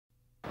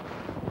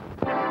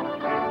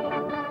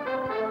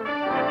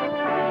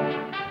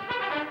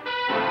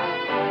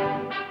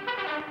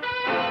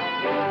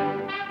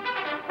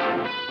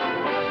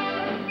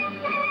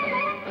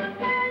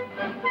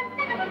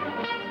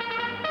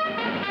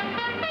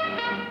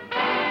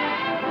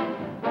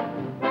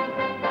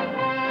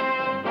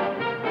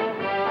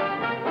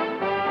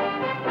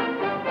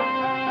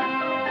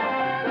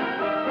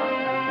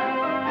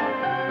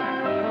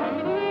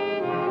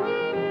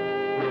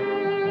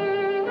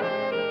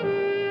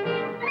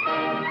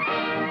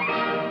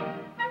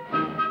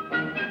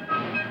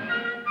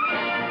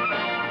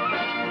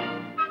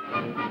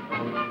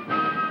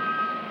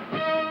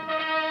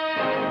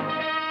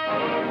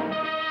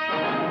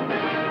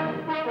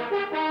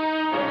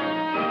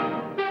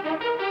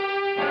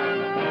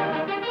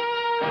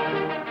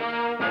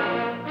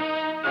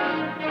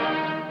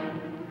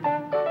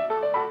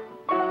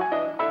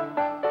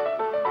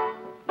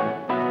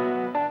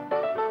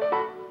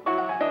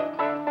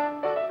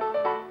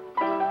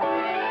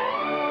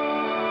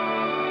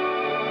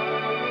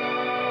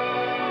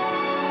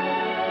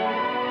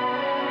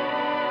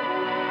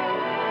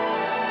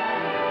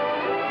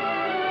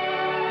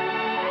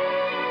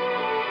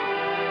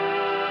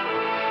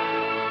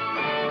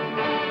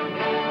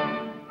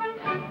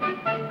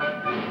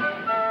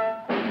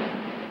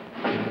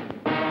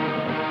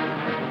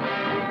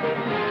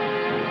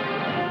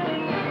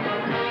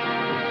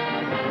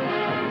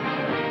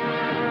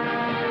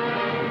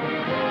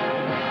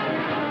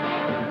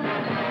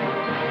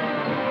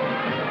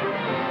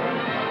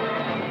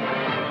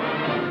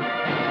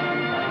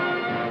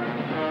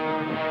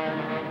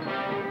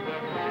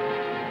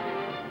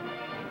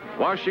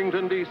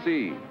Washington,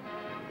 D.C.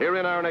 Here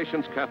in our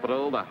nation's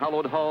capital, the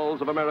hallowed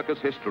halls of America's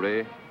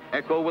history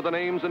echo with the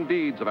names and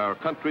deeds of our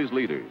country's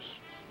leaders.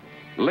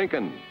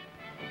 Lincoln,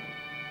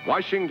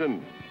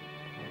 Washington,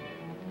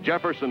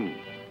 Jefferson.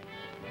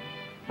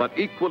 But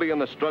equally in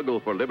the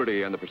struggle for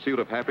liberty and the pursuit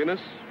of happiness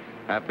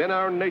have been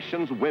our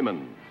nation's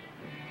women.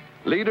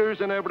 Leaders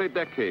in every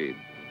decade.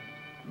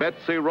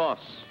 Betsy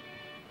Ross,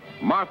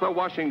 Martha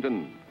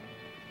Washington,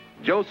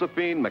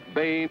 Josephine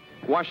McBain,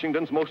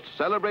 Washington's most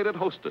celebrated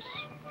hostess,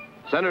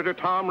 Senator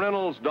Tom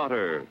Reynolds'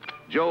 daughter,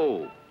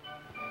 Jo.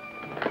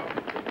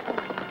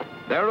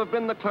 There have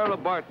been the Clara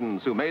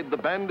Bartons who made the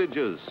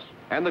bandages,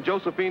 and the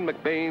Josephine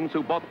McBains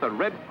who bought the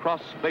Red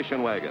Cross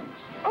station wagons.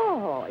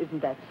 Oh,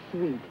 isn't that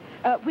sweet?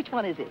 Which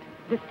one is it?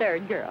 The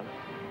third girl.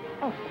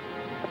 Oh.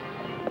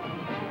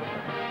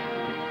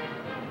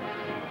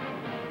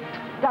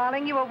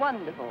 Darling, you were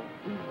wonderful.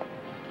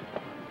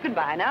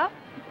 Goodbye now.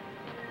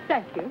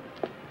 Thank you.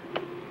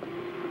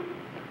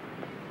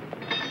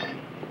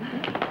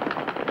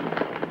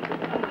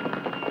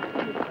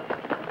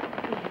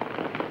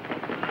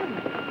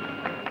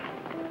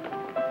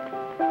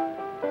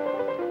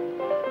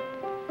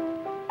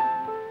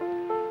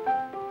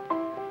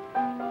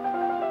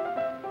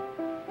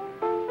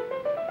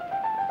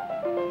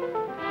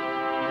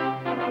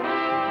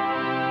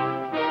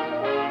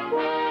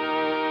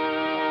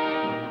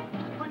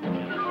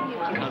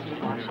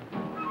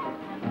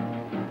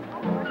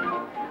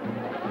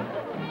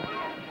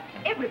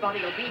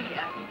 Everybody will be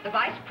here. The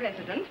Vice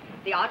President,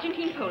 the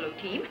Argentine polo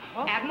team,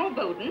 Admiral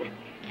Bowden,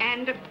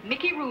 and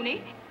Mickey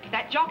Rooney,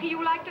 that jockey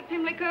you liked at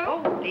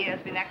Pimlico. Oh, dear,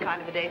 it's been that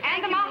kind of a day.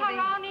 And the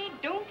Maharani,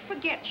 don't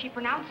forget, she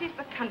pronounces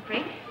the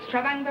country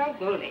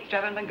Stravanbangoli.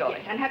 Stravanbangoli.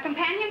 Yes, and her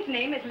companion's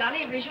name is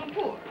Lally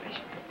Rigenpour.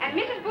 And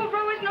Mrs.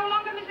 Boudreau is no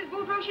longer Mrs.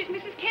 Boudreau, she's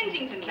Mrs.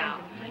 Kensington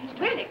now.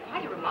 Really,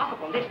 quite a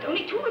remarkable list.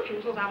 Only 2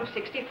 refusals out of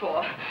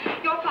 64.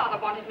 Your father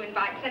wanted to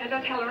invite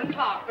Senators Heller and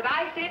Clark, but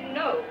I said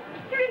no.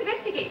 They're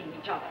investigating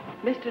each other.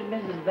 Mr. and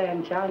Mrs.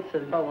 Van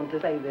Johnson phoned to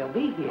say they'll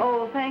be here.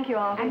 Oh, thank you,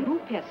 Uncle. And Drew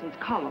Pearson's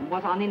column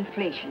was on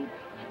inflation.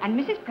 And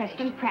Mrs.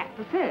 Preston Pratt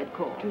III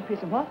called. Drew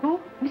Pearson what? Who?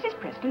 Mrs.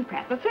 Preston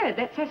Pratt III,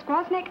 that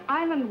Squawsneck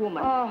Island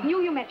woman. Oh.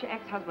 Knew you met your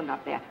ex-husband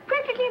up there.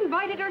 Practically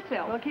invited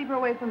herself. Well, keep her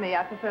away from me.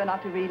 I prefer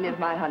not to relive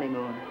my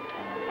honeymoon.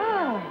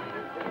 Oh.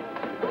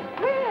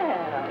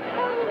 Well,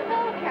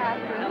 hello,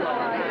 Catherine. Hello,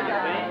 how are you,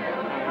 darling?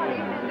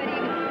 Good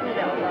evening.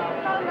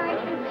 How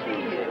nice to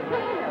see you.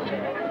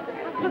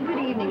 Well,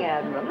 good evening,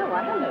 Admiral.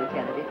 Hello,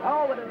 Kennedy.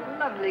 Oh, what a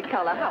lovely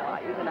color. How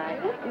are you tonight?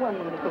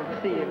 Wonderful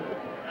to see you.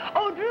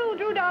 Oh,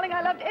 Drew, darling,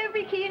 I loved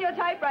every key in your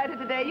typewriter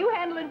today. You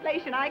handle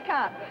inflation, I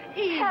can't.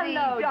 Easy,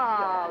 hello,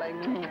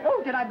 darling.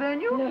 Oh, did I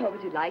burn you? No,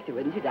 but you'd like to,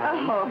 wouldn't you,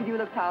 darling? Oh, you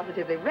look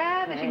positively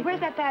ravishing.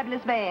 Where's that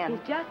fabulous van?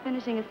 He's just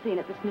finishing a scene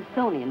at the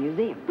Smithsonian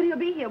Museum. But he'll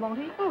be here, won't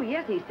he? Oh,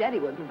 yes, he said he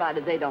would,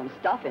 provided they don't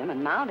stuff him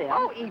and mount him.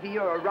 Oh, Evie,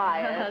 you're a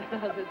riot.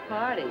 So's his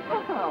party.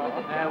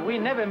 Oh. We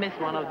never miss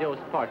one of those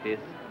parties.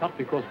 Not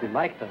because we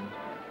like them.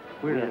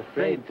 We're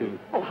afraid to.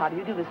 Oh, how do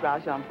you do, Miss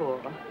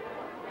Rajanpour?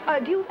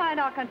 Do you find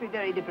our country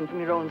very different from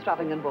your own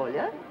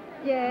Stravangambolia?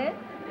 Yes?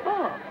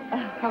 Oh,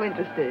 how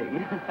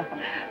interesting.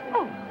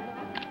 Oh.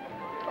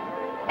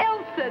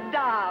 Elsa,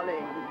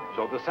 darling.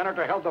 So the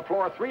senator held the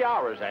floor 3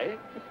 hours, eh?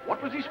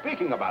 What was he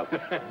speaking about?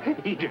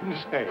 He didn't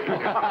say.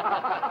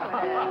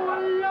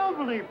 Oh,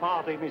 lovely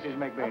party, Mrs.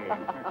 McBain.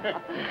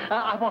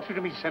 I want you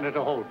to meet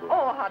Senator Holbrook.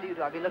 Oh, how do you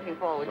do? I've been looking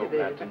forward to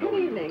this. Good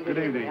evening. Good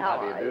evening. How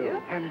are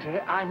you?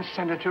 And I'm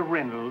Senator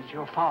Reynolds,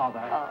 your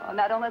father. Oh,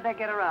 now don't let that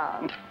get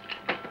around.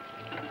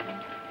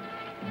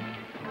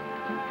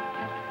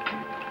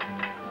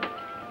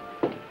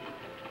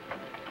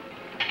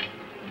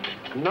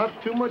 Not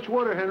too much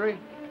water, Henry.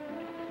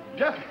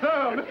 Yes,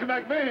 sir, Mr.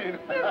 McBain.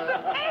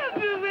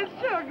 Andrew, we're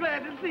so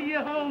glad to see you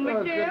home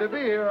Well, again. it's good to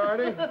be here,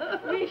 Artie.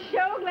 We're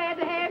so glad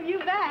to have you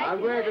back.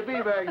 I'm glad to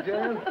be back,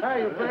 Jan. How are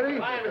you, Freddie?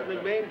 Hi, Miss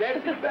McBain.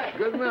 Daddy's back.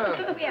 Good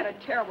enough. We had a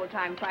terrible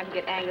time trying to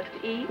get Angus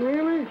to eat.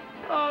 Really?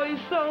 Oh,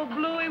 he's so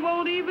blue he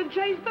won't even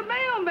chase the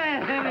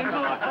mailman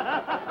anymore.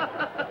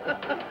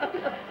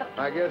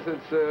 I guess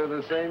it's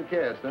the same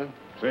cast, huh?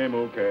 Same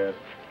old cast.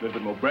 Little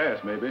bit more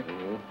brass, maybe.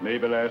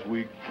 Maybe last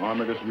week,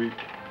 armor this week.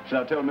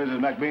 Shall I tell Mrs.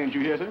 McBain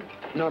you here, sir?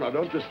 No,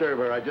 don't disturb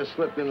her. I just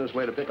slipped in this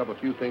way to pick up a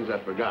few things I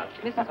forgot.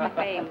 Mrs.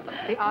 McBain,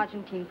 the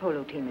Argentine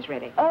polo team is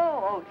ready.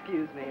 Oh,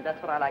 excuse me.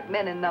 That's what I like.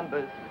 Men in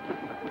numbers.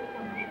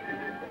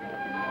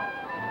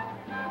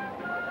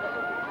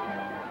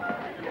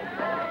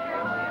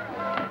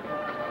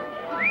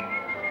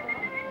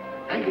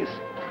 Angus.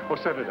 Oh,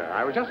 Senator,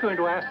 I was just going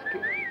to ask...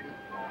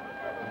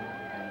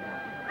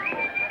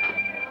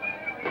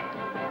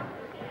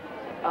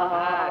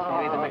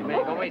 Senorita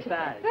McBain, ¿cómo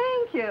estás?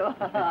 Thank you.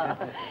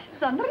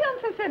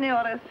 Sonríanse,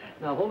 señores.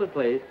 Now, hold it,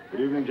 please.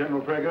 Good evening,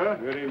 General Prager.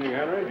 Good evening,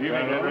 Henry. Good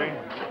evening, Henry.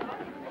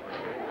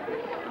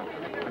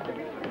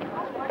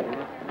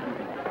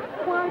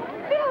 What?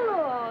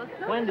 Fellows!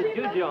 When did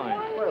you join?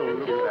 Well,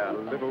 look at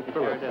that little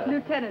Phyllis.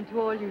 Lieutenant,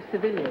 to all you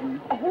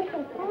civilians.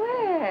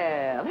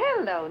 Well,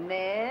 hello,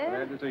 Ned.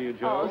 Glad to see you,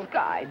 Joe. Oh,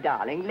 Sky,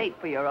 darling, late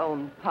for your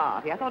own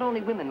party. I thought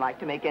only women like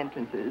to make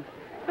entrances.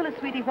 Phyllis,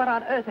 sweetie, what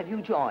on earth have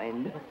you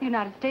joined? The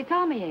United States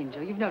Army,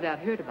 Angel. You've no doubt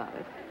heard about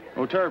it.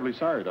 Oh, terribly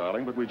sorry,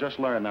 darling, but we just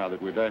learned now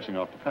that we're dashing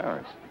off to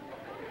Paris.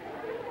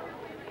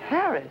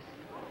 Paris?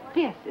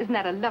 Yes, isn't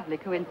that a lovely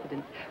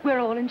coincidence? We're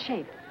all in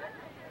shape.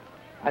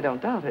 I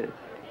don't doubt it.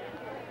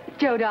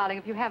 Joe, darling,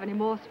 if you have any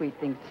more sweet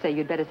things to say,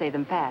 you'd better say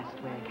them fast.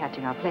 We're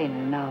catching our plane in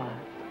an hour.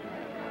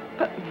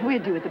 But we're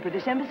due at the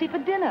British Embassy for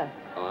dinner.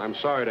 Oh, I'm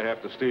sorry to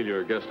have to steal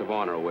your guest of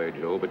honor away,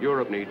 Joe, but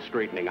Europe needs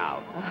straightening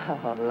out.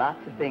 Oh, lots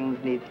of things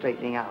need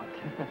straightening out.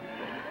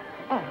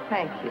 Oh,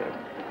 thank you.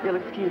 You'll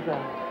excuse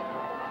us.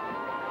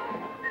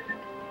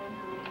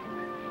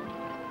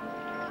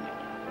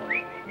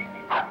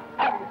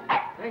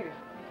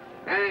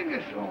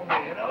 Angus, old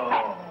man.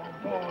 Oh,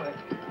 boy.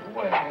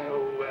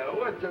 Well,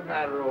 what's the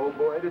matter, old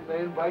boy? Did they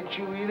invite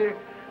you either?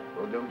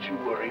 Well, don't you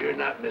worry. You're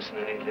not missing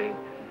anything.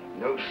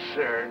 No,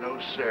 sir. No,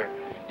 sir.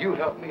 You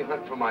help me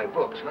hunt for my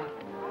books, huh?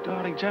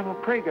 Darling, General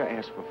Prager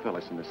asked for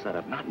Phyllis in the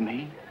setup, not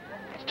me.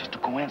 It's just a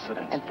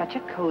coincidence. And such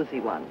a cozy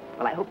one.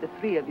 Well, I hope the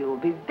three of you will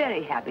be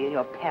very happy in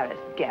your Paris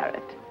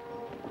garret.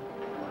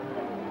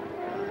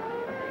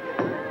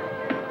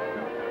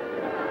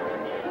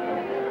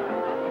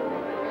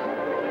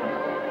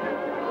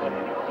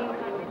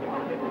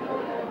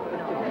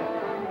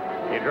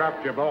 You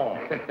dropped your ball.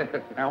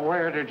 Now,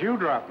 where did you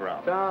drop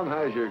from? Tom,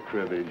 how's your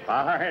cribbage?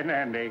 Fine,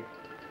 Andy.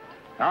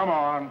 Come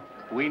on.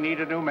 We need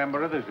a new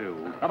member of the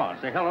zoo. Come on,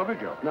 say hello to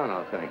Joe.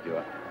 No, thank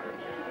you.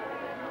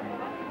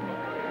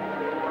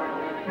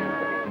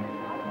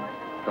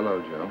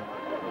 Hello, Joe.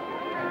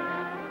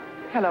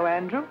 Hello,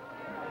 Andrew.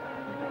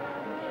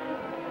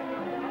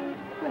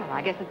 Well,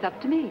 I guess it's up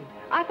to me.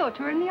 I thought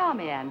you were in the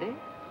Army, Andy.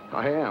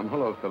 I am.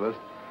 Hello, Phyllis.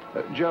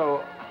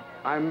 Joe,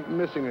 I'm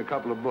missing a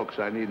couple of books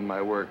I need in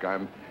my work.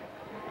 I'm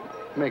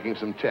making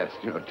some tests,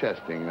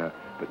 testing.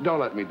 But don't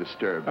let me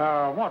disturb.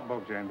 What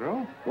books,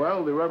 Andrew?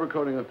 Well, the rubber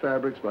coating of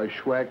fabrics by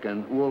WAC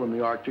and Wool in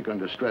the Arctic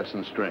under stress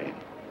and strain.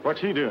 What's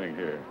he doing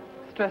here?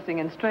 Stressing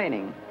and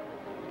straining.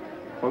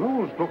 Well,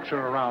 those books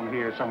are around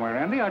here somewhere,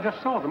 Andy. I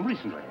just saw them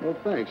recently. Well,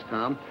 thanks,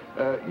 Tom.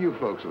 You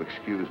folks will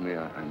excuse me,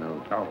 I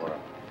know. Oh, well.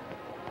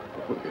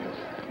 Yes.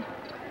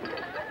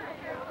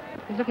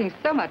 He's looking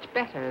so much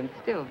better and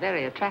still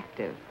very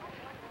attractive.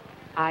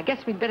 I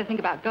guess we'd better think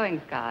about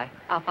going, Sky.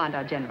 I'll find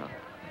our general.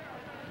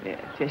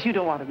 Yes, you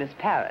don't want to miss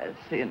Paris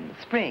in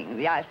spring,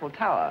 the Eiffel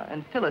Tower,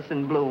 and Phyllis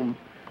in bloom.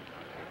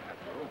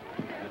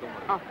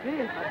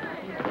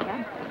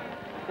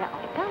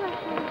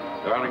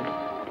 Darling,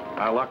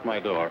 I lock my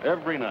door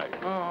every night.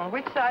 Oh,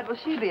 which side will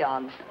she be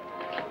on?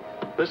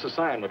 This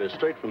assignment is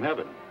straight from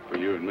heaven for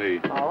you and me.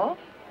 Oh?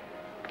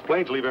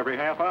 Planes leave every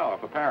half hour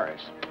for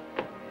Paris.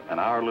 And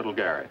our little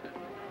garret.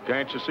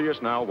 Can't you see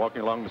us now,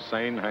 walking along the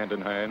Seine, hand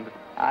in hand?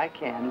 I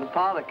can, but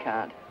Father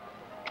can't.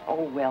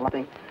 Oh, well, I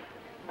think...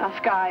 Now,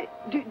 Sky,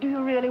 do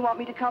you really want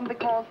me to come?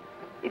 Because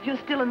if you're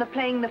still in the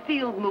playing the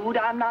field mood,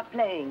 I'm not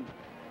playing.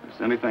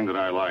 It's anything that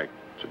I like.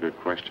 It's a good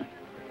question.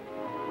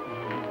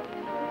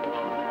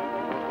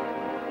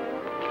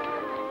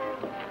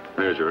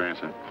 There's your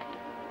answer.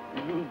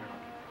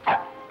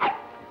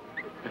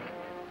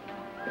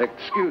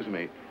 Excuse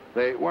me.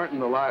 They weren't in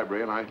the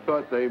library, and I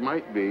thought they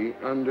might be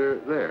under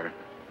there.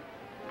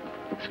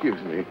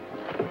 Excuse me.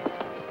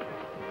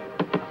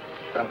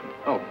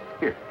 Oh,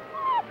 here.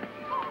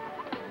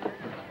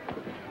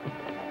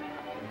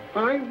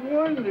 I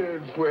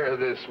wondered where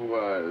this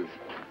was.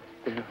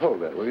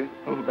 Hold that, will you?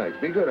 Hold back.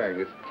 Be good,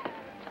 Angus.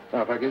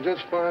 Now, if I could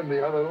just find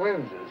the other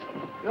lenses.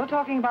 You're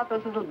talking about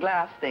those little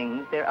glass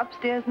things. They're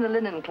upstairs in the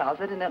linen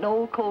closet in an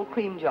old cold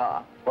cream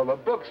jar. Well, the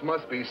books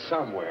must be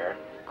somewhere.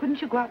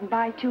 Couldn't you go out and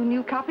buy 2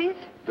 new copies?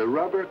 The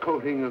rubber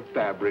coating of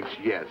fabrics,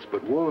 yes,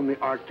 but Wool in the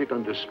Arctic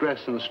under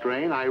stress and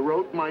strain, I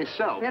wrote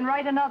myself. Then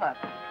write another.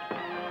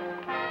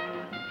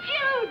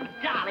 Jude,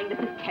 darling, this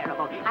is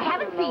terrible. I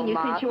haven't seen you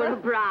since you were a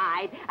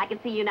bride. I can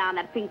see you now in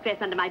that pink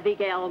dress under my big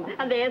elm.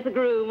 And there's the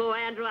groom. Oh,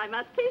 Andrew, I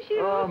must kiss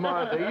you. Oh,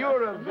 Martha,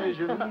 you're a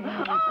vision.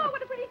 Oh,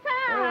 what a pretty time.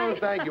 Oh,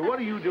 thank you. What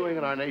are you doing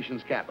in our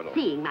nation's capital?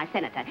 Seeing my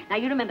senator. Now,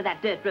 you remember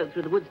that dirt road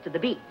through the woods to the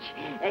beach?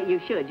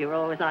 You should. You were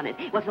always on it.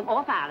 Well, some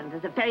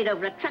off-islanders have ferried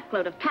over a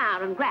truckload of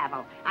tar and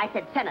gravel. I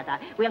said, Senator,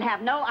 we'll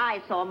have no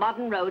eyesore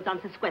modern roads on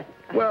Sesquipus.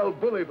 Well,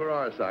 bully for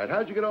our side.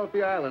 How'd you get off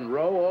the island?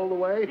 Row all the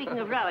way? Speaking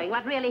of rowing,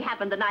 what really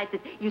happened the night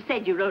that you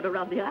said you rode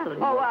around the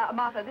island? Oh,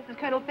 Martha, this is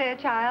Colonel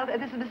Fairchild.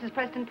 This is Mrs.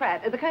 Preston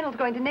Pratt. The Colonel's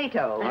going to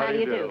NATO. How do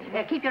you do?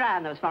 Keep your eye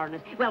on those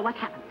foreigners. Well, what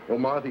happened? Well,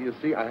 Martha, you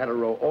see, I had to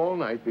row all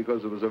night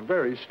because there was a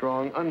very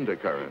strong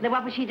undercurrent. Then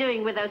what was she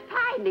doing with those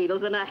pine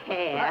needles in her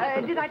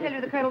hair? Did I tell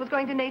you the Colonel was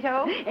going to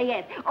NATO?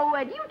 Yes. Oh,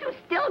 and you two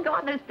still go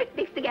on those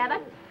picnics together?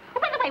 Oh,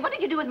 by the way, what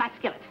did you do with my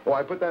skillet? Oh,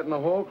 I put that in the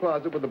hall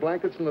closet with the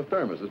blankets and the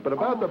thermoses. But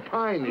about the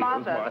pine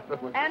needles, Martha,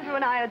 Andrew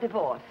and I are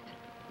divorced.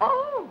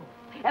 Oh,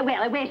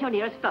 Well, where's your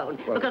nearest phone?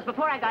 Because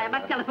before I go, I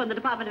must telephone the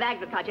Department of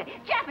Agriculture.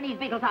 Japanese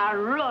beetles are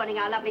ruining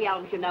our lovely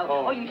elms, you know.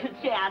 Oh, you should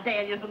see our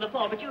dahlias in the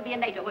fall, but you'll be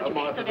in later, won't you?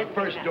 Martha, the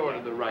first door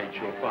to the right,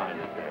 you'll find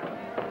it there.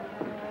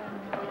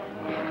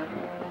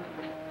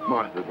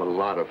 Martha's a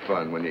lot of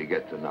fun when you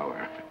get to know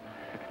her.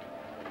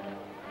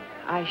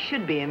 I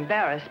should be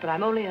embarrassed, but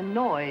I'm only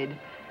annoyed.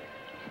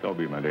 Don't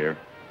be, my dear.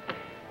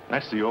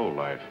 That's the old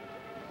life.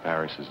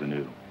 Paris is the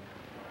new.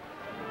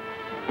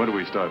 When do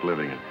we start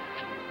living it?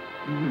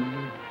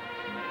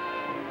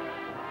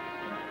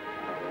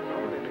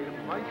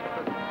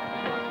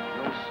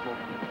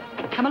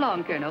 Come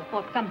along, Colonel.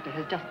 Fort Sumter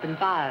has just been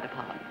fired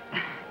upon.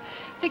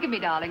 Think of me,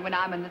 darling, when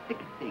I'm in the thick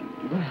of things.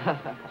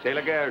 C'est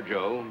la guerre,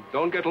 Joe.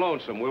 Don't get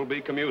lonesome. We'll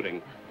be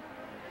commuting.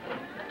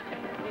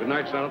 Good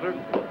night, Senator.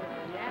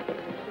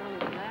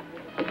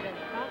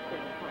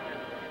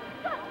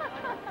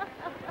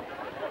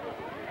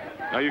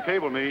 Now, you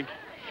cable me,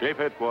 Shape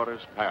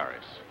Headquarters,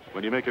 Paris,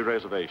 when you make your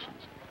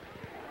reservations.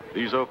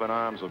 These open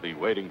arms will be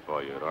waiting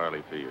for you at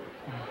Arley Field.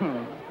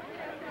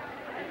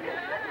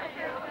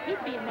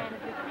 He'd be a man of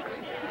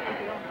distinction.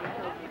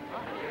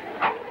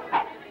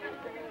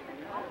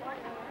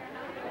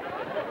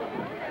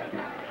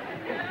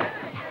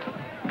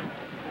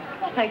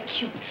 What a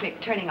cute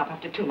trick, turning up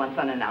after 2 months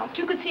unannounced.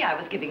 You could see I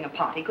was giving a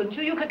party, couldn't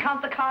you? You could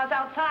count the cars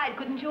outside,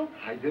 couldn't you?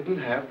 I didn't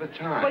have the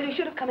time. Well, you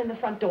should have come in the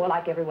front door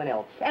like everyone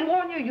else and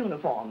worn your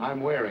uniform.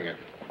 I'm wearing it.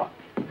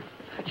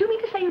 Do you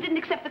mean to say you didn't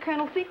accept the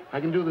colonelcy?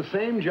 I can do the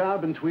same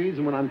job in tweeds,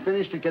 and when I'm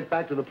finished, to get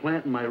back to the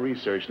plant and my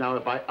research. Now,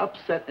 if I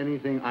upset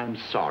anything, I'm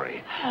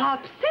sorry.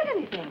 Upset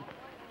anything?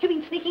 You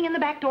mean sneaking in the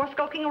back door,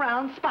 skulking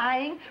around,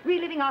 spying,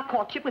 reliving our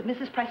courtship with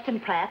Mrs. Preston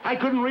Pratt? I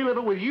couldn't relive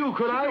it with you,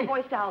 could I? Keep your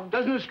voice down.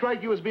 Doesn't it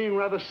strike you as being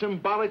rather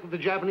symbolic that the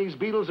Japanese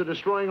beetles are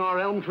destroying our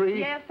elm tree?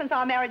 Yes, since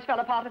our marriage fell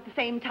apart at the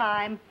same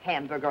time.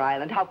 Hamburger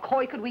Island. How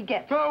coy could we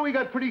get? Oh, we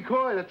got pretty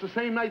coy. That's the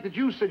same night that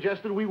you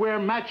suggested we wear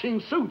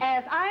matching suits.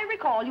 As I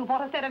recall, you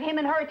bought a set of him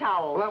and her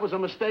towels. Well, that was a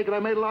mistake, and I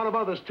made a lot of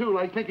others, too,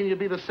 like thinking you'd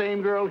be the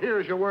same girl here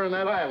as you were in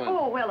that island.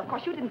 Oh, well, of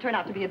course, you didn't turn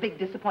out to be a big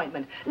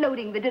disappointment,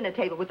 loading the dinner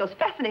table with those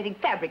fascinating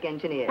fabric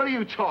engineers. What are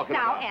you talking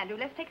Now, about? Andrew,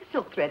 let's take a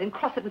silk thread and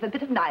cross it with a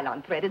bit of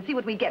nylon thread and see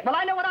what we get. Well,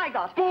 I know what I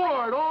got.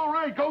 Ford, all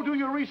right, go do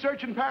your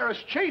research in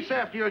Paris. Chase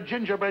after your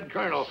gingerbread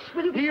colonel.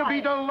 Will you be He'll be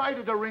quiet?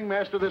 delighted to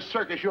ringmaster this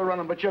circus you're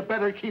running, but you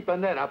better keep a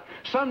net up.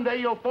 Someday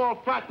you'll fall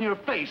flat in your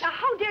face. Now,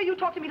 how dare you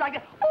talk to me like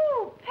that?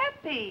 Oh,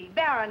 Peppy,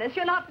 Baroness,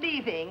 you're not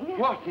leaving.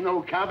 What,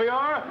 no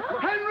caviar?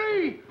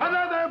 Henry,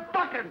 another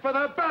bucket for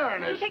the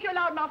Baroness. You take your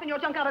loud mouth and your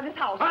junk out of this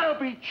house. I'll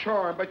be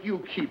charmed, but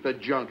you keep the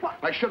junk. What?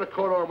 I should have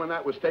caught on when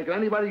that was taken.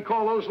 Anybody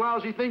call those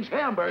lousy things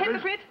hamburgers?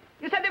 Hypocrite,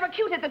 you said they were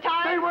cute at the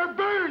time. They were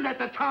burned at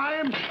the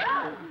time.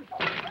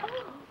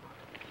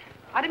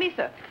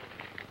 Artemisa,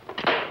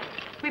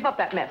 sweep up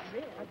that mess.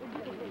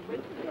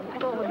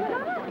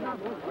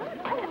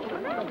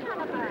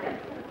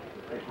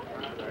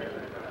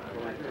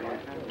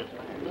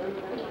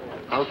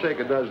 I'll take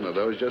a dozen of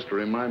those just to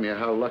remind me of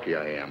how lucky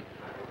I am.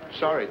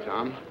 Sorry,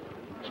 Tom.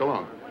 So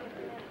long.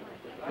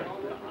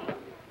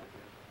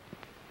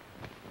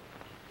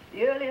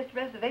 The earliest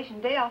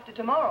reservation day after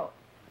tomorrow.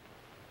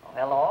 Oh,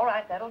 well, all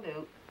right, that'll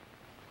do.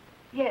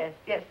 Yes,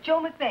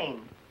 Joe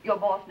McBain. Your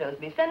boss knows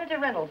me. Senator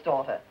Reynolds'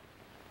 daughter.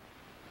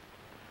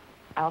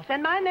 I'll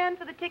send my man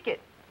for the ticket.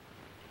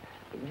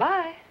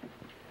 Goodbye.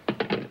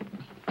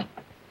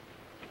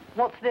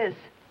 What's this?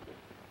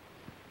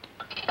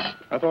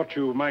 I thought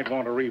you might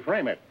want to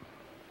reframe it.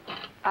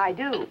 I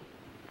do.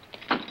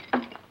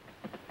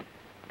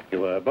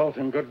 You were both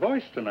in good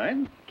voice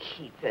tonight.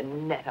 Keep the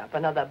net up.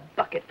 Another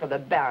bucket for the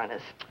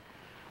Baroness.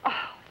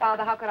 Oh,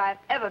 Father, how could I have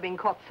ever been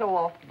caught so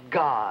off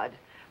guard?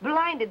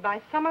 Blinded by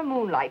summer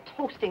moonlight,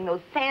 toasting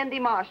those sandy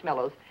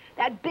marshmallows.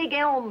 That big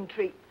elm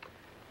tree.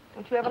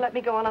 Don't you ever let me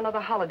go on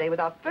another holiday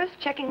without first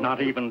checking...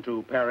 Not even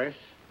to Paris?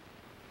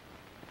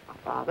 Oh,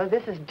 Father,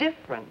 this is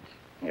different.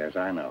 Yes,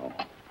 I know.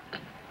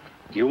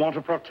 You want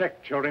to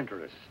protect your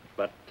interests,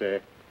 but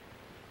do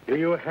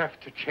you have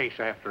to chase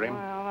after him?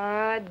 Well,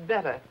 I'd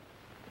better.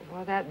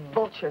 Before that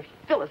vulture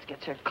Phyllis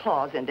gets her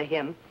claws into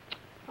him.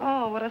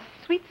 Oh, what a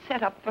sweet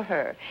setup for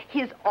her.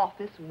 His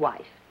office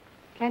wife.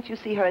 Can't you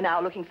see her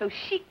now looking so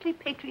chicly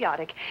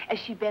patriotic as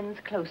she bends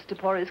close to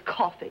pour his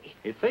coffee?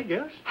 It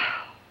figures.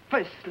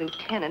 First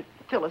Lieutenant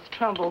Phyllis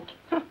Trumbull.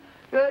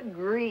 Good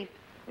grief.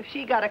 If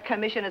she got a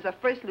commission as a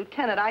first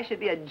lieutenant, I should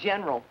be a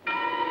general.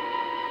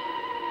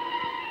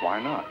 Why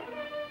not?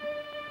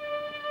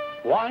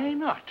 Why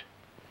not?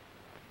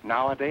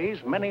 Nowadays,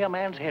 many a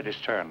man's head is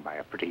turned by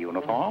a pretty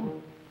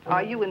uniform.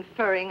 Are you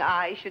inferring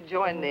I should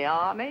join the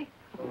army?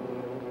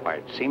 Why,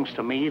 it seems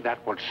to me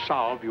that would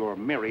solve your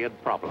myriad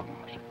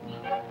problems.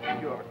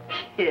 You're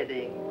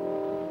kidding.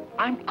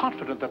 I'm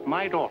confident that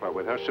my daughter,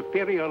 with her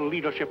superior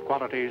leadership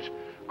qualities,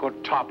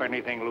 could top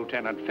anything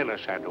Lieutenant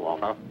Phyllis had to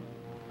offer.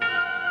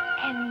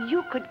 And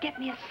you could get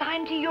me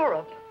assigned to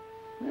Europe.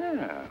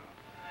 Yeah.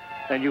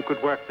 Then you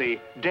could work the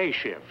day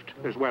shift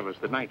as well as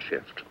the night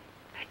shift.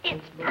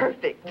 It's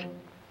perfect.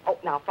 Oh,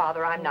 now,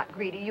 Father, I'm not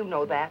greedy. You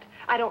know that.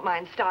 I don't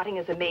mind starting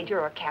as a major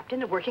or a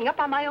captain and working up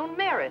on my own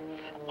merits.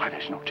 Why,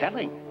 there's no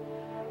telling.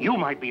 You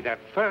might be that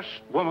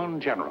first woman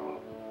general.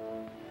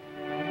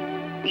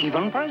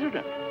 Even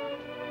president.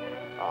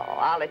 Oh,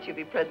 I'll let you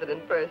be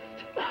president first.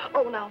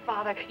 Oh, now,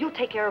 Father, you'll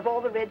take care of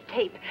all the red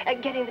tape,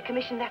 getting the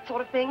commission, that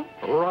sort of thing.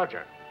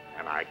 Roger.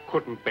 And I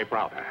couldn't be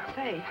prouder.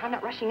 Say, I'm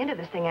not rushing into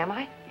this thing, am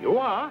I? You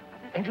are,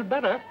 and you'd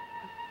better.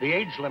 The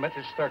age limit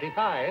is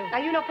 35. Now,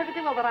 you know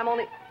perfectly well that I'm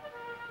only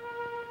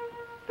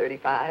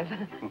 35.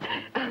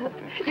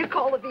 You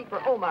call the V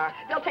for Omar.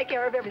 They'll take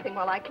care of everything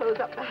while I close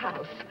up the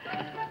house.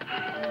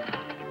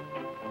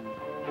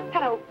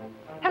 Hello.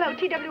 Hello,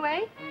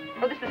 TWA?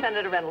 Oh, this is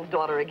Senator Reynolds'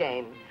 daughter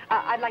again.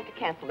 I'd like to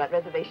cancel that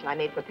reservation I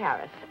made for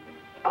Paris.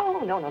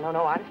 Oh, no.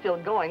 I'm still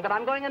going, but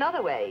I'm going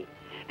another way.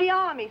 The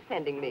Army's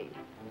sending me.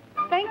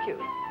 Thank you.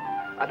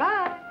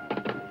 Bye-bye.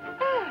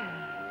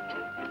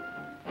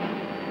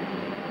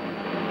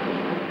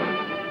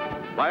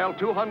 While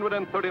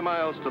 230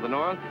 miles to the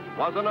north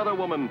was another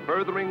woman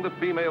furthering the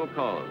female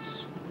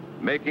cause,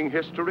 making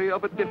history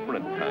of a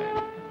different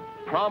kind,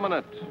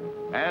 prominent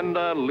and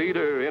a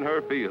leader in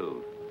her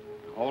field.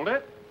 Hold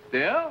it.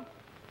 Still?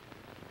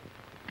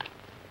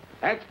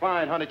 That's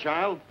fine, honey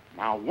child.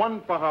 Now,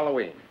 one for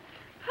Halloween.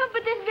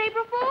 But this is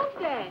April Fool's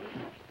Day.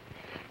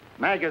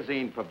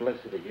 Magazine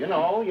publicity. You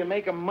know, you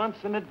make 'em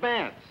months in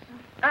advance.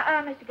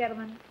 Mr.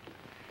 Gettleman.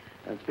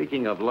 And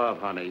speaking of love,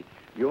 honey,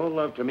 you'll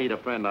love to meet a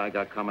friend I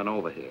got coming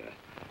over here.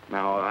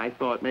 Now, I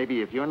thought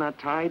maybe if you're not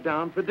tied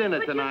down for dinner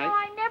tonight... But you know,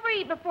 I never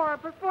eat before a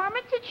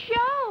performance. It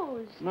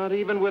shows. Not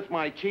even with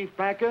my chief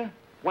backer?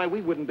 Why,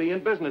 we wouldn't be in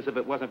business if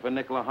it wasn't for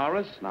Nicola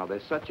Horace. Now,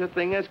 there's such a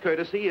thing as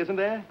courtesy, isn't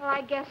there? Well,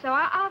 I guess so.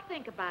 I'll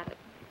think about it.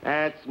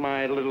 That's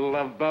my little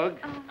love bug.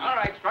 All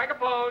right, strike a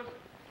pose.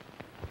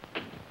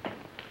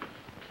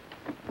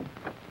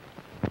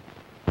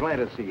 Glad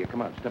to see you.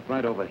 Come on, step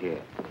right over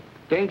here.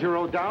 Danger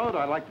O'Dowd,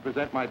 I'd like to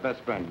present my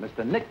best friend,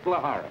 Mr. Nicola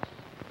Horace.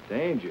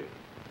 Danger?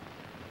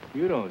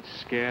 You don't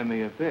scare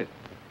me a bit.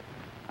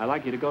 I'd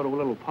like you to go to a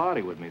little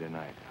party with me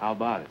tonight. How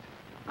about it?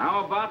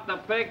 How about the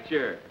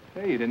picture?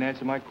 Hey, you didn't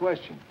answer my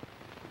question.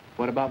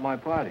 What about my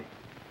party?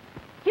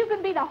 You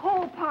can be the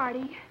whole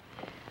party.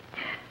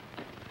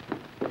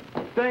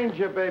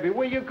 Danger, baby.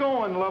 Where you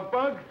going, love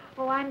bug?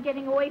 Oh, I'm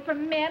getting away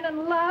from men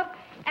and love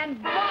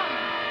and bombs.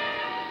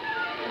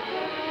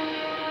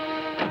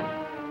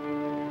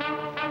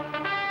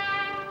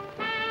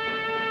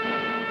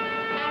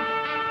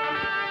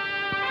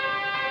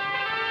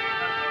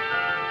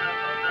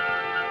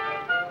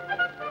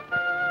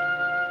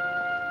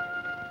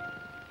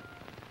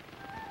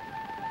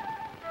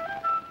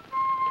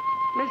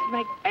 Miss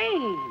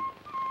McBain.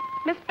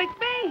 Miss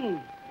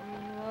McBain.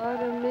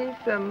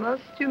 Artemisa,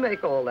 must you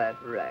make all that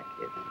racket?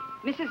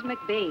 Mrs.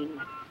 McBain,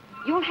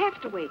 you'll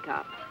have to wake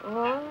up.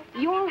 What?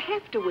 You'll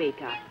have to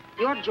wake up.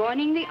 You're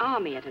joining the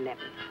Army at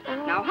 11.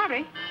 Oh. Now,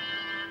 hurry.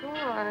 Oh,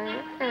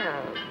 I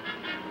am.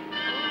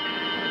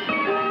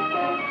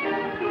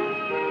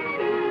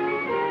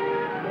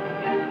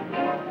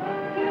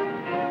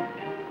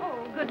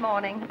 Oh, good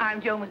morning.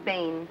 I'm Joe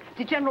McBain.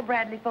 Did General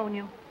Bradley phone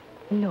you?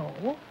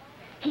 No,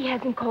 he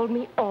hasn't called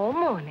me all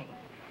morning.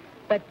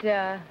 But,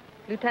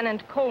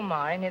 Lieutenant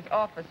Colmar in his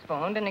office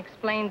phoned and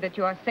explained that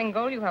you are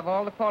single, you have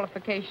all the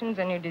qualifications,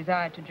 and you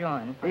desire to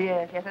join.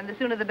 Yes, and the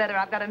sooner the better.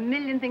 I've got a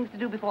million things to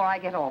do before I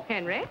get off.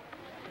 Henry?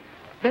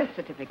 Birth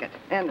certificate.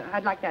 And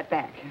I'd like that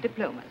back.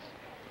 Diplomas.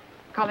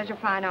 College of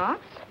Fine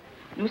Arts.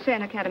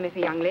 Lucerne Academy for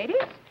Young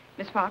Ladies.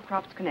 Miss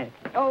Farcroft's,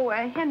 Connecticut. Oh,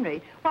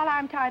 Henry, while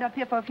I'm tied up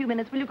here for a few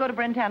minutes, will you go to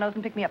Brentano's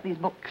and pick me up these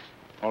books?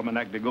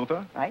 Almanac de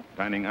Gotha. Right.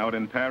 Dining out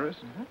in Paris.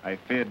 I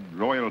fed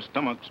royal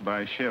stomachs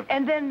by chef.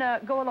 And then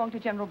go along to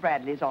General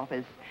Bradley's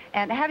office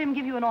and have him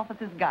give you an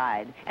officer's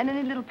guide and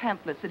any little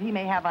pamphlets that he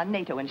may have on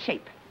NATO and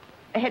shape.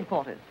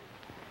 Headquarters.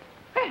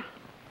 Well,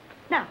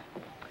 now,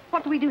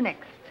 what do we do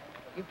next?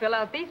 You fill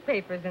out these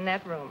papers in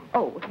that room.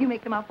 Oh, you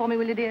make them out for me,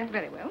 will you, dear?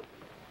 Very well.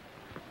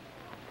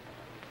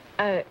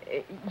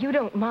 You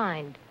don't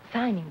mind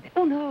signing them?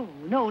 Oh,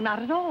 no, not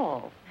at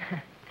all.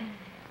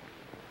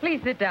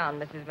 Please sit down,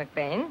 Mrs.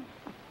 McBain.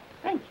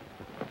 Thank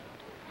you.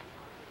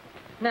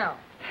 Now,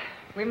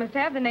 we must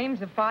have the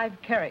names of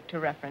 5 character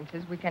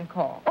references we can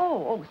call.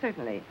 Oh,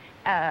 certainly.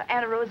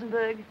 Anna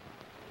Rosenberg,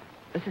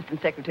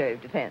 Assistant Secretary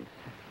of Defense.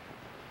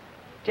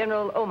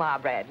 General Omar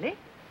Bradley,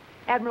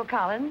 Admiral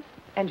Collins,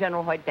 and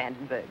General Hoyt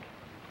Vandenberg.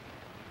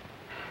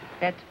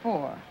 That's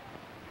 4.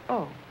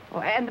 Oh,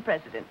 and the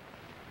President.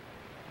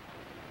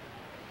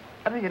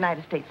 Of the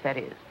United States, that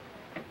is.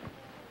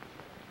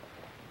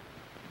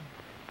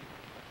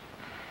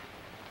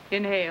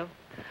 Inhale.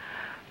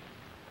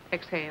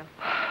 Exhale.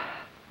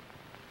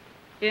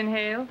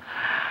 Inhale.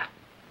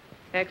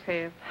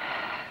 Exhale.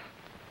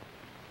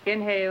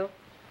 Inhale.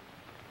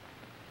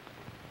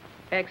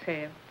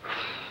 Exhale.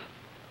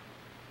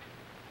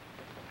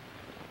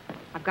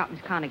 I've got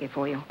Miss Carnegie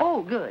for you.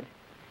 Oh, good.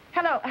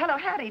 Hello,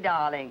 Hattie,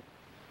 darling.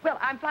 Well,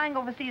 I'm flying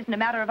overseas in a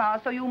matter of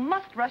hours, so you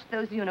must rush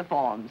those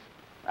uniforms.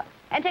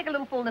 And take a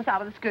little fullness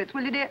out of the skirts,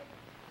 will you, dear?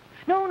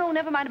 No,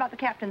 never mind about the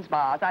captain's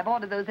bars. I've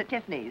ordered those at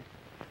Tiffany's.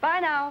 Bye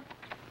now.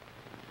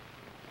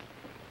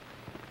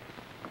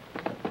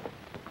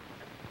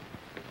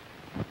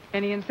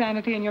 Any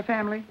insanity in your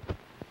family?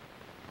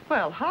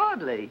 Well,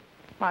 hardly.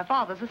 My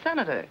father's a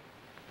senator.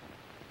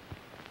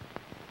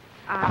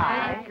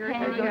 I,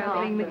 Gertrude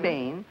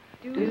McBain,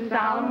 do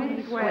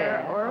solemnly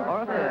swear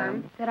or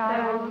affirm that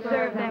I will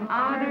serve them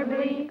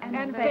honorably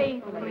and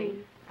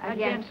faithfully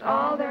against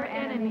all their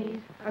enemies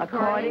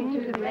according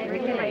to the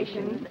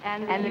regulations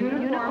and the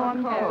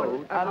uniform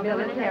code of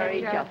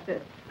military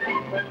justice.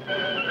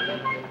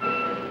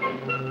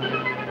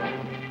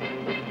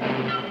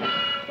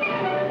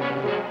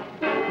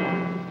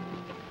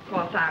 Of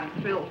course, I'm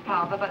thrilled,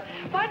 Father, but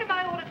why did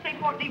I order to say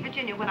Fort Lee,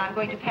 Virginia when I'm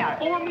going to Paris?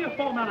 Oh, only a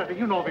formality.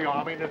 You know the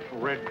Army and its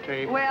red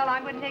tape. Well,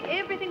 I'm going to take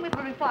everything with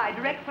the reply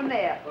direct from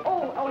there.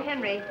 Oh,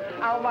 Henry,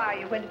 I'll wire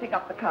you when to pick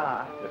up the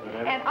car.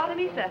 And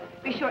Artemisa,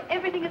 be sure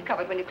everything is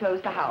covered when you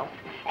close the house.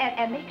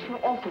 And make sure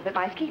also that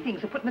my ski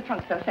things are put in the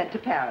trunk so I'm sent to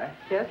Paris.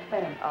 Yes,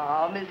 ma'am.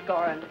 Oh, Miss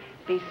Gorin,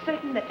 be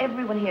certain that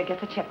everyone here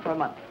gets a check for a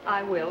month.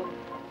 I will.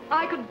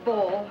 I could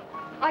bawl.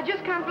 I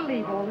just can't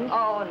believe all this.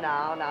 Oh,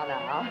 now.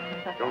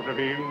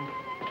 Josephine,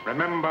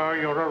 remember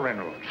you're a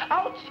Reynolds.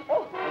 Ouch!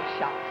 Oh,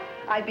 shucks.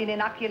 I've been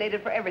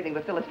inoculated for everything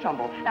with Phyllis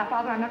Trumbull. Now,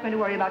 Father, I'm not going to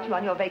worry about you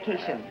on your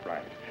vacation.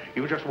 Right.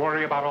 You just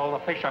worry about all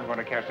the fish I'm going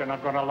to catch. They're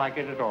not going to like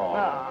it at all.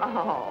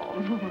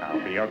 Oh.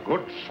 I'll be a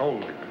good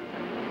soldier.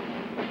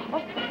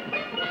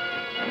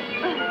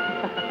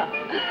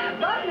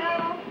 Bye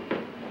now.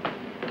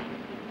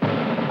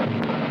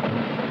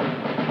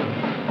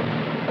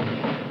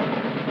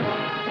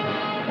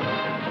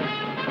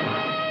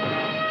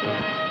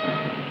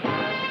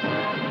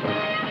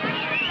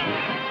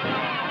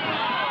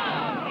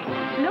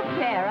 Look,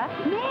 Tara.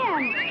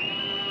 Ma'am.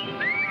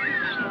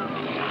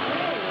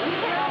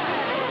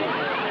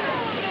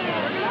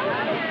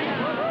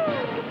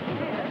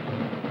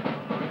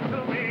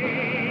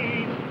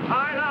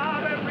 I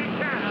love every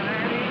cannon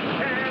and each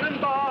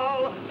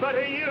cannonball, but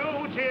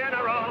you,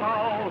 General,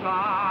 hold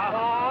our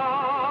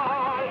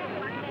all.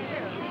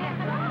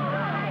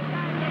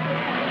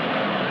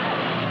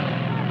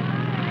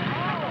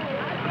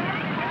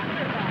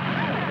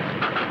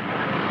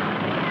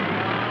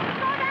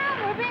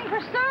 We're being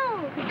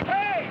pursued.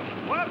 Hey,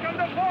 welcome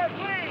to Fort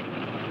Lee.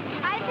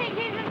 I think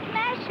he's a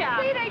smash-up.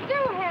 See, they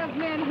do have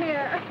men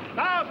here.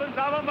 Thousands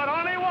of them, but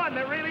only one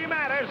that really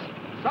matters.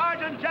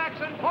 Sergeant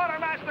Jackson,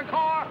 Quartermaster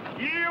Corps,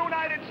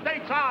 United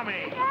States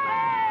Army. Hey!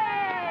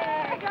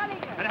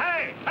 And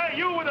hey,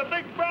 you with the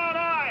big brown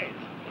eyes.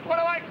 What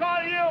do I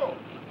call you?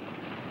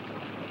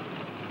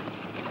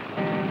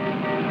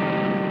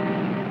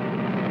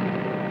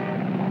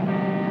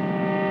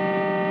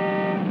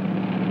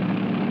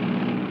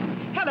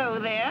 Hello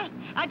there.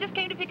 I just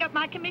came to pick up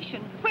my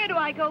commission. Where do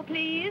I go,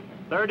 please?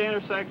 Third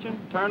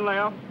intersection, turn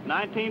left,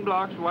 19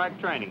 blocks, WAC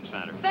Training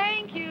Center.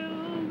 Thank you.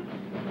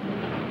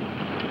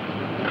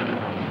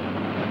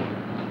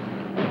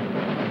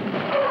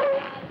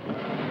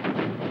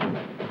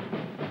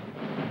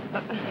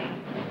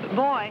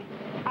 Boy,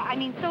 I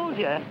mean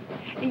soldier,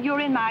 you're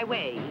in my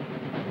way.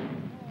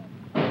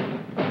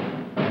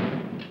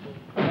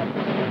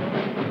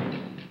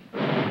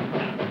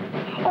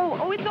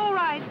 Oh, it's all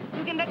right.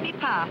 You can let me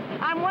pass.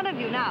 I'm one of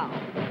you now.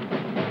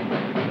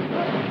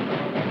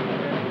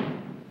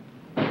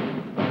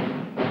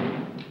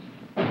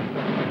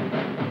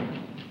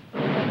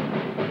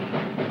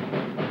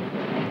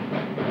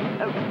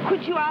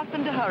 Could you ask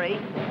them to hurry?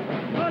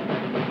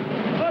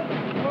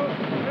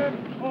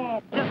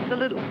 Just a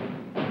little.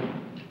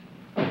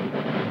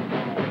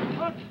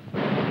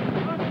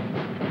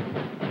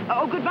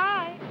 Oh,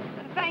 goodbye.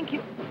 Thank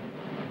you.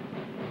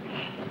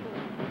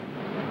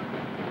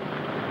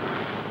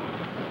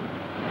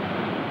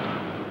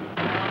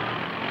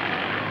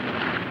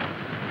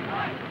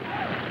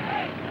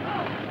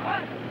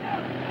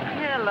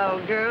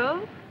 Hello,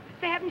 girls.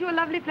 They happen to a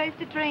lovely place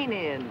to train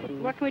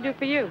in. What can we do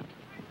for you?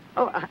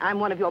 Oh, I'm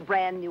one of your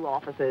brand new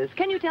officers.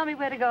 Can you tell me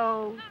where to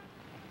go?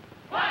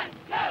 1,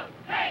 2,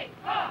 3,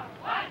 4.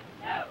 1,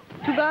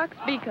 2. To Box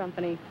B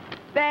Company.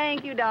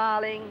 Thank you,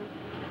 darling.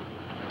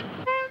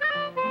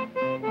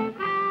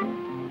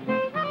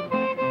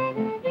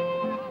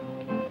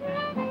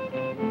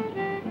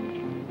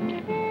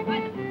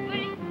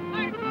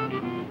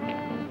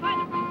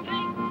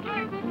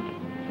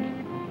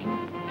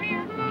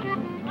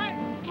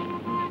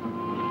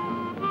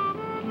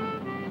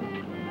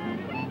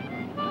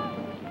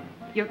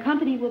 Your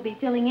company will be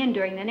filling in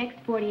during the next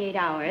 48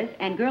 hours,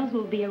 and girls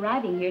will be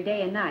arriving here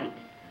day and night.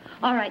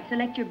 All right,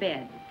 select your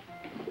bed.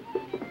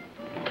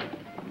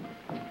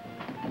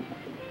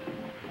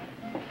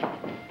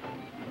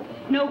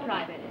 No,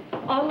 Private.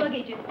 All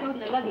luggage is stored in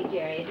the luggage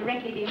area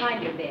directly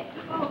behind your bed.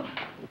 Oh.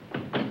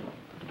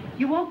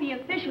 You won't be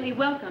officially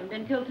welcomed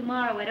until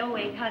tomorrow at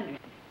 0800.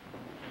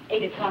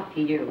 8 o'clock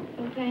to you.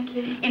 Oh, thank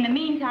you. In the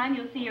meantime,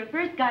 you'll see your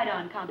first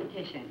guide-on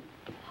competition.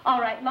 All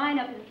right, line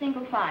up in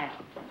single file.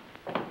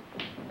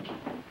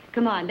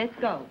 Come on, let's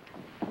go.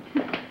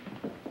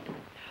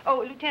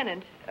 Oh,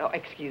 Lieutenant, Oh,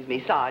 excuse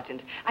me,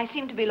 Sergeant. I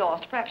seem to be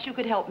lost. Perhaps you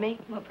could help me?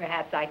 Well,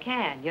 perhaps I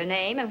can. Your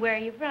name and where are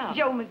you from?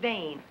 Joe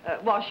McBain,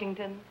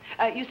 Washington.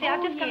 You see,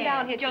 I've just come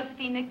down here.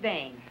 Josephine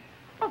McBain.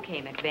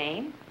 Okay,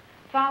 McBain.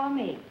 Follow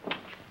me.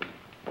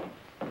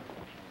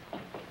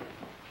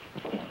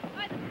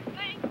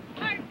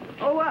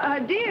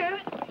 Oh, dear.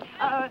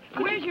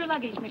 Where's your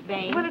luggage,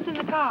 McBain? Well, it's in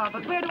the car,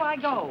 but where do I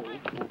go?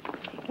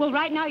 Well,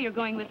 right now you're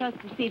going with us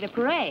to see the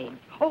parade.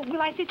 Oh,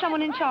 will I see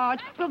someone in charge?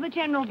 Will the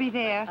general be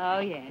there? Oh,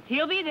 yes.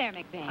 He'll be there,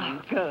 McBain.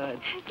 Oh, good.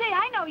 Say,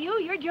 I know you.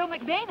 You're Joe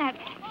McBain, that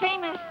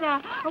famous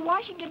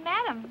Washington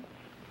madam.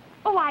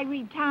 Oh, I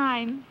read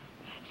Time.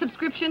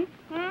 Subscription?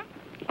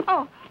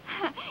 Oh,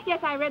 yes,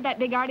 I read that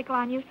big article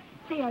on you.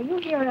 Say, are you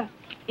here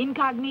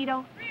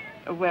incognito?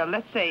 Well,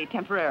 let's say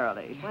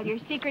temporarily. Well, your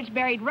secret's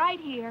buried right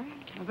here.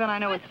 Well, then I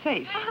know it's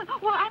safe.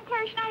 Well, I'm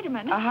Claire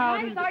Schneiderman.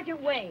 I'm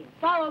Sergeant Wayne.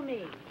 Follow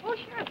me. Oh,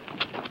 sure.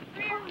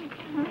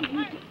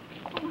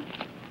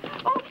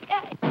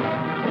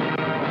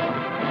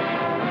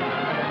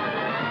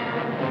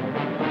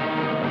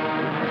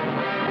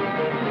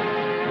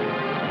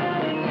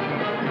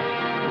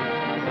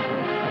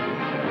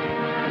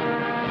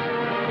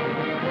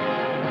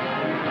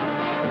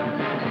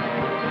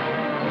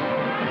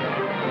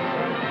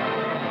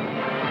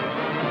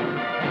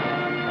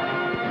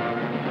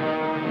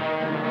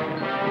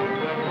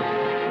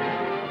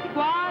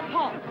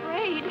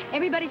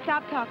 Everybody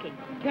stop talking.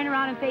 Turn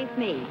around and face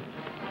me.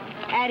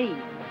 At ease.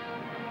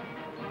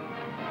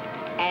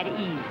 At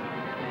ease.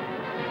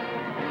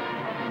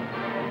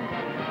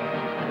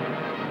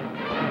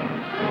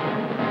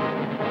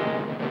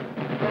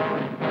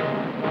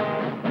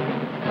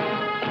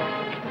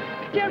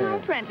 General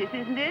Prentice,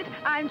 isn't it?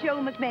 I'm Joe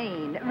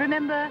McBain.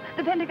 Remember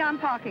the Pentagon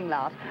parking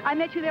lot? I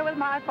met you there with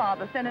my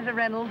father, Senator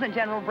Reynolds, and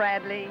General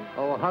Bradley.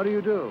 Oh, how do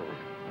you do?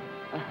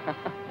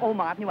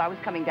 Omar knew I was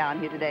coming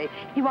down here today.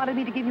 He wanted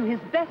me to give you his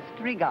best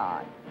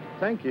regards.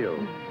 Thank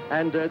you.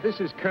 And this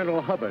is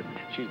Colonel Hubbard.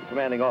 She's the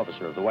commanding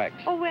officer of the WAC.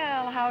 Oh,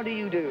 well, how do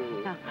you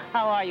do?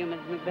 How are you,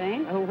 Mrs.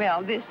 McBain? Oh,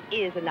 well, this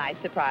is a nice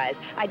surprise.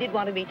 I did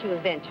want to meet you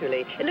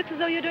eventually. It looks as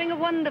though you're doing a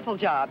wonderful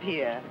job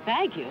here.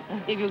 Thank you.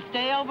 If you'll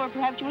stay over,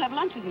 perhaps you'll have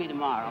lunch with me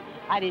tomorrow.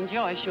 I'd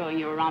enjoy showing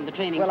you around the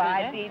training center. Well,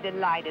 I'd be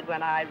delighted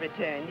when I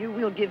return. You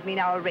will give me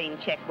now a rain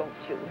check, won't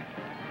you?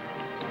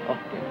 Oh.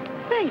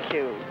 Thank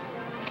you.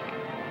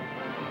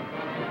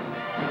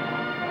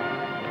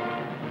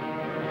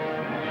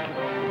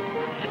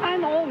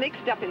 I'm all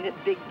mixed up in this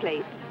big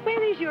place.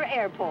 Where is your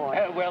airport?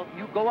 Well,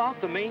 you go out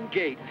the main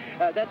gate.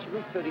 That's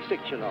Route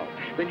 36, you know.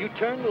 Then you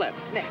turn left.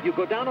 You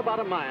go down about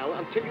a mile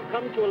until you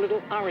come to a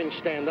little orange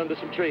stand under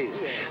some trees.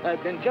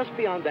 Then just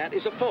beyond that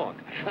is a fork.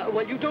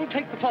 Well, you don't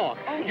take the fork.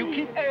 You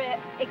keep...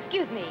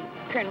 Excuse me,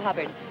 Colonel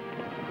Hubbard.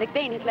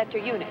 McBain has left her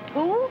unit.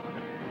 Who?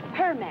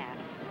 Her man.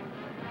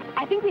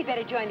 I think we'd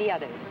better join the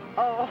others.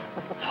 Oh,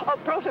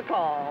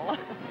 protocol.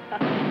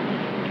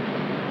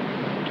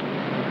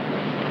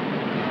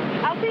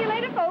 I'll see you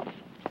later, folks.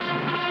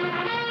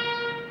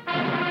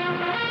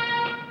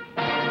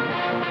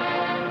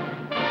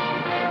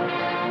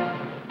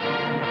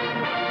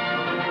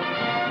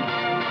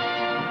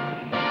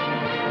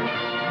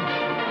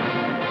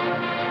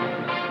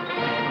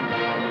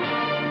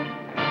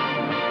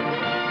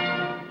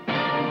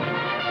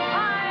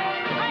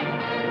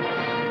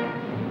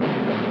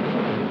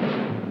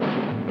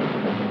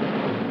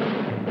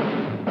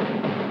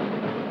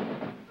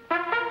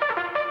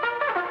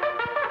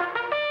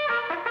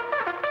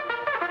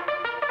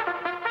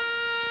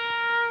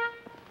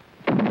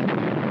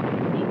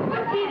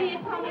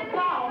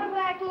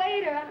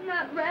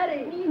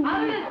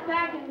 I'll just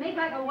back and make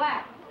like a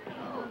WAC.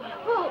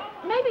 Well,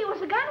 maybe it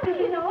was a gun,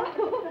 you know.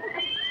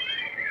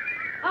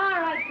 All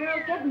right,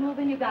 girls, get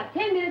moving. You've got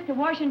 10 minutes to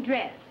wash and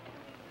dress.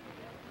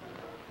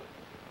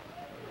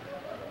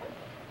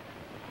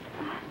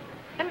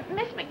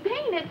 Miss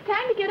McBain, it's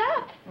time to get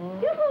up.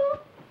 Yoo-hoo.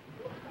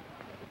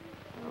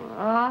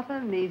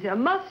 Artemisia,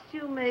 must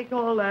you make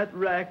all that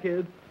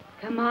racket?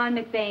 Come on,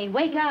 McBain,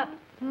 wake up.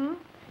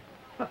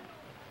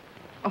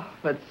 Oh,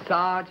 but,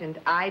 Sergeant,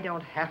 I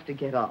don't have to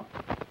get up.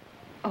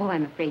 Oh,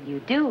 I'm afraid you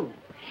do.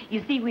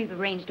 You see, we've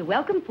arranged a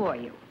welcome for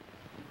you.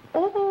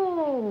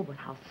 Oh, but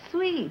how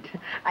sweet.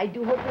 I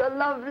do hope your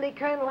lovely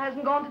colonel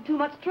hasn't gone to too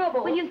much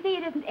trouble. Well, you see,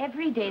 it isn't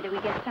every day that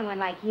we get someone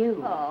like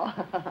you. Oh,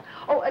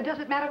 does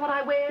it matter what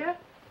I wear?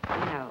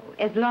 No,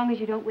 as long as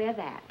you don't wear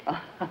that.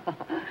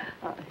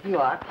 You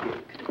are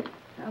cute.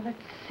 Now, let's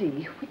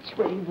see. Which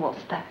way was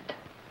that?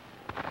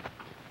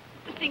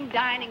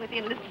 Dining with the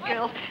enlisted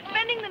girls,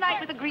 spending the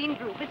night with a green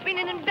group. It's been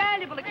an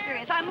invaluable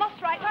experience. I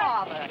must write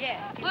Father.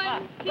 Yes.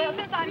 Well,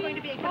 since I'm going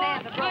to be in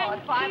command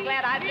abroad, so I'm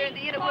glad I've learned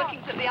the inner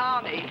workings of the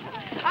army.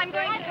 I'm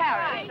going to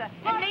Paris.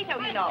 And NATO,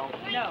 you know.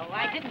 No,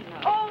 I didn't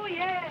know. Oh,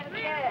 yes,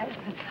 yes.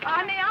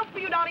 I may ask for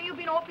you, darling. You've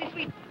been awfully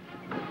sweet.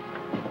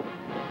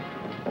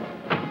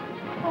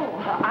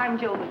 Oh, I'm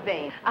Joe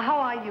McBain. How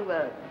are you,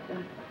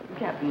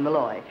 Captain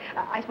Malloy?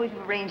 I suppose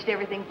you've arranged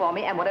everything for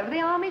me, and whatever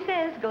the Army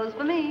says goes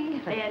for me.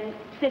 Then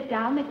sit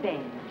down,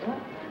 McBain.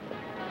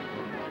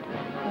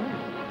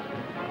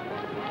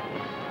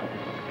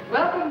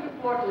 Welcome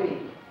to Fort Lee.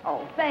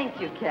 Oh, thank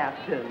you,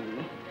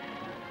 Captain.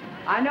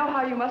 I know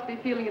how you must be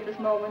feeling at this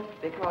moment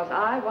because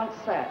I once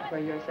sat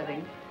where you're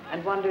sitting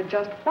and wondered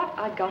just what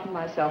I'd gotten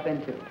myself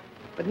into.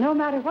 But no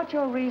matter what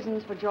your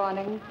reasons for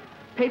joining,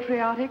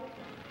 patriotic,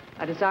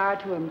 a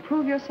desire to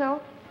improve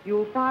yourself,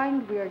 you'll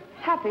find we're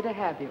happy to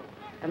have you.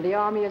 And the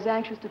Army is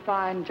anxious to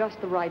find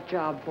just the right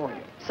job for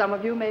you. Some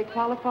of you may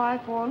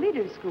qualify for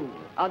leader's school,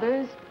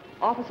 others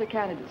officer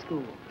candidate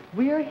school.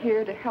 We're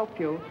here to help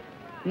you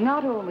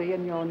not only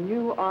in your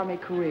new Army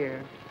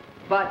career,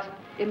 but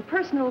in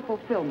personal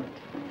fulfillment.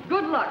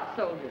 Good luck,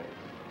 soldiers.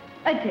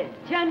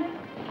 Attention.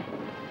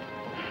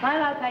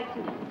 File out like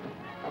two.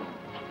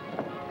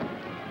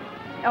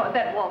 Oh,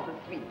 that was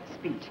a sweet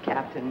speech,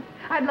 Captain.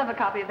 I'd love a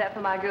copy of that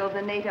for my girls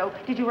in NATO.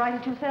 Did you write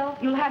it yourself?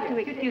 You'll have to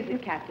excuse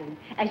us, Captain.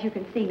 As you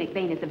can see,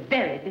 McBain is a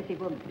very busy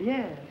woman.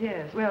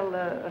 Yes.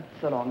 Well,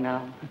 so long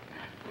now.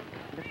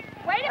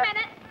 Wait a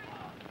minute.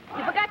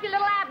 You forgot your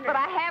little Abner. But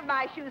I have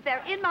my shoes.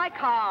 They're in my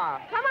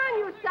car. Come on,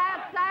 you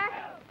sad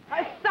sack.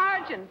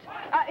 Sergeant,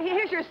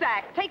 here's your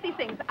sack. Take these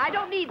things. I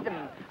don't need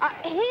them.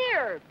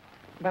 Here.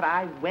 But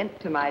I went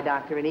to my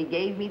doctor, and he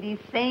gave me these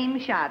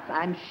same shots,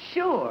 I'm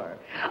sure.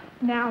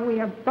 Now we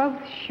are both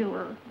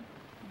sure.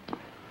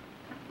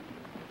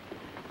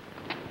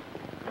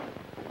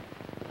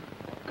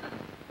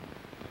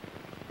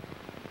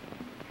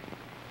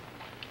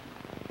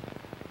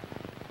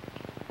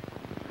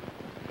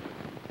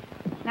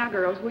 Now,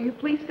 girls, will you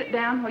please sit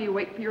down while you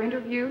wait for your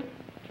interview?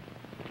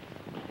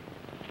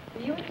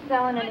 Are you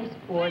selling any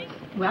sports?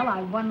 Well,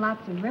 I won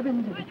lots of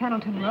ribbons at the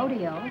Pendleton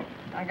Rodeo.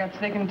 I got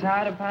sick and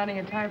tired of pounding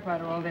a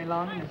typewriter all day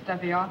long in a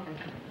stuffy office.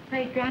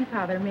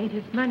 Great-grandfather made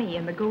his money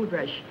in the gold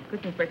rush,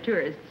 looking for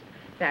tourists.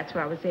 That's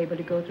why I was able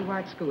to go to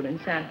art school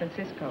in San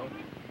Francisco.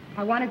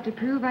 I wanted to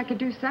prove I could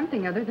do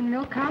something other than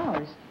milk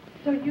cows.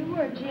 So you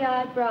were a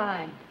GI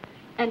bride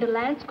and a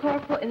lance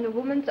corporal in the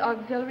Women's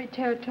Auxiliary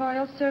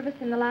Territorial Service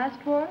in the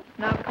last war?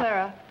 Now,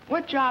 Clara,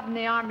 what job in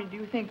the Army do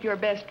you think you're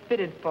best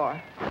fitted for?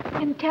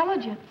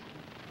 Intelligence.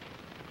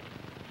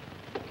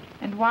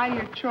 And why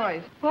your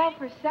choice? Well,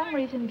 for some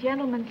reason,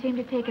 gentlemen seem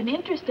to take an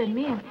interest in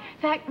me. In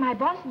fact, my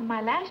boss in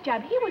my last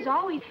job, he was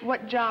always...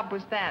 What job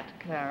was that,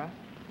 Clara?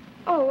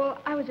 Oh, well,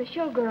 I was a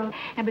showgirl.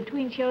 And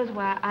between shows,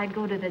 well, I'd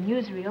go to the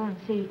newsreel and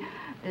see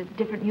the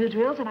different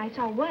newsreels, and I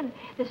saw one,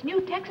 this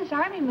new Texas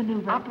Army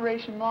maneuver.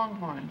 Operation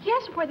Longhorn.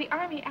 Yes, where the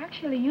Army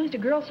actually used a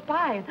girl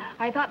spy.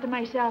 I thought to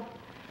myself,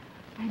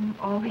 I'm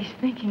always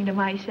thinking to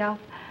myself,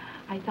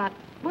 I thought,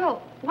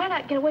 well, why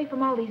not get away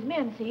from all these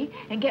men, see,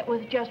 and get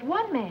with just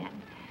one man?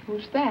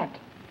 Who's that?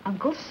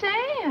 Uncle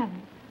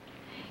Sam.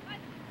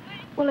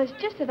 Well, it's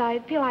just that I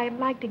feel I'd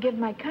like to give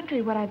my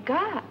country what I've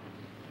got.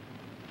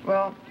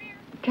 Well,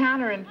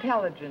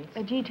 counterintelligence.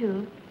 A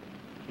G2.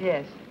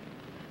 Yes.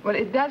 Well,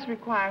 it does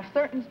require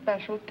certain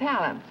special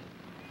talents.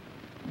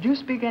 Do you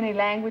speak any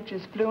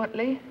languages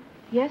fluently?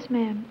 Yes,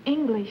 ma'am.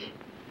 English.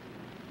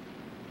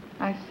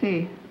 I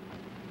see.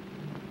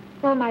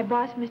 Well, my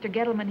boss, Mr.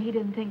 Gettleman, he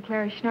didn't think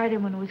Clara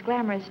Schneiderman was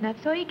glamorous enough,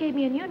 so he gave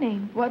me a new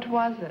name. What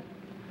was it?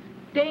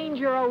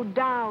 Danger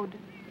O'Dowd.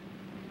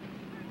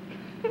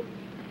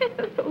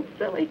 So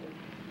silly.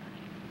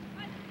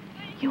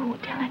 You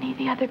won't tell any of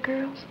the other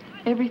girls?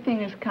 Everything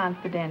is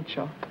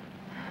confidential.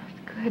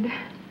 That's good.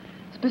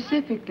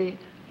 Specifically,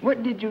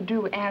 what did you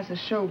do as a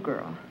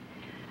showgirl?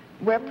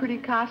 Wear pretty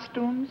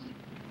costumes?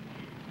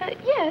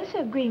 Yes,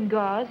 green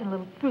gauze and a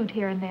little fruit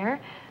here and there.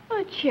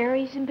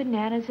 Cherries and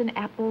bananas and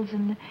apples,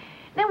 and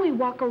then we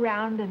walk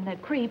around, and the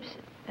creeps,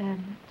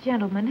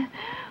 gentlemen,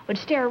 would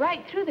stare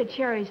right through the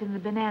cherries and the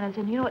bananas,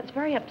 and, you know, it's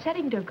very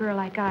upsetting to a girl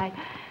like I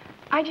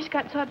just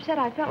got so upset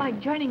I felt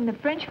like joining the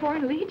French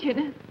Foreign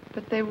Legion.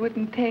 But they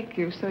wouldn't take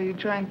you, so you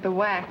joined the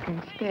WAC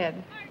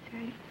instead. That's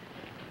right.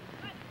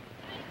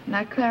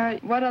 Now, Clara,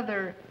 what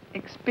other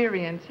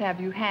experience have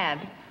you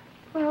had?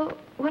 Well,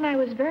 when I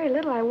was very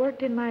little, I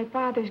worked in my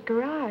father's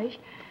garage,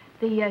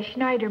 the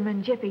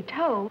Schneiderman Jiffy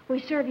Tow. We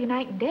serve you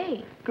night and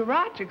day.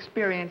 Garage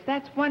experience,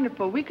 that's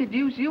wonderful. We could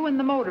use you in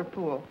the motor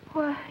pool.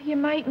 Well, you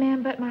might,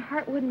 ma'am, but my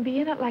heart wouldn't be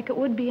in it like it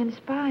would be in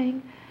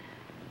spying.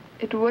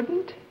 It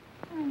wouldn't?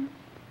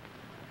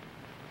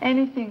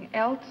 Anything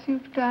else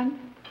you've done?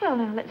 Well,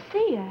 now, let's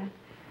see.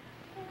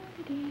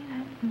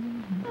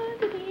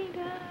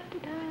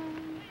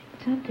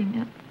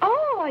 Something.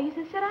 Oh, I used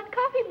to sit on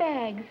coffee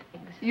bags.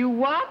 You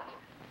what?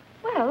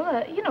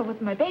 Well, you know,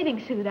 with my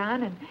bathing suit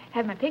on and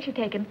have my picture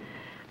taken.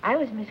 I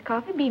was Miss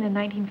Coffee Bean in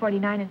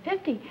 1949 and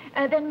 50.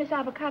 Then Miss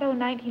Avocado in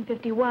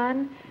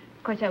 1951.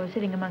 Of course, I was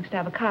sitting amongst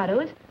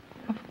avocados.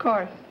 Of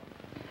course.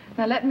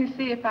 Now, let me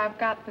see if I've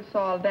got this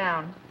all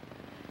down.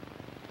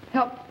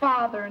 Helped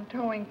father in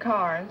towing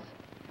cars.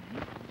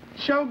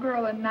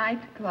 Showgirl in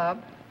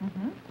nightclub.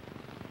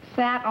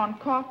 Sat on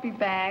coffee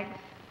bags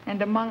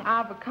and among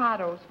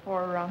avocados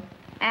for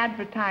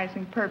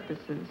advertising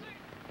purposes.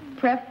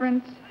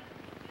 Preference,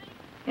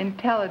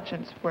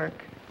 intelligence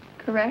work.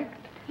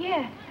 Correct?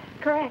 Yes,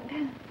 correct.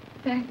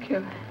 Thank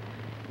you.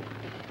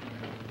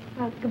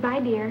 Well, goodbye,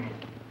 dear.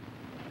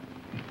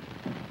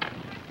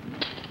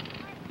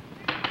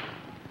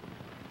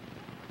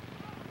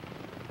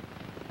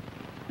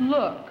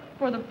 Look,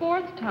 for the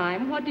 4th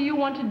time, what do you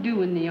want to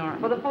do in the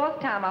Army? For the 4th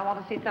time, I want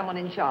to see someone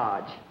in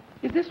charge.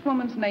 Is this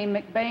woman's name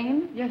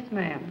McBain? Yes,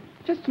 ma'am.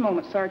 Just a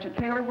moment, Sergeant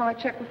Taylor, while I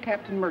check with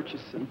Captain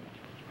Murchison.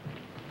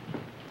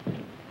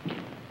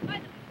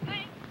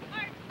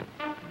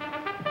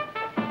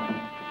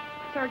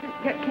 Sergeant,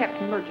 get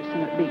Captain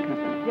Murchison at B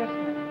Company. Yes,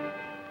 ma'am.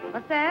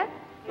 What's that?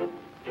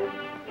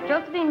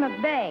 Josephine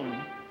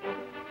McBain.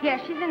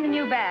 Yes, she's in the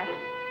new bath.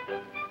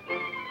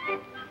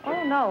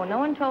 Oh, no. No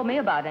one told me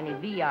about any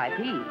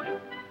VIP.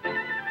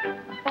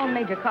 I phoned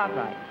Major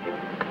Cartwright.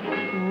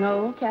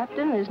 No,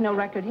 Captain, there's no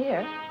record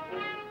here.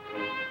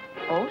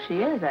 Oh, she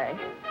is, eh?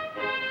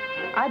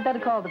 I'd better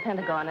call the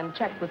Pentagon and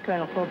check with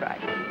Colonel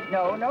Fulbright.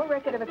 No, no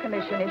record of a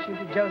commission issued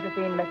to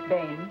Josephine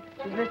McBain.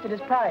 She's listed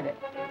as private.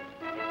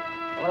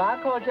 Well,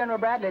 I'll call General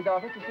Bradley's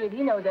office to see if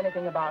he knows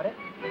anything about it.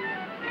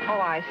 Oh,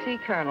 I see,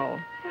 Colonel.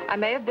 I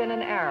may have been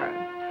in error.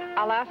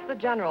 I'll ask the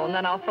General, and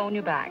then I'll phone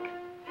you back.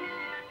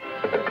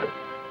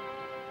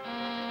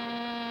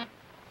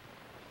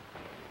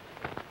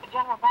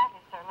 General Bradley,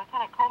 sir.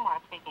 Lieutenant Colmar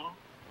speaking.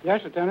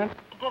 Yes, Lieutenant.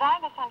 Did I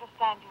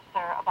misunderstand you,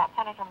 sir, about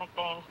Senator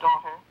McBain's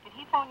daughter? Did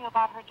he phone you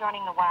about her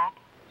joining the WAC?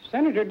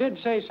 Senator did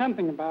say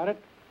something about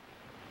it.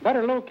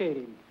 Better locate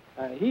him.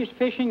 He's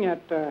fishing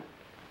at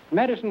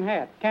Medicine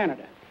Hat,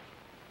 Canada.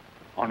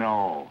 Oh,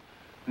 no.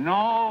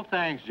 No,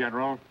 thanks,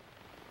 General.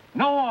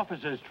 No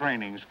officers'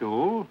 training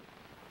school.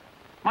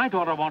 My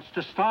daughter wants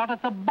to start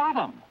at the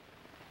bottom.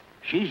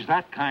 She's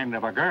that kind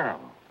of a girl.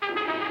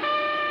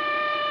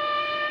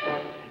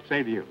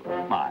 Say to you,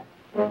 bye.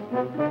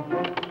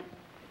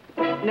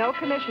 No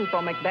commission for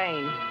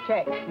McBain.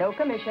 Check. No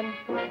commission.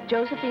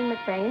 Josephine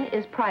McBain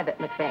is Private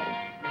McBain.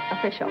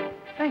 Official.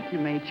 Thank you,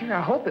 Major.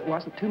 I hope it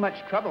wasn't too much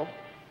trouble.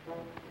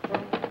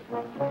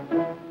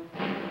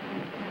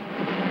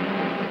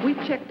 We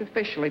checked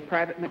officially,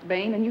 Private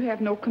McBain, and you have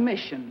no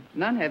commission,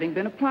 none having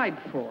been applied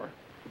for.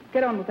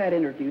 Get on with that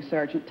interview,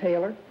 Sergeant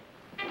Taylor.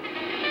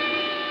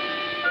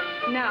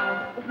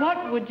 Now,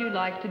 what would you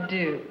like to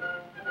do?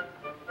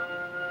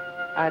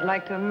 I'd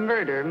like to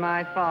murder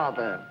my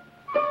father.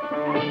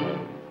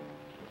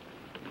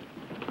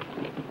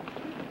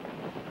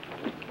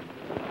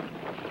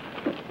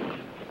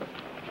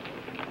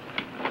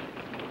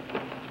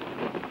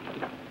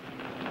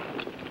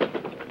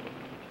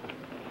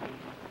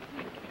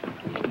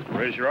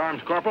 Raise your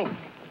arms, Corporal.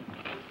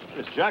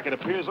 This jacket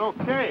appears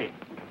okay.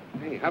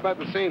 Hey, how about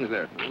the seams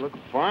there? They look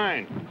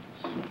fine.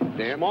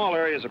 Damn. Small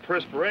areas of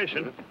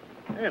perspiration.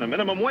 Hey, and a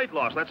minimum weight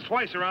loss. That's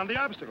twice around the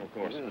obstacle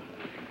course. Yeah.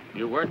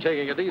 You weren't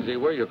taking it easy,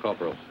 were you,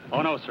 Corporal?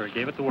 Oh, no, sir.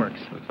 Gave it the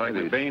works. Looks like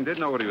McBain did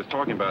know what he was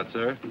talking about,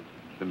 sir.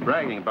 Been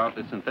bragging about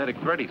the synthetic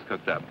thread he's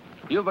cooked up.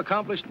 You've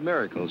accomplished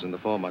miracles in the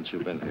 4 months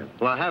you've been here.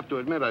 Well, I have to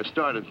admit I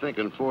started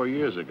thinking 4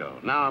 years ago.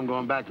 Now I'm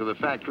going back to the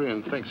factory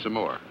and think some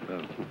more.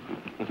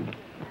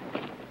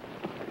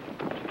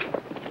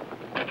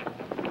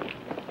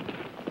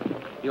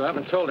 You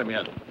haven't told him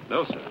yet.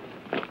 No, sir.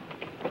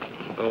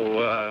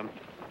 So,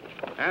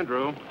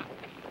 Andrew,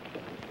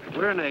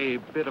 We're in a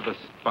bit of a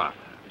spot.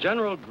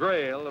 General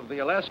Grail of the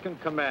Alaskan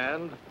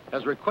Command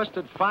has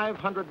requested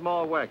 500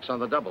 more WACs on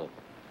the double.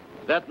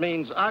 That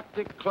means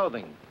Arctic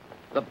clothing.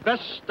 The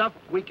best stuff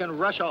we can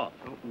rush off.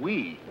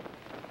 We?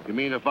 You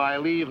mean if I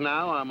leave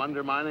now, I'm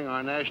undermining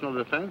our national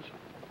defense?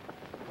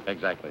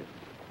 Exactly.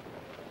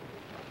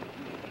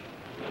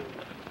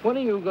 When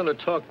are you going to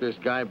talk this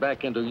guy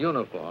back into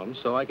uniform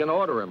so I can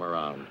order him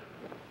around?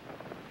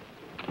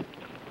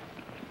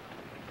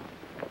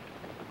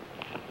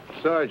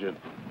 Sergeant.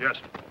 Yes.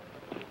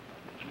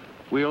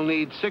 We'll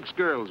need 6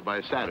 girls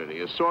by Saturday,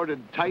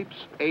 assorted types,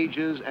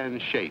 ages,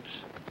 and shapes.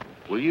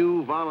 Will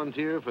you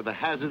volunteer for the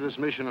hazardous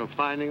mission of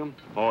finding them?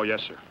 Oh,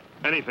 yes, sir.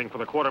 Anything for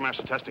the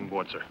Quartermaster Testing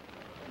Board, sir.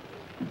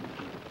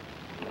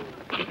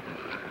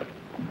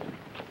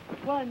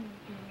 1,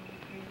 2,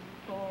 3,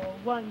 4.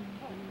 1,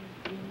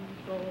 2, 3,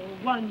 4.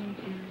 1,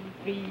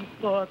 2, 3,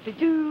 4.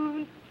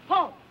 Platoon.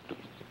 Halt.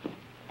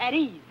 At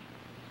ease.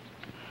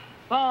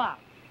 Fall out.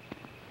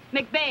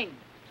 McBain.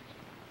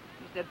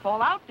 You said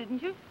fall out,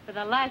 didn't you? For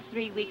the last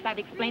 3 weeks, I've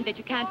explained that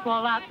you can't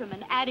fall out from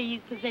an at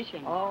ease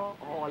position. Oh,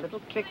 a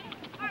little trick.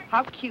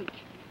 How cute.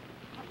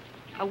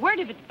 A word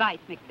of advice,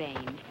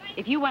 McBain.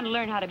 If you want to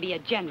learn how to be a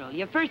general,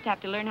 you first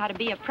have to learn how to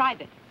be a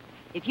private.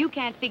 If you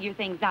can't figure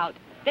things out,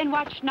 then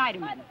watch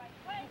Schneiderman.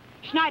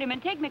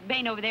 Schneiderman, take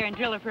McBain over there and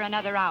drill her for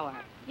another hour.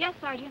 Yes,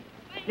 Sergeant.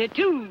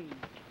 Platoon.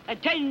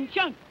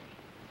 Attention.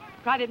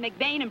 Private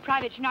McBain and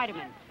Private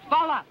Schneiderman.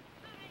 Fall up.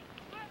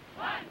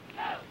 1,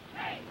 2,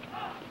 3, 4.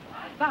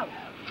 Bow.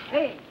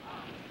 Hey.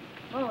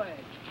 Forward.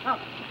 Up.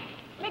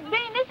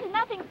 McBain, this is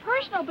nothing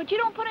personal, but you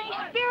don't put any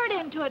spirit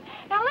into it.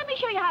 Now, let me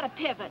show you how to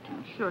pivot.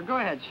 Sure, go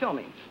ahead, show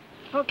me.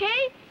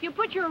 Okay? You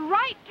put your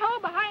right toe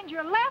behind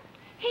your left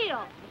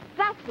heel,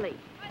 thusly.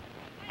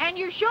 And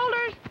your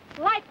shoulders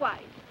likewise.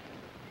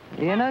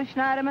 You know,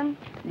 Schneiderman,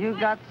 you've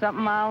got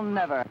something I'll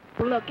never.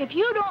 Look, if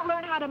you don't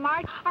learn how to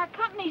march, our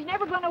company's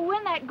never going to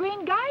win that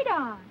green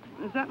guidon.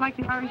 Is that like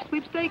the Irish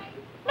sweepstakes?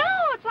 No,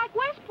 it's like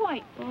West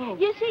Point. Oh.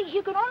 You see,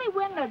 you can only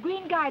win the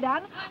Green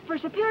Guidon for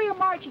superior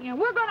marching, and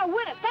we're going to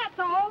win it, that's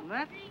all.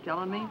 That's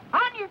telling me.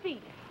 On your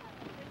feet.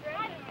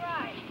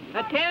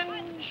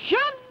 Attention!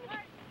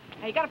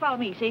 Now, you got to follow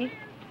me, see?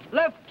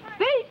 Left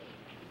face,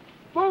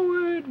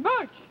 forward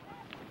march.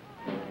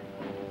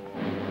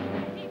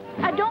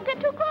 Don't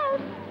get too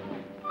close.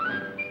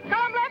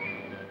 Column left,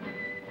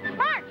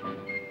 march.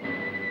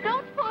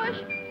 Don't push.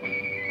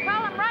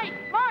 Column right,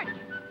 march.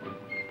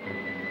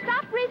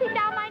 Stop breathing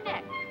down my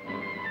neck.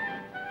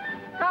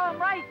 Column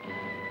right,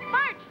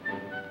 march.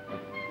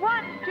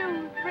 1,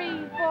 2,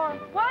 3, 4.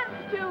 1,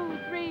 2,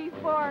 3,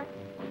 4.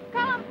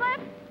 Column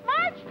left,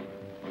 march.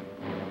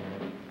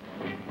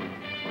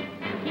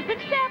 Keep in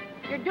step.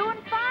 You're doing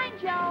fine,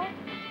 Joe.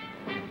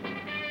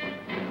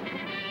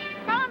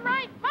 Column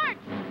right, march.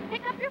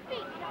 Pick up your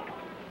feet.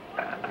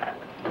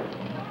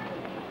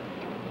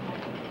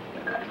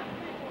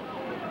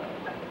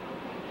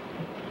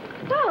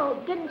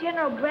 So, didn't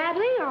General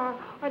Bradley or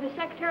the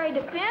Secretary of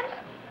Defense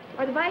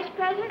or the Vice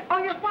President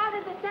or your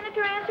father, the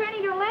Senator, answer any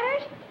of your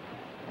letters?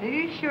 Are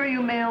you sure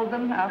you mailed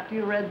them after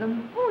you read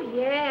them? Oh,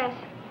 yes.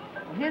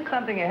 Well, here's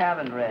something you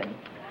haven't read.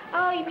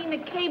 Oh, you mean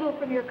the cable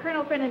from your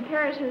colonel friend in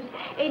Paris who's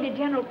aided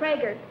General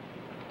Prager?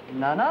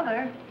 None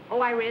other.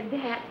 Oh, I read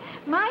that.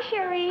 My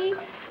cherie,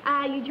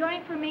 you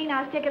join for me,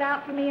 now stick it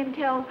out for me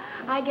until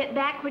I get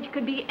back, which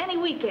could be any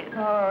weekend.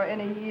 Or in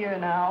a year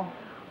now.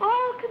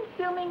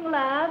 All-consuming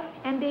love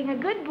and being a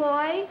good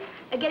boy,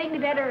 getting to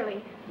bed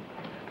early.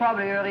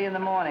 Probably early in the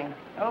morning.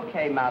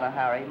 Okay, Mata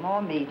Hari,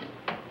 more meat.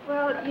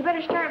 Well, you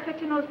better start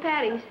fixing those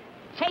patties.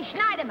 Say,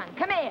 Schneiderman,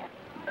 come here.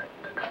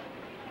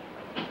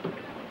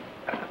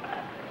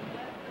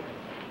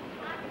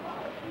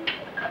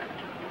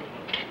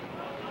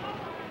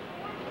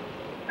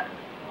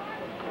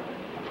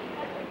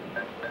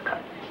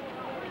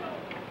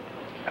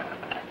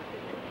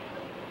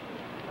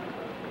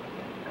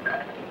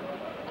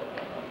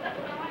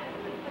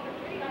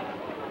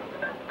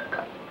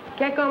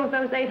 Get going with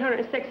those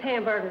 806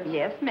 hamburgers.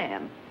 Yes,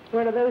 ma'am.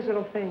 What are those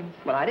little things?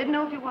 Well, I didn't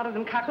know if you wanted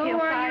them cocktail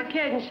Who are size. you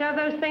kidding? Shove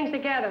those things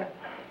together.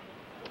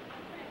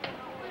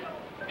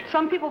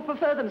 Some people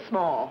prefer them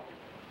small.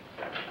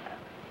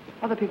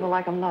 Other people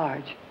like them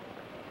large.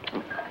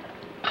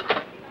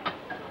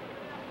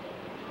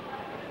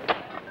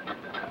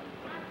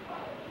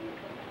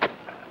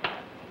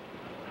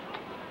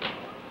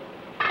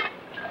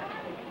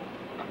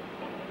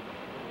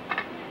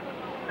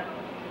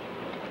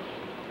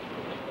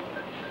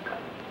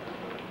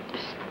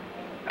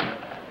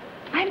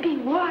 I'm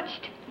being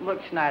watched. Look,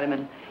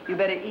 Schneiderman, you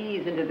better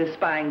ease into this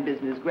spying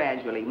business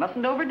gradually.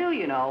 Mustn't overdo,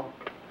 you know.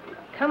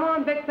 Come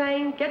on, Big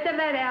Bane. Get the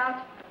lead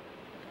out.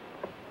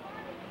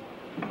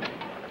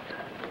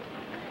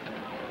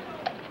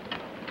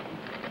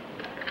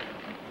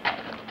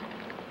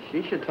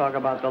 She should talk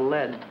about the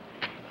lead.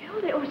 You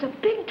know, there was a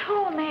big,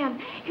 tall man.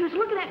 He was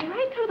looking at me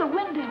right through the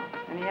window.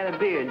 And he had a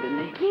beard,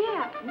 didn't he?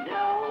 Yeah.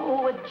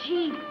 No, a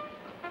Jeep.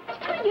 He's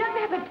too young to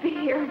have a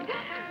beard.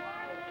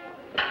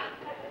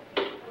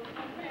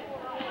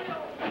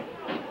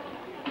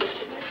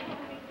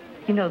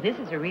 You know, this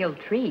is a real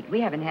treat.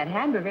 We haven't had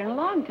hamburger in a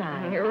long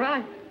time. You're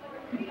right.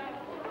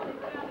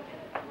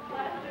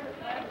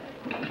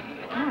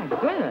 Oh,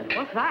 goodness,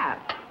 what's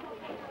that?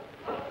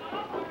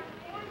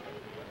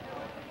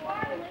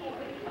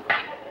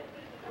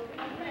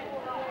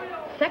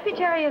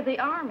 Secretary of the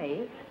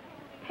Army,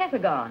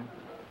 Pentagon.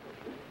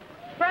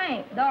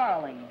 Frank,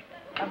 darling,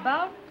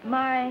 about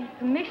my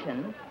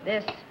commission,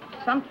 this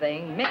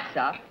something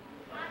mix-up,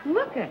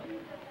 look it.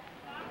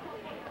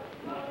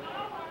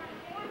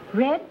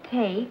 Red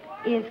tape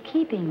is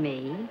keeping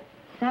me,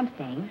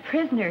 something,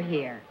 prisoner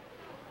here.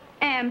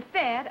 Am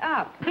fed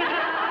up.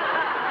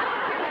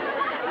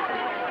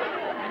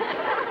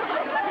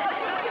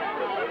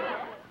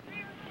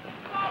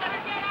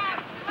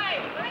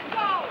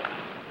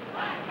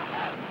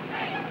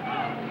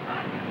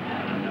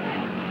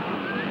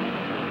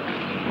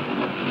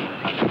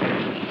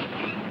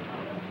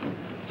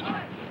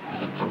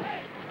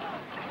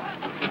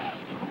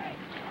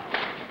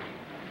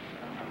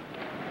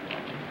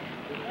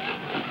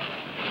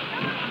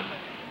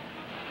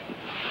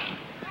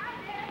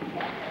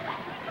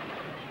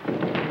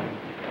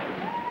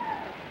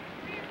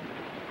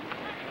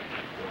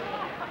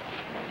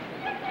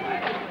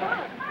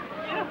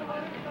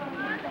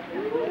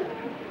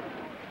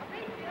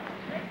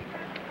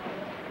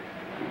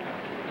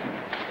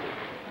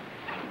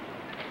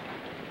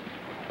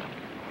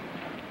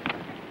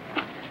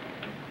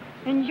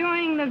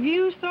 Enjoying the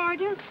view,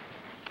 Sergeant?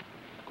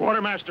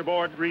 Quartermaster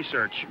Board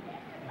research.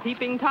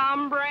 Peeping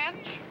Tom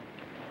branch?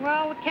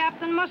 Well, the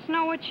captain must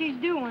know what she's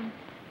doing.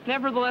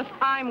 Nevertheless,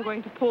 I'm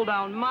going to pull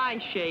down my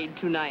shade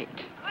tonight.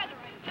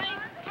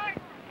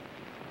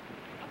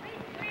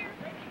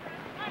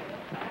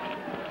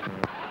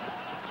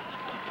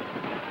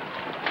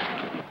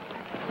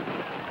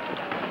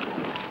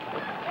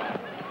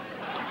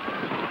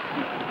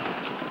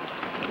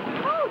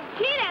 Oh,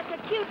 gee, that's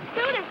a cute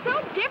suit. It's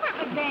so different,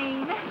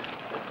 McBain.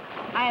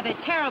 I have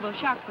a terrible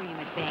shock for you,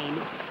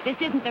 McBain. This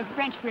isn't the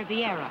French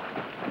Riviera.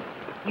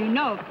 You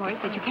know, of course,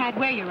 that you can't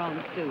wear your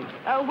own suit.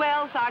 Oh,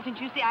 well, Sergeant,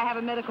 you see, I have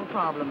a medical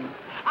problem.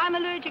 I'm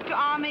allergic to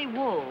army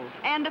wool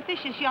and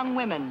officious young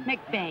women.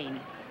 McBain,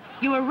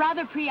 you were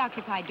rather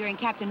preoccupied during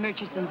Captain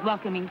Murchison's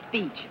welcoming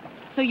speech,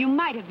 so you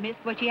might have missed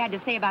what she had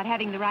to say about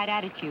having the right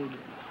attitude.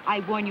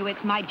 I warn you,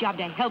 it's my job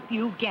to help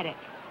you get it.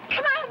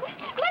 Come on,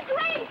 let's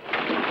race!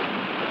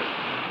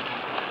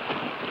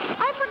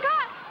 I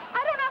forgot.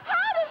 I don't know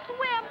how to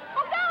swim.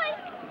 Oh, golly.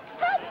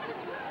 Help!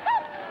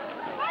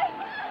 Help!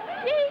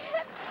 Gee,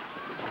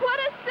 what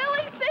a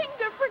silly thing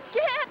to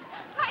forget.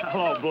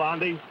 Hello,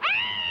 Blondie.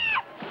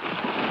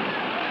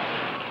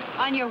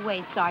 On your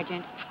way,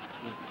 Sergeant.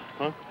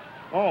 Huh?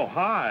 Oh,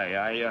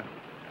 hi.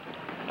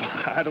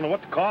 I don't know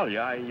what to call you.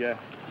 I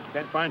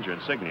can't find your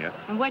insignia.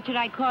 And what should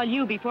I call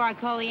you before I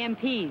call the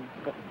MPs?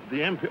 The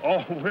MP...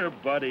 Oh, we're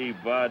buddy.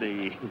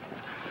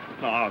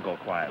 No, I'll go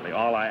quietly.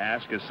 All I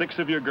ask is 6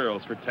 of your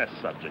girls for test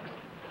subjects.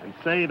 And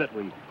say that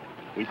we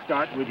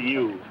start with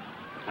you.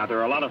 Now, there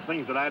are a lot of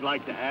things that I'd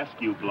like to ask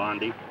you,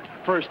 Blondie.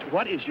 First,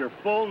 what is your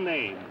full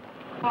name?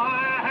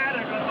 I had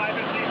a good life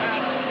if she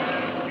had a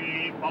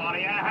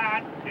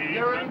hat.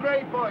 You're in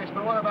great voice,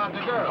 but what about the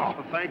girls?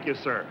 Oh, thank you,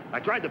 sir. I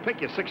tried to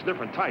pick you 6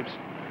 different types.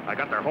 I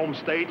got their home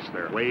states,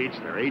 their weights,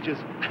 their ages.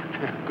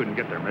 Couldn't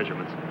get their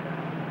measurements.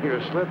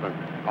 You're slipping.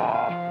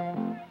 Oh.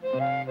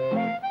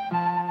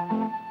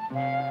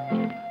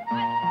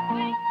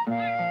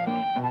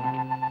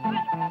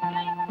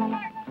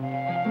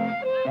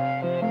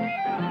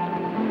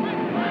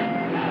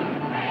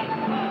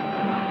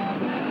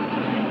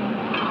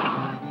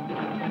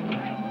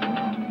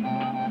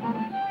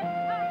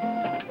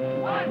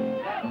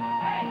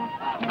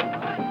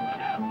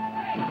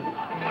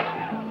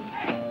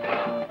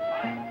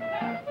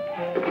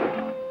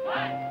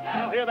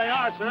 Here they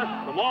are, sir,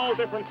 from all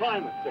different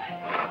climates.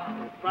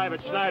 Private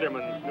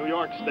Schneiderman, New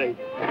York State.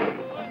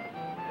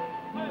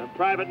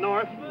 Private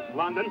North,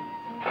 London.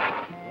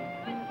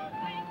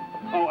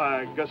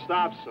 Oh,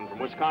 Gustafson from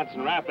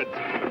Wisconsin Rapids.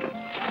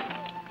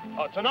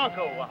 Oh,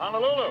 Tinoco,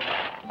 Honolulu.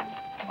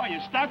 Oh, you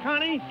stuck,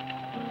 honey?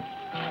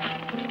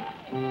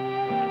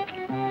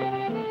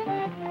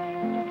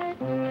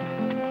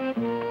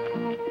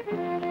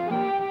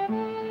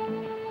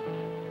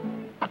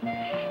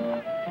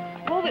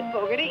 Move it,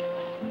 Fogarty.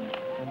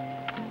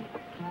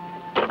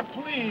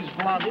 Please,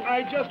 Blondie,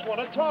 I just want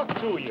to talk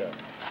to you.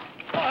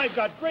 Oh, I've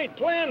got great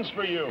plans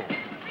for you.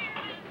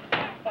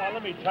 Oh,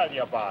 let me tell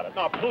you about it.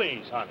 Now,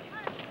 please, honey.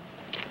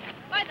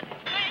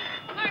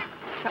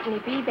 Company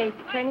B,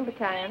 Basic Training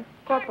Battalion.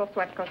 Corporal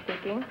Swetko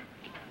speaking.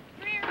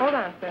 Hold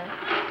on, sir.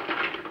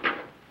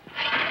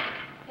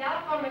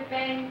 Telephone,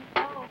 McBain.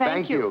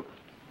 Thank you.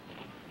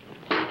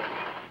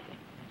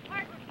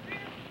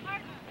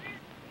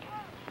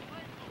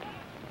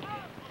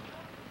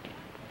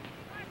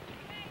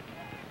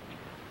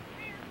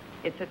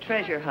 It's a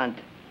treasure hunt.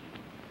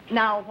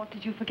 Now, what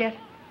did you forget?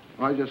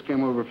 I just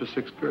came over for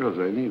 6 girls.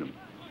 I need them.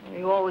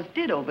 You always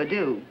did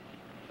overdo.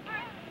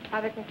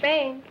 Private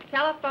McBain.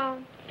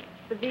 Telephone.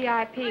 The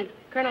VIP.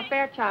 Colonel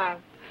Fairchild.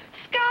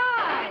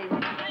 Sky!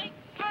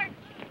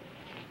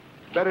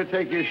 Better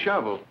take your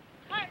shovel.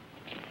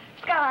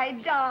 Sky,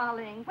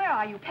 darling. Where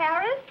are you,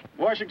 Paris?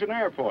 Washington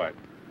Airport.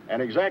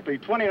 And exactly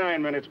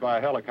 29 minutes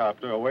by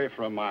helicopter away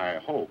from my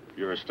hope,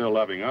 your still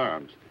loving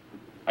arms.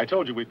 I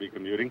told you we'd be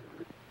commuting.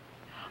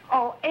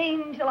 Oh,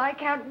 Angel, I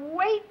can't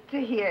wait to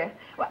hear.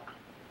 Well,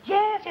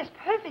 yes,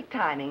 perfect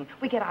timing.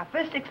 We get our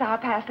first 6-hour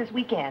pass this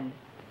weekend.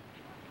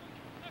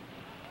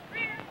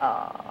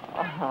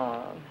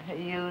 Oh,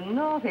 you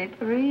naughty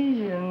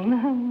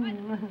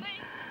Parisian.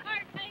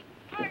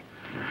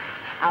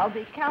 I'll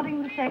be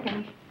counting the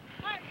seconds.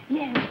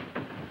 Yes.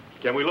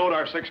 Can we load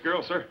our 6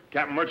 girls, sir?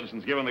 Captain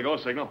Murchison's given the go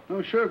signal.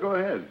 Oh, sure, go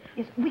ahead.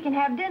 Yes, we can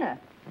have dinner.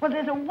 Well,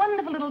 there's a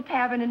wonderful little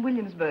tavern in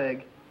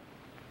Williamsburg.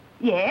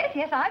 Yes,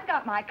 I've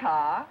got my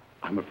car.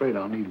 I'm afraid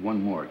I'll need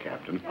one more,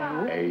 Captain.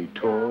 Oh. A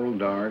tall,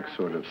 dark,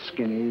 sort of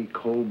skinny,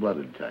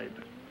 cold-blooded type.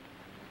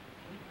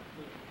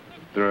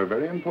 There are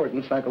very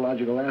important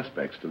psychological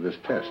aspects to this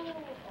test.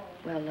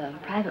 Well,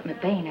 Private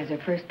McBain has her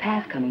first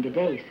pass coming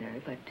today,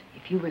 sir, but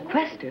if you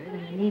request her,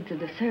 then the needs of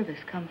the service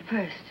come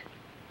first.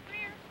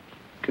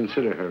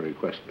 Consider her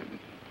requested.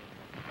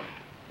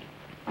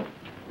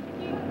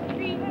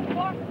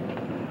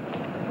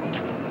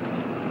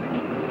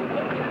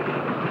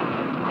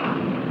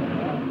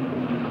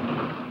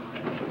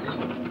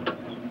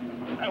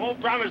 I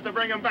won't promise to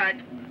bring them back.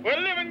 We're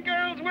living,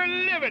 girls, we're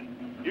living.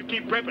 You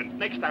keep prepping.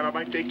 Next time I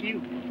might take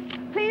you.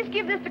 Please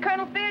give this to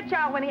Colonel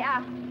Fairchild when he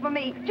asks for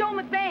me. Joe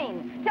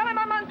McBain. Tell him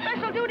I'm on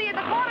special duty at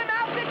the Corner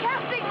Outfit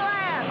Casting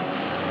Lab.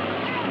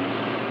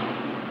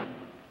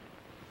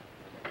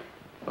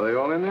 Are they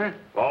all in there?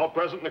 All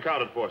present and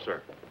accounted for,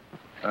 sir.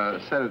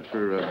 Set it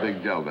for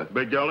Big Delta.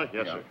 Big Delta?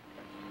 Yes, sir.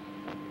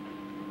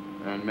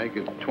 And make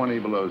it 20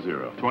 below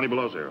 0. 20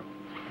 below 0.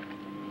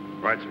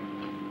 Right, sir.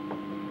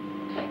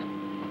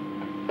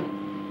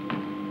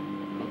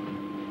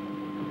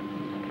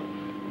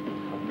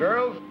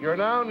 Girls, you're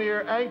now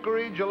near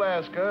Anchorage,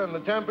 Alaska, and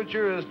the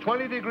temperature is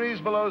 20 degrees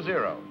below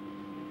zero.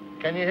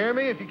 Can you hear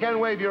me? If you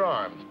can, wave your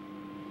arms.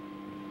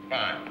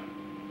 Fine.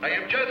 Now,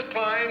 you've just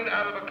climbed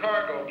out of a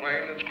cargo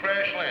plane that's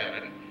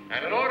crash-landed,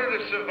 and in order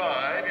to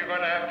survive, you're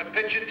going to have to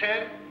pitch a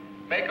tent,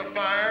 make a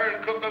fire,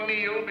 and cook a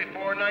meal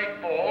before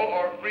nightfall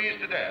or freeze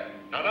to death.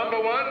 Now,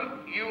 number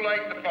one, you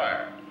light the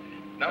fire.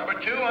 Number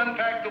two,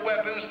 unpack the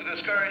weapons to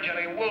discourage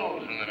any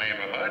wolves in the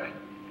neighborhood.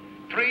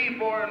 3,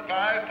 4, and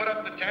 5, put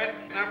up the tent.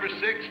 Number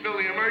 6, fill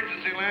the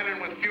emergency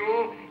lantern with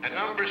fuel. And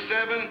number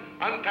 7,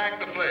 unpack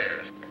the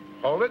flares.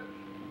 Hold it.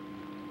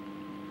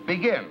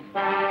 Begin.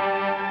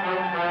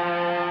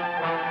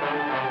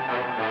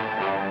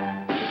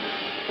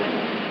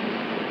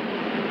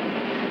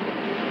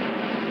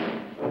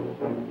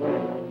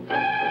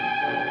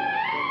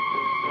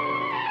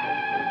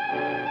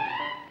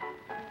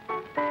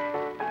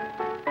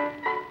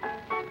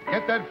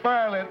 Get that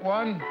fire lit,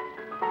 one.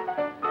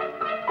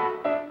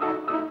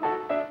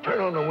 Turn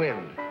on the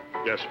wind.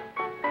 Yes, sir.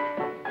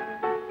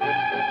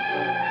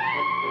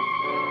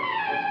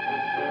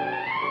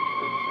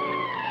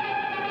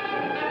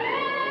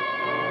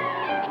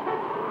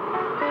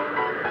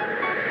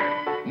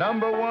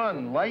 Number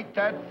 1, light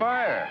that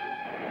fire.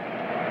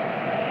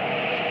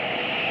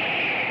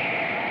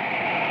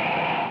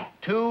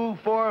 2,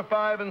 4,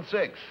 5, and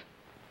 6.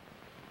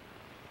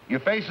 Your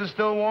face is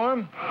still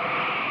warm? Feet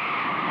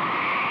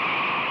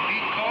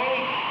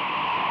cold?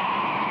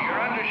 Your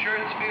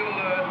undershirts feel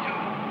too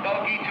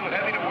bulky, too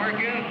heavy to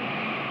work in?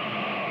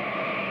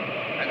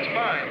 That's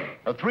fine.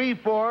 3,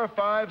 4,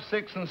 5,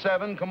 6, and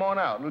 7, come on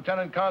out.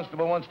 Lieutenant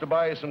Constable wants to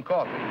buy you some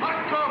coffee.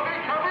 Hot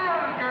coffee, come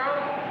on, girls.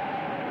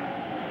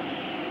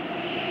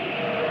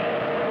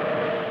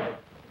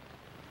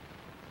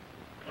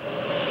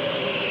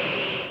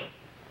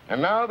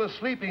 And now the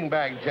sleeping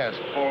bag test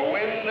for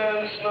wind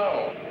and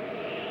snow.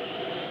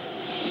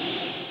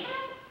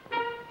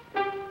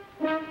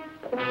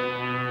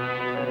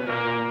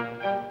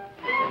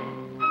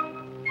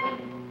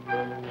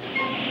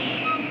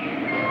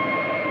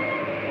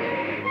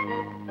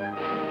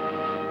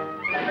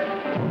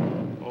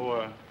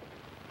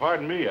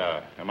 Pardon me,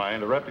 am I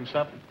interrupting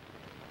something?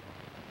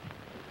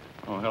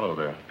 Oh, hello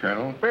there.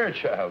 Colonel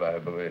Fairchild, I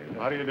believe.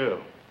 How do you do?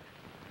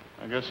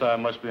 I guess I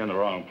must be in the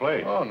wrong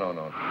place. Oh, no,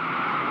 no.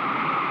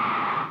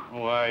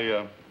 Oh,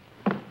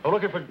 I'm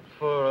looking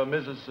for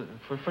Mrs.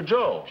 For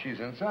Joe. She's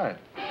inside.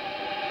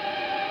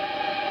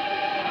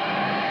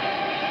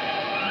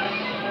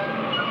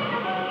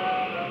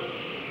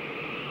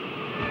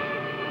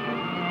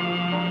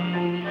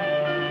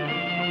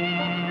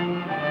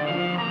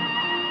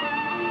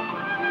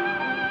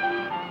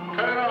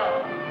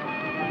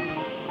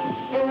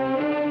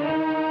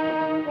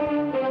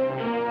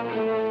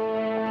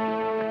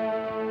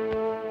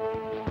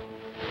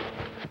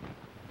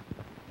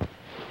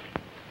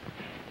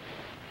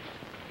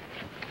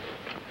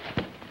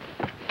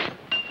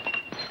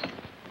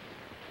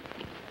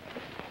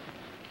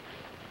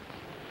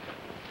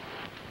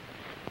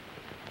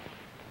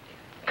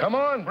 Come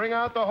on, bring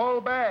out the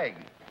whole bag.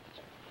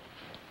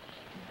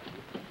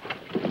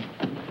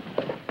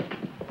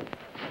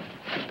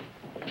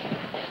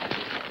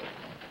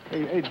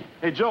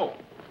 Hey, Joe.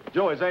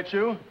 Joe, is that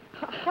you?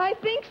 I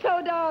think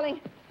so,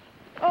 darling.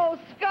 Oh,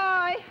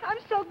 Sky, I'm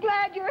so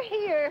glad you're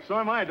here. So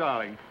am I,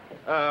 darling.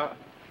 I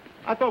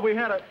thought we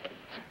had a...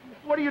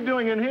 What are you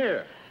doing in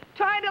here?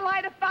 Trying to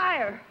light a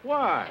fire.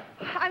 Why?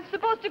 I'm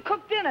supposed to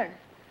cook dinner.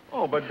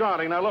 Oh, but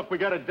darling, now look, we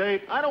got a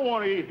date. I don't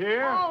want to eat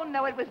here. Oh,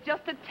 no, it was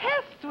just a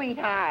test,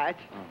 sweetheart.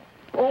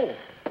 Oh,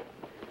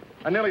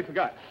 I nearly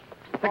forgot.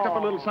 Picked up a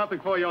little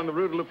something for you on the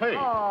Rue de la Paix.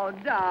 Oh,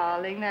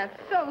 darling, that's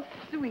so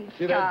sweet,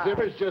 See, that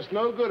zipper's just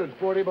no good at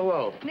 40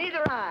 below.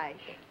 Neither I.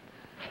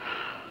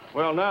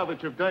 Well, now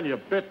that you've done your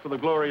bit for the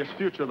glorious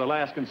future of the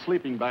Alaskan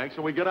sleeping bag,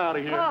 so we get out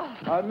of here.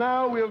 Oh.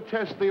 Now we'll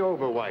test the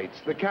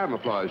overwhites, the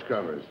camouflage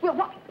covers. Well,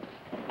 what?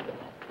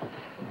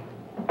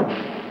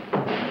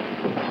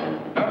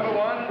 Number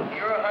 1,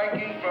 you're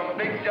hiking from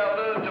Big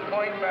Delta to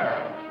Point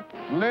Barrow.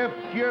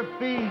 Lift your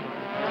feet.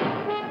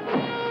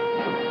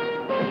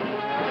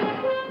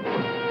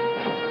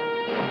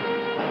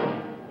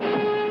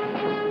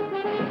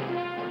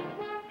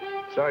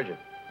 Sergeant,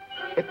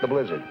 hit the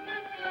blizzard.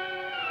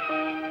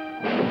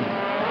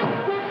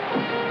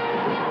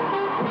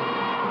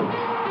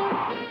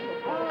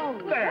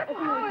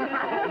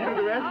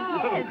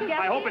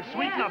 I hope it's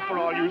sweet enough for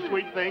all you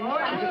sweet things.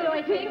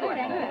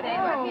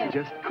 It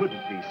just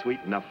couldn't be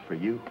sweet enough for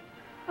you.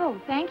 Oh,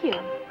 thank you.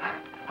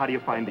 How do you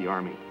find the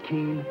Army?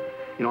 Keen?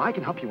 You know, I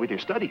can help you with your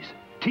studies.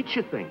 Teach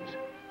you things.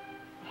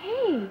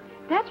 Hey,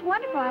 that's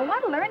wonderful. I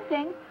want to learn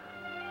things,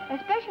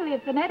 especially the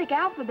phonetic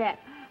alphabet.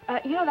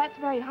 You know, that's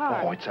very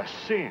hard. Oh, it's a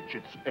cinch.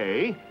 It's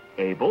A,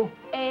 able.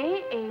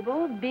 A,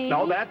 able, B...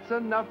 No, that's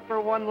enough for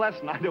one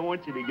lesson. I don't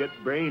want you to get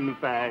brain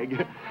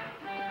fag.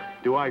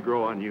 Do I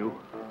grow on you?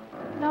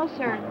 No,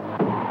 sir.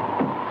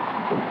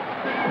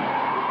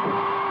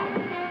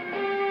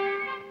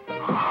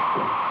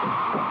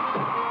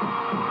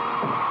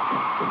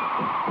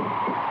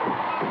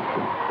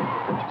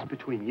 Just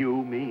between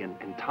you, me, and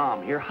and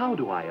Tom here. How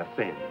do I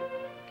offend?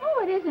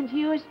 Oh, it isn't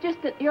you. It's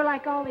just that you're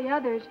like all the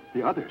others.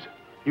 The others?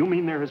 You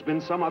mean there has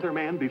been some other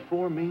man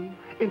before me,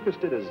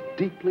 interested as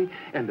deeply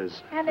and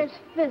as... And as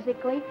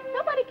physically.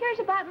 Nobody cares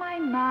about my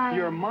mind.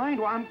 Your mind?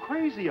 Well, I'm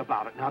crazy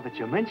about it now that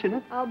you mention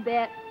it. I'll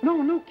bet.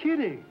 No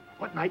kidding.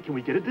 What night can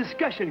we get a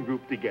discussion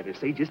group together?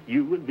 Say just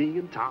you and me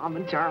and Tom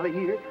and Charlie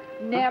here?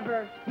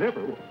 Never.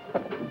 Never?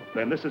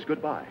 Then this is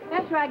goodbye.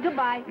 That's right.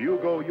 Goodbye. You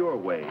go your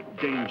way,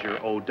 Danger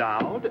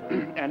O'Dowd,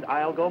 and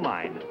I'll go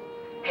mine.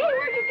 Hey,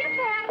 where'd you get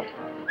that?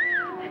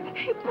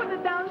 Hey, put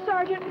it down,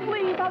 Sergeant,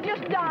 please. I'll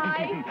just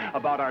die.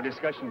 About our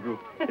discussion group.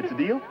 It's a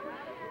deal?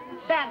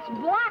 That's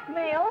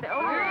blackmail. Oh,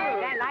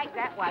 I like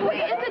that one. Well,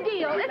 it's a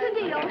deal. It's a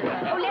deal.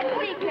 Oh, let's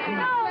see, Claire.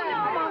 No,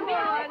 Mom.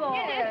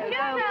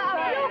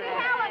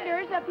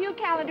 It's just a few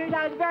calendars.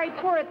 I was very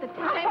poor at the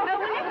time. No.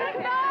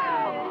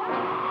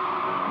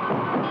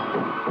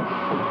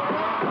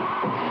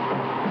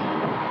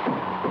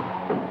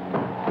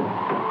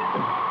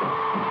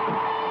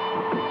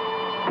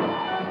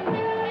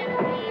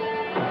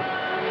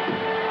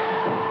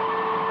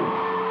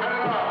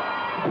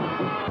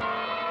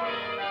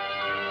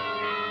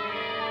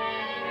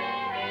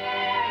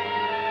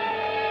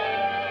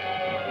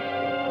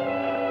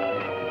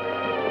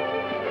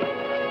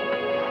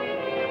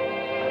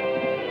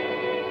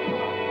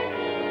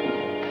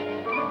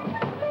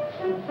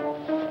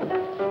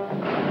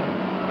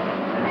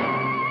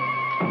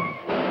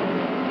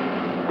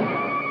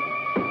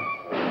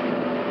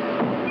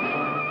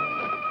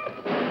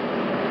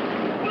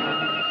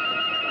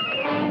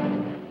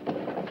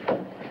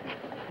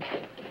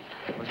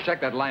 Check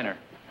that liner.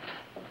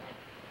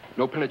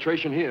 No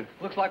penetration here.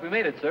 Looks like we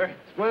made it, sir.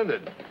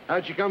 Splendid.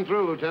 How'd you come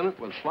through, Lieutenant?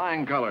 With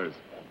flying colors.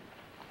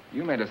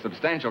 You made a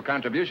substantial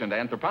contribution to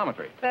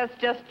anthropometry. That's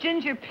just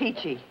Ginger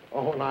Peachy.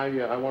 Oh, and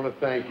I want to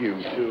thank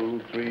you.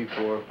 2, 3,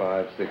 4,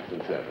 5, 6,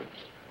 and 7.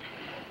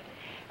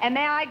 And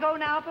may I go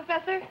now,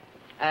 Professor?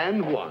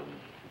 And 1.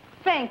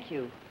 Thank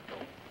you.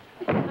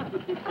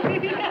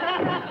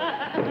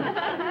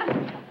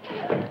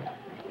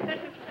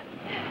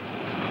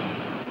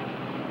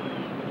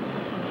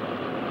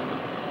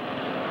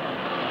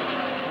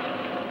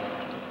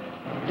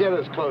 Get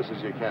as close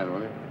as you can,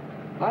 will you?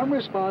 I'm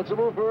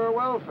responsible for her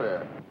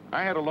welfare.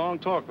 I had a long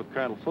talk with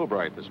Colonel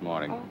Fulbright this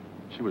morning. Oh.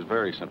 She was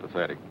very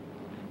sympathetic.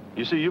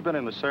 You see, you've been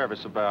in the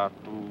service about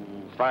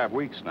 5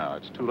 weeks now.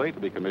 It's too late to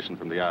be commissioned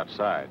from the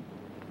outside.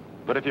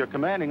 But if your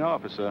commanding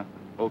officer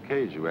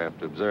okays you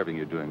after observing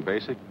you doing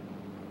basic,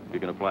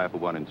 you can apply for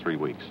one in 3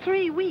 weeks.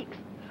 3 weeks?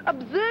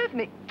 Observe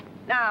me.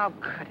 Now,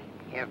 good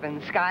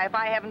heavens, Sky, if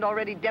I haven't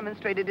already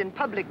demonstrated in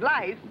public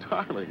life...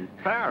 Darling,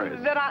 Paris.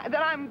 That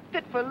I'm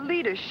fit for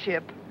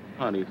leadership.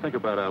 Honey, think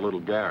about our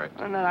little Garrett.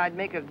 And that I'd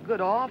make a good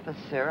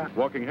officer.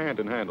 Walking hand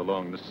in hand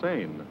along the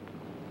Seine.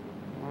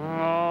 Oh,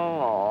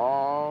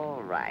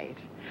 all right.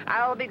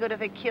 I'll be good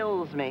if it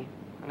kills me.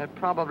 And it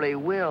probably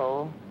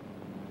will.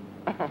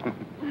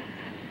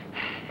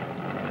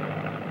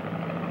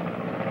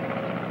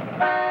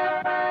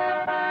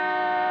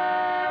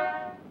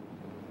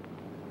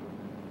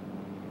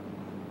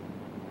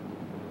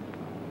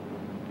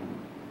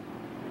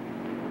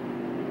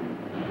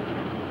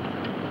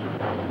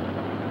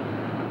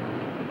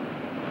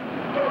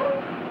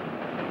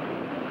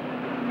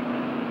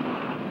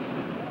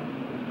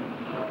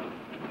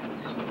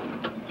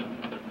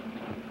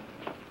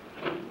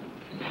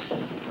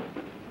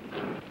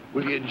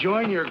 Will you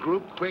join your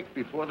group quick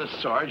before the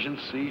sergeant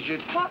sees you?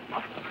 What?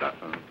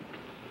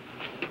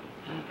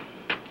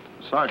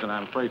 Sergeant,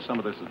 I'm afraid some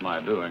of this is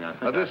my doing.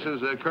 This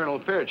is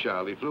Colonel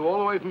Fairchild. He flew all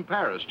the way from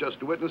Paris just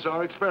to witness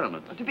our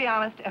experiment. To be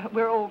honest,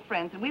 we're old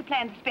friends, and we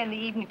plan to spend the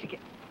evening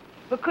together.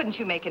 But couldn't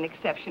you make an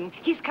exception?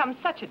 He's come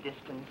such a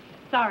distance.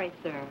 Sorry,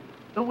 sir,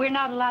 but we're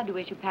not allowed to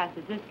issue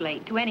passes this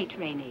late to any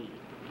trainee.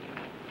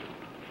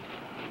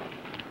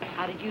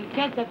 How did you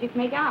test subjects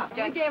make out?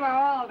 We gave our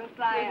all to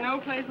science. There's no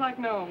place like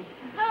Nome.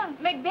 Huh,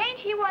 McBain,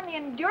 she won the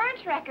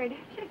endurance record.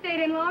 She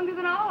stayed in longer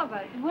than all of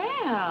us.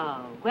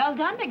 Well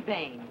done,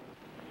 McBain.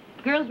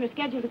 Girls were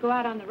scheduled to go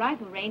out on the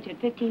rifle range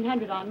at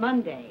 1500 on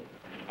Monday.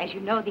 As you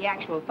know, the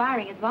actual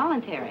firing is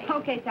voluntary.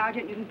 Okay,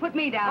 Sergeant, you can put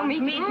me down. Oh, me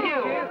too.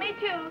 Me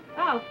too.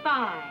 Oh,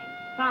 fine.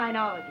 Fine,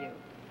 all of you.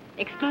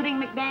 Excluding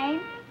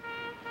McBain?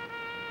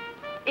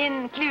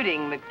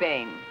 Including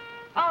McBain.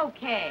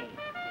 Okay.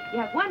 You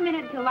have 1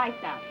 minute till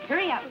lights out.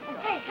 Hurry up.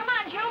 Okay, come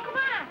on, Joe, come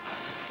on.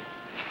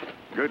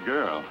 Good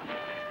girl.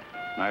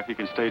 Now, if you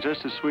can stay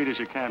just as sweet as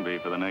you can be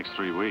for the next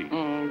 3 weeks.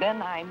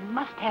 Then I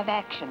must have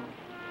action.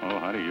 Oh,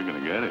 honey, you're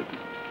going to get it.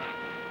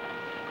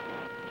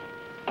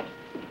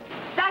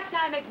 Start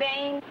time,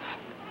 McBain.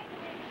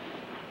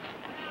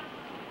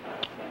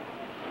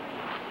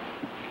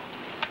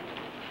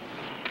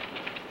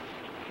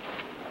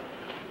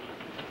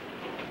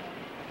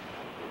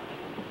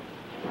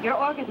 Your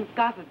organs and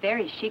scarf are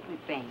very chic,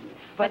 McBain,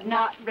 but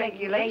not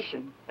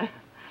regulation.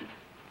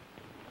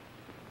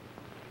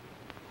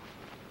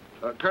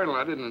 Colonel,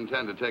 I didn't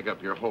intend to take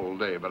up your whole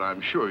day, but I'm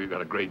sure you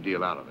got a great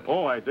deal out of it.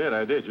 Oh, I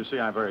did. You see,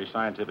 I'm very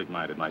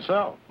scientific-minded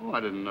myself. Oh,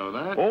 I didn't know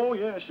that. Oh,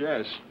 yes.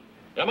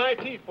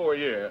 MIT 4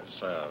 years.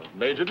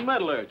 Majored in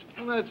metallurgy.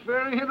 Well, that's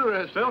very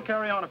interesting. Still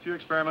carry on a few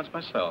experiments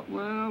myself.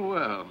 Well,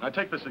 well. I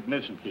take this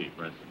ignition key,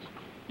 for instance.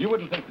 You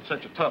wouldn't think that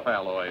such a tough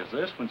alloy as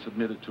this, when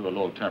submitted to a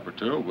low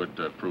temperature, would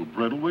prove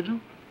brittle, would you?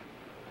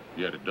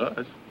 Yet it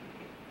does.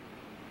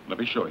 Let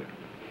me show you.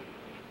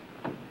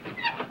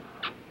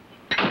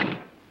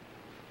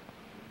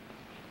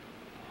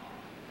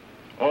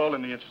 All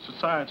in the interest of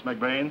science,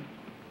 McBain.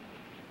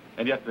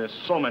 And yet there's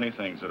so many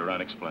things that are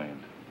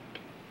unexplained.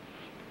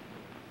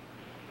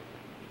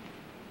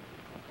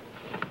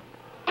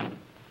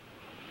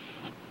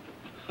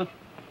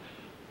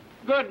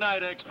 Good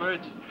night,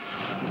 experts.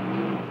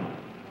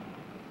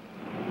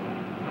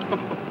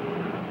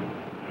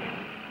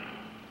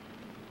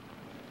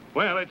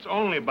 Well, it's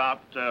only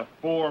about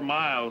 4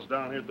 miles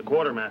down here at the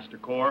Quartermaster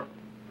Corps,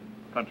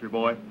 country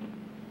boy.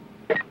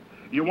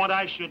 You want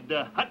I should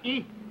hut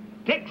ye,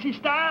 Texas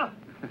style?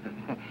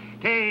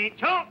 Take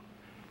chomp,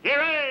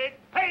 here it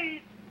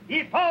pays,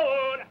 ye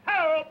forward,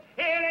 help,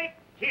 here it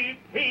to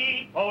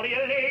pee, for you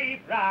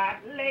leave, right,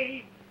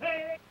 leave,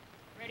 hey.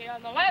 Ready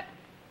on the left.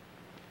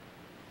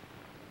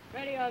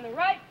 Ready on the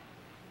right.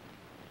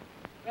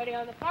 Ready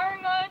on the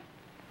firing line.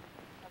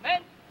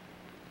 Commence.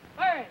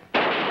 Firing.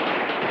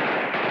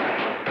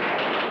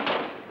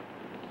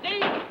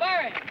 Cease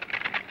firing.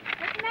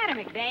 What's the matter,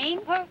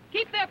 McBain?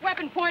 Keep that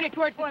weapon pointed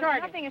towards the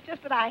target. Nothing. It's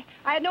just that I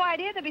had no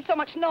idea there'd be so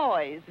much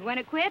noise. You want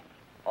to quit?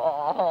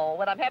 Oh,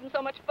 when I'm having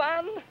so much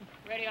fun.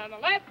 Ready on the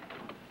left.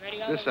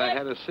 Ready on This the I right.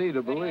 had to see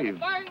to believe.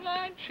 Firing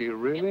line. She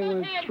really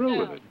went through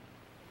with it.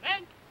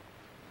 Commence.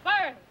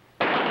 Firing.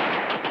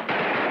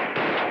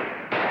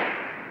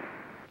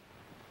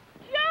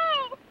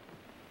 Joe!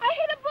 I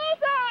hit a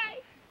bullseye!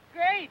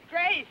 Great,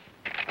 Grace.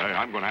 Hey,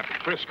 I'm going to have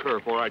to frisk her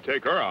before I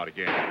take her out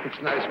again.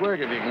 It's nice work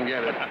if you can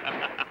get it.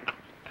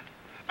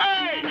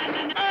 Hey!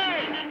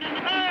 Hey!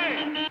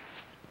 Hey!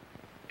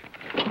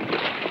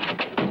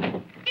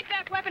 Keep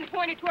that weapon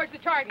pointed towards the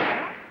target.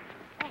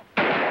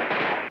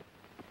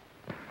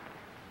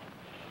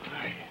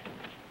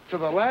 To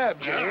the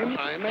lab, James.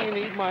 I may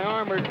need my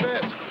armored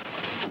vest.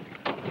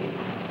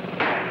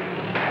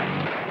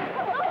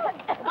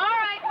 All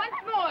right, once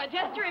more,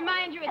 just to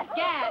remind you it's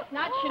gas,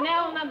 not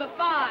Chanel number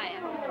 5.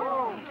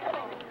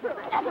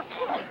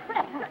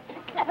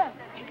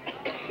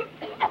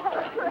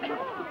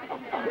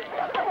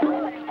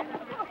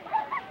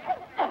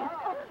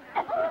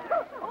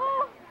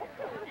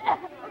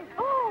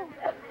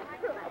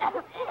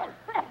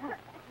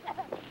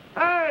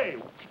 Hey!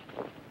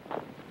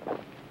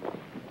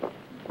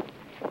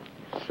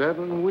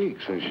 7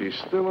 weeks and she's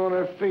still on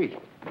her feet.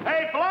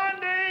 Hey,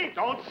 Blondie!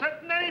 Don't sit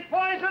in any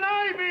poison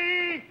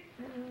ivy!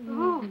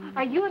 Oh,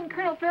 are you and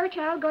Colonel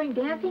Fairchild going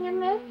dancing in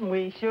this?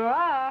 We sure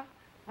are.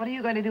 What are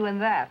you going to do in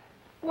that?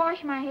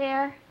 Wash my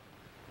hair.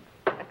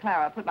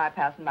 Clara, put my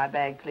pass in my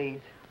bag, please.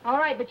 All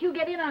right, but you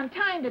get in on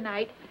time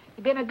tonight.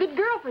 You've been a good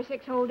girl for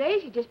 6 whole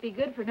days. You'd just be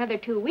good for another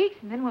 2 weeks,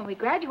 and then when we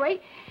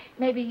graduate,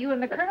 maybe you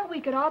and the Colonel, we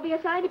could all be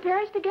assigned to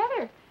Paris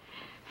together.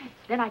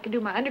 Then I can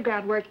do my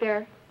underground work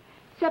there.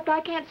 Except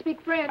I can't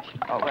speak French.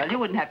 Oh, well, you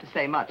wouldn't have to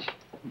say much.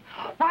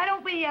 Why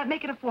don't we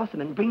make it a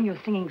foursome and bring your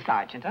singing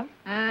sergeant, huh?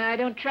 I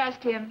don't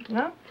trust him.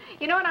 No?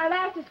 You know, in our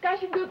last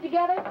discussion group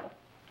together,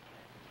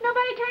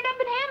 nobody turned up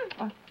but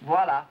him.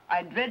 Voila.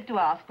 I dread to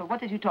ask, but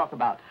what did you talk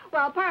about?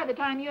 Well, part of the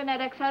time, you and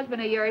that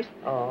ex-husband of yours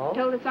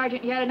told the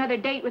sergeant you had another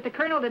date with the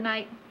Colonel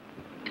tonight.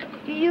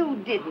 You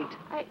didn't.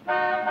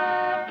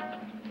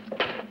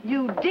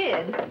 You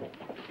did?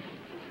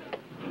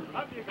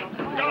 Up you go.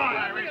 Go on,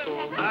 Iris.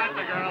 That's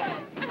the girl.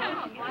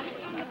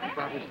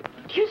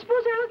 Do you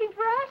suppose they're looking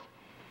for us?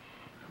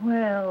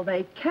 Well,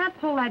 they can't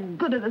pull that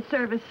good of the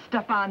service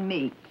stuff on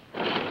me.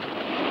 Isn't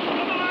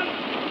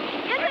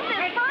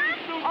this fun?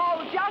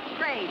 Oh, just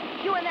great.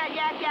 You and that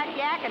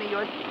yakking of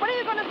yours. When are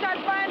you going to start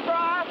flying for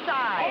our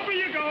side? Over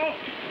you go.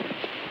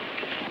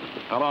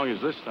 How long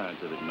is this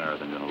scientific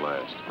marathon going to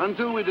last?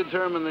 Until we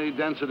determine the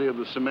density of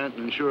the cement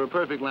and ensure a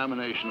perfect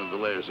lamination of the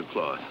layers of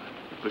cloth.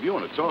 But if you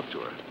want to talk to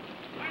her...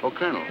 Oh,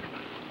 Colonel,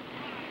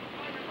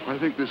 I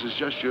think this is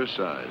just your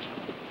size.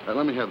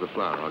 Let me have the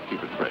flour. I'll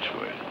keep it fresh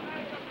for you.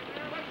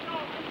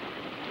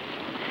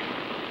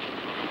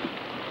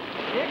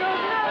 Here goes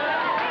another.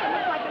 Hey, it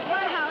looks like the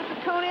fun house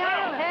at Coney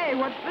Island. Hey,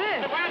 what's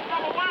this? Where's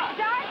number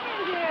 1?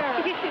 Sergeant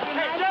here.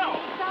 Hey,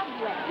 Joe.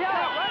 Subway.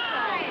 Joe, what's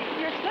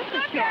wrong? Your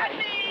sister's Look at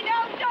me!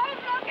 No, don't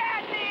look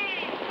at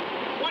me!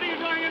 What are you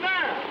doing in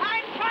there?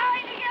 I'm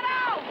trying to get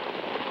out!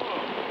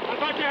 I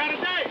thought you had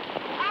a date.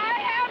 I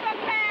have a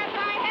pass!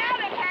 I had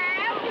a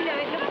pass! Yeah,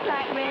 it looks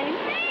that way.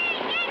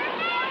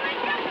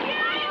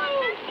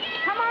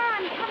 Come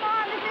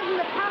on, this isn't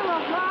the tunnel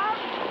of love.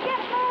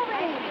 Get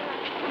moving!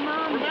 Come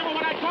on. Remember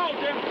what I told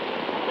you.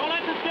 Don't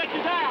let this get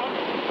you down.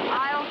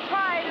 I'll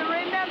try to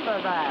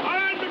remember that. All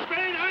right,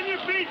 McBain, on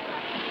your feet.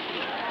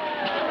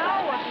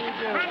 Now what do you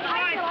do? Turn to the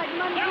right. feel like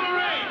Monday Down the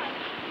night. range.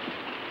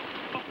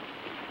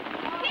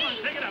 Come on,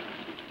 take it up.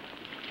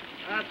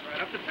 That's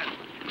right, up to 10.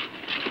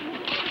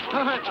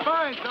 That's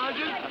fine,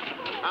 Sergeant.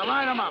 Now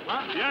line them up,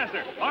 huh? Yes,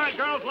 sir. All right,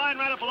 girls, line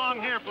right up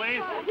along here,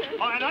 please.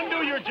 Oh, and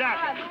undo your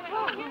jacket.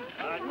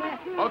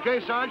 Okay,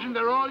 Sergeant,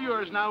 they're all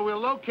yours. Now we'll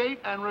locate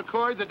and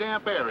record the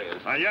damp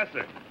areas. Yes,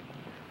 sir.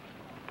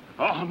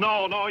 Oh,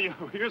 no,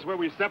 here's where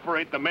we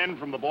separate the men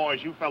from the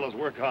boys. You fellas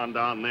work on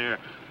down there.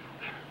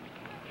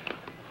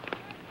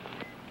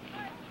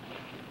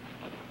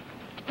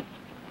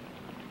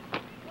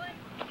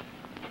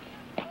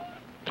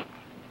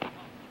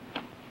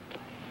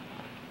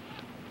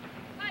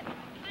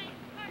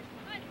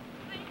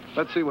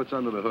 Let's see what's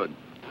under the hood.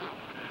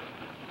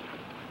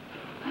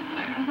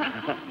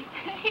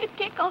 You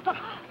tickled.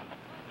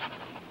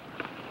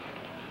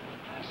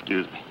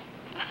 Excuse me.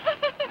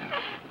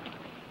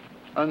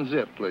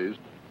 Unzip, please.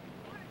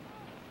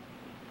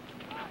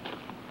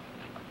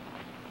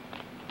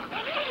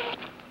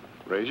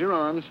 Raise your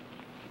arms.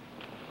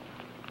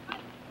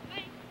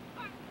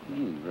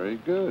 Very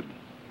good.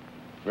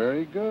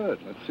 Very good.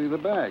 Let's see the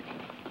back.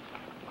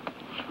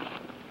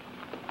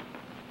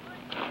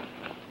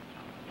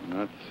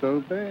 Not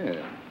so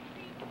bad.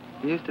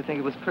 You used to think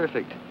it was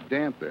perfect.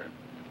 Damp there.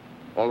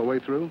 All the way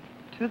through?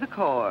 To the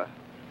core.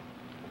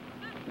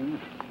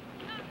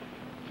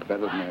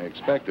 Better than I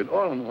expected.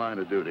 All in the line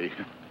of duty.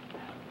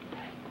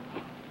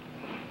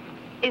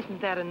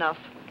 Isn't that enough?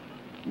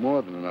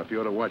 More than enough.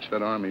 You ought to watch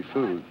that Army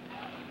food.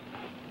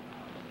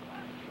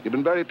 You've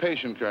been very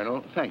patient,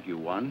 Colonel. Thank you,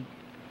 one.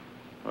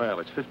 Well,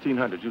 it's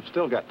 1500. You've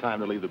still got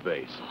time to leave the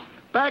base.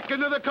 Back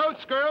into the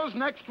coats, girls.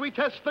 Next, we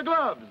test the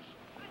gloves.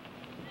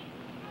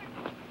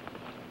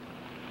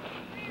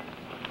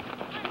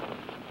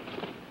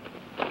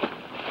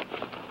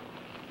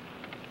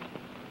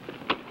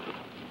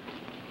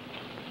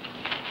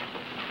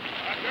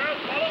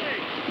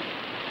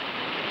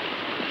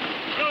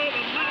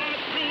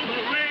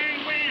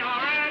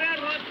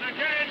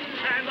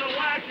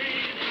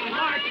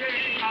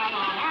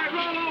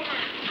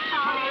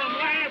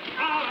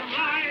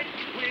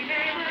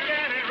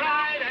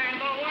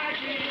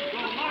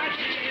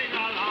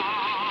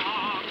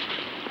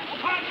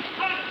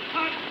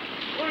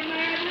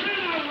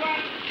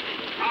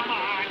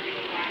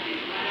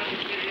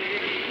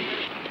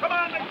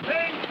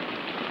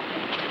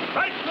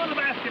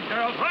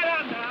 Girls, right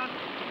on down.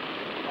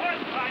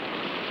 Horse fight.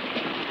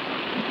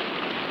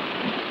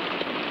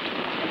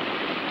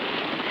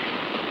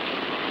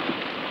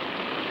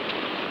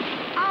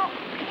 Ow!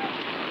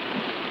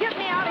 Get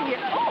me out of here.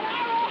 Oh!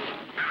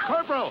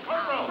 Corporal!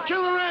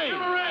 Kill the rain!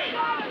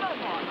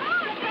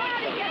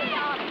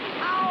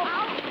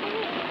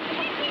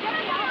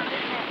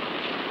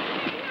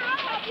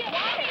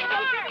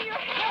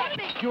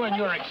 You and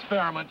your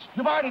experiments.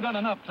 You've already done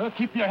enough to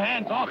keep your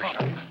hands off of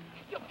her.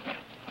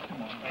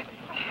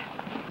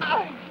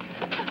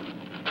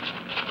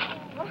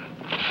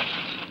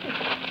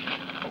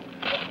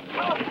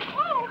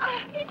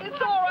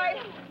 It's all right.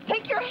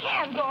 Take your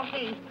hands off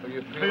me. So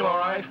you feel all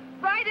right?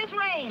 Right as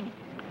rain.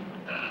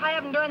 I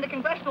haven't earned the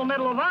Congressional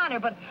Medal of Honor,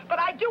 but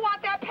I do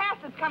want that pass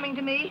that's coming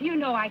to me. You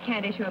know I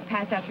can't issue a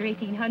pass after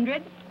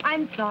 1800.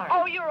 I'm sorry.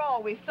 Oh, you're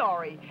always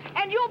sorry.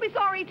 And you'll be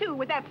sorry, too,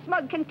 with that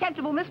smug,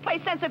 contemptible,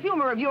 misplaced sense of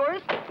humor of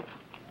yours.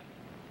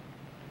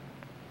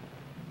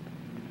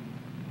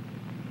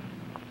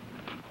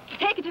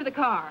 Take it to the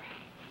car.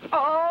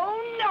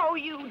 Oh, no,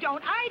 you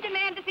don't. I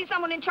demand to see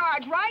someone in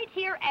charge right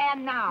here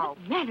and now.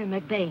 What's the matter,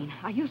 McBain?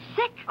 Are you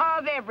sick?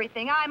 Of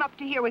everything. I'm up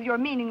to here with your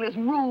meaningless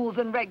rules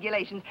and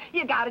regulations.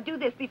 You got to do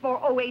this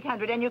before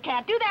 0800, and you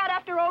can't do that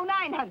after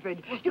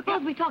 0900.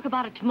 Suppose we talk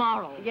about it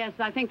tomorrow. Yes,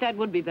 I think that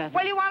would be better.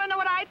 Well, you want to know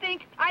what I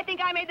think? I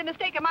think I made the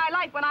mistake of my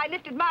life when I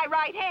lifted my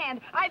right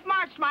hand. I've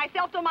marched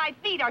myself till my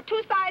feet are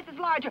 2 sizes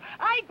larger.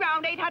 I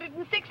ground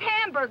 806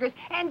 hamburgers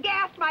and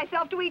gassed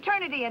myself to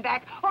eternity and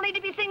back, only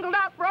to be singled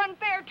out for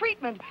unfair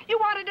treatment. You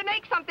wanted to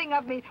make something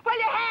of me. Well,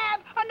 you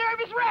have. A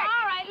nervous wreck.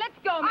 All right, let's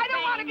go, I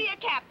don't want to be a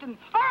captain,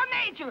 or a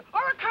major,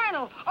 or a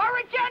colonel, or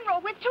a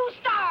general with 2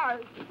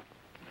 stars.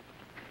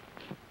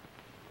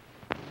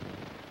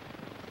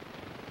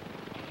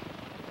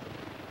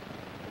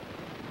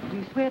 Do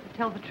you swear to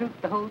tell the truth,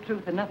 the whole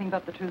truth, and nothing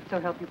but the truth, so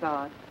help you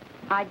God?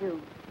 I do.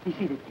 Be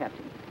seated,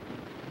 Captain.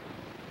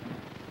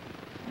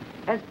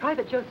 As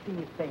Private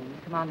Josephine Bain,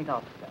 commanding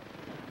officer,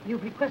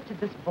 you've requested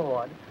this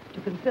board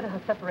to consider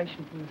her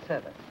separation from the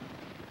service.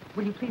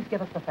 Will you please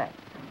give us the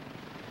facts?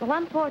 Well,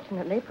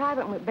 unfortunately,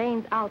 Private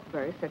McBain's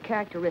outbursts are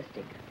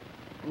characteristic,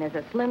 and there's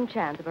a slim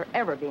chance of her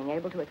ever being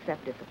able to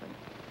accept discipline.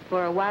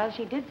 For a while,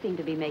 she did seem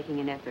to be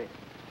making an effort.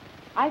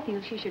 I feel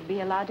she should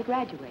be allowed to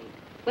graduate.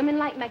 Women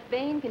like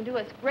McBain can do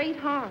us great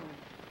harm.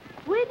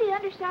 We, the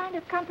undersigned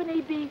of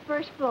Company B,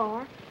 first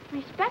floor,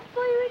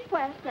 respectfully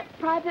request that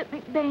Private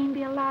McBain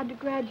be allowed to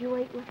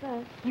graduate with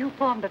us. You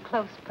formed a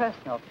close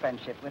personal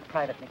friendship with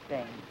Private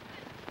McBain.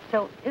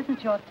 So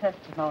isn't your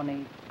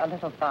testimony a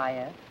little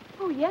biased?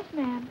 Oh, yes,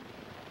 ma'am.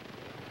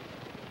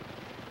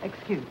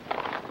 Excuse.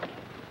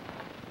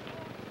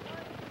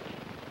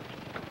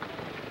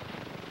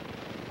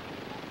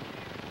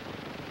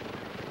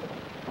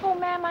 Oh,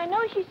 ma'am, I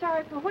know she's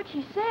sorry for what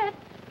she said.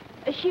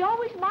 She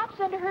always mops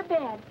under her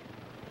bed.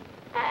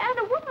 And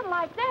a woman like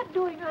like that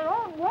doing her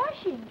own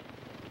washing.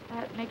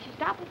 That makes you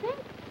stop and think,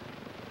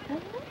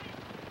 doesn't it?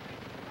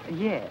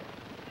 Yes.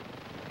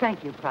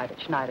 Thank you, Private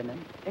Schneiderman.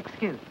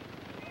 Excuse.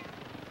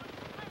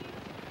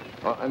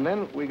 Well, and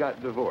then we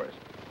got divorced,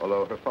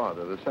 although her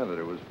father, the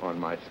senator, was on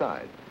my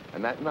side.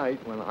 And that night,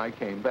 when I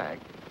came back,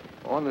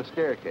 on the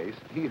staircase,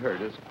 he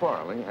heard us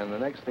quarreling, and the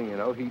next thing you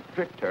know, he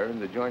tricked her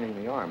into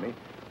joining the Army,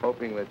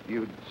 hoping that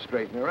you'd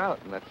straighten her out.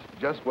 And that's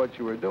just what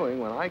you were doing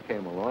when I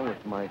came along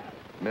with my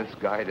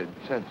misguided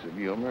sense of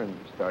humor and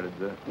started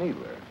to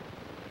needle her.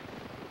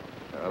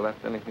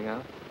 Left anything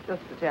out?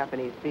 Just the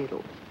Japanese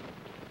beetles.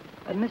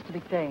 Mr.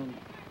 McBain,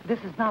 this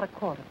is not a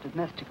court of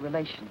domestic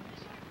relations.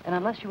 And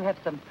unless you have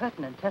some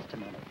pertinent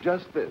testimony...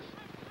 Just this.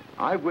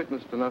 I've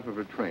witnessed enough of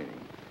her training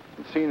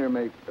and seen her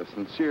make a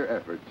sincere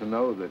effort to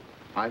know that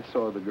I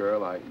saw the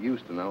girl I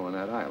used to know on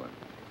that island.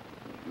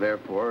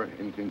 Therefore,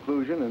 in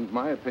conclusion, in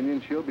my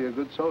opinion, she'll be a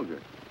good soldier.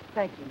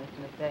 Thank you, Mr.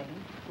 McBain.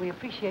 We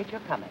appreciate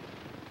your coming.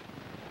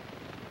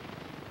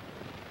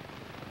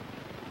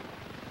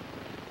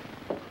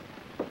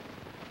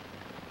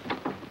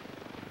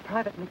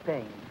 Private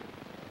McBain,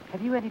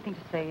 have you anything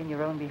to say in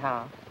your own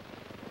behalf?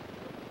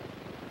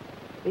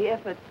 The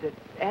effort that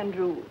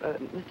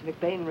Mr.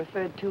 McBain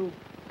referred to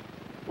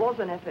was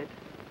an effort,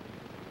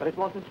 but it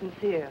wasn't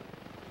sincere.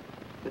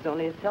 It was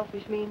only a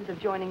selfish means of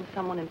joining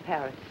someone in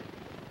Paris.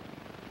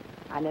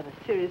 I never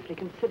seriously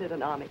considered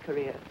an Army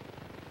career.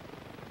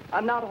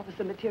 I'm not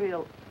officer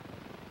material.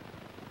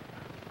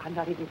 I'm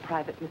not even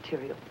private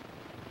material.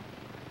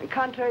 And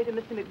contrary to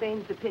Mr.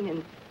 McBain's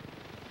opinion,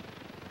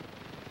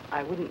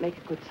 I wouldn't make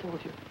a good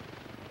soldier.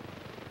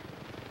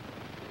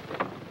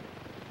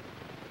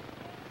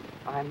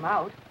 I'm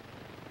out.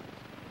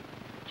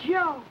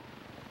 Joe!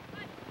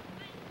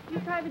 You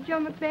Private Joe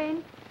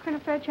McBain? Colonel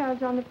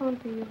Fairchild's on the phone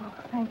for you. Oh,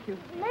 thank you.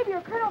 Maybe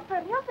your Colonel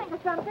Fred, he'll think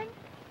of something.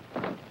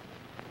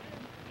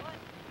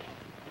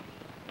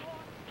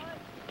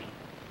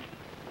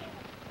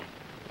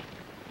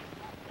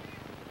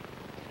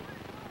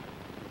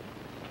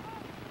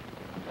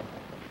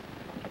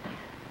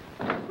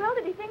 Well,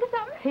 did he think of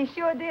something? He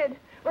sure did.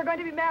 We're going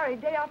to be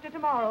married day after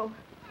tomorrow.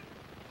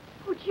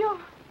 Oh, Joe.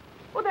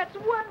 Oh, that's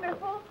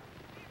wonderful.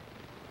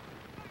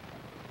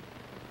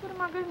 What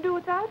am I going to do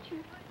without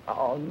you?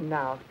 Oh,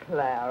 now,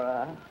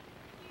 Clara.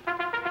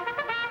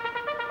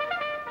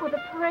 For the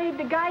parade,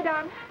 the guide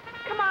on.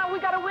 Come on, we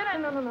got to win it.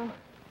 No.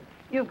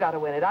 You've got to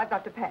win it. I've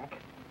got to pack.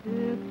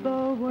 If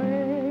the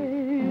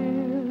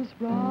way is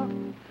rough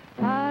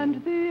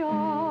and the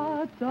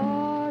odds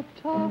are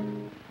tough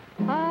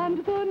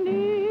and the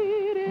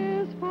need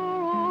is for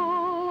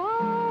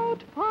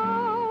all-out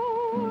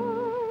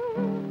power,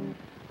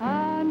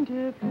 and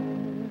if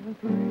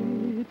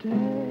every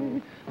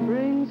day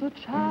brings a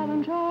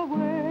challenge our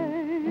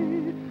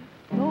way,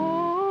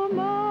 no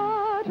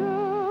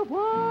matter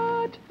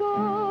what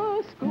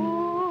the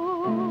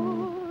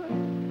score,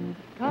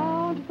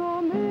 count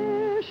the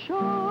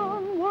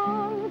mission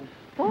won,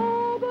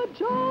 for the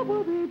job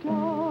will be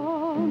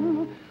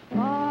done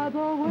by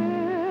the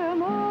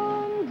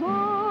Women's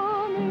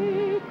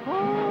Army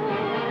Corps.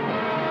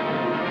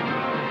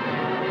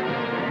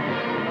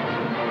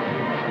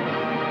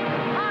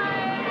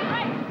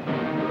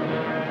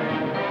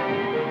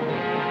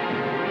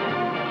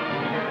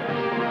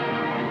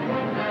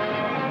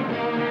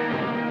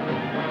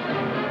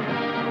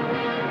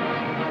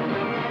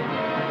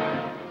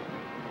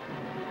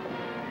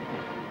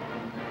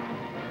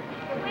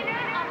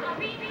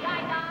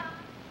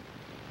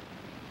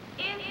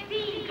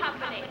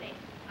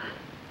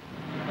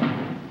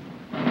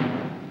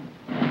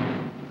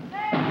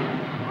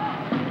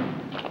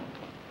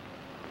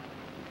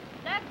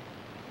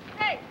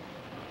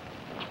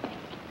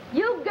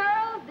 You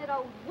girls did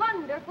a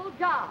wonderful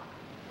job.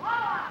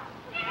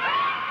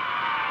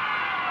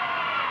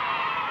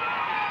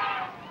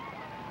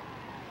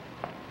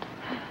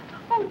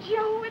 Oh,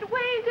 Joe, it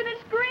waves and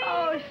it's green.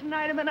 Oh,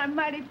 Schneiderman, I'm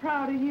mighty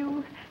proud of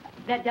you.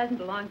 That doesn't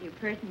belong to you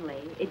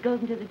personally. It goes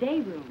into the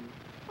day room.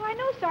 Oh, I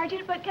know,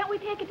 Sergeant, but can't we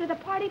take it to the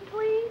party,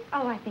 please?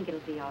 Oh, I think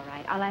it'll be all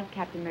right. I'll ask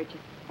Captain Murchison.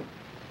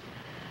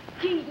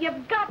 Gee,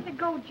 you've got to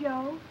go,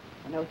 Joe.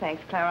 No,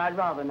 thanks, Clara. I'd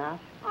rather not.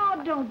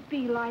 Oh, don't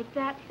be like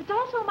that. It's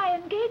also my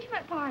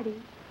engagement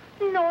party.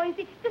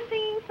 Noisy. The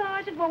singing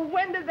sergeant. Well,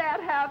 when did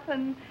that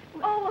happen?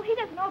 Oh, well, he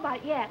doesn't know about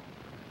it yet.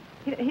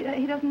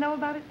 He doesn't know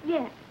about it?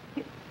 Yet.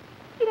 He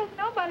doesn't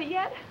know about it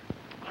yet.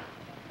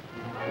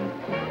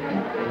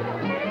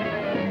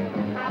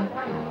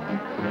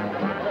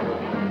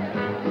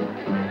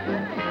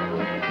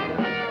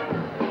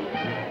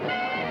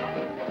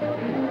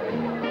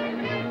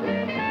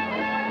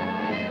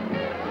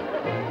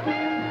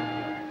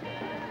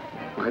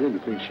 I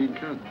didn't think she'd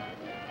come.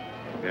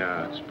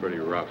 Yeah, it's pretty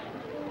rough.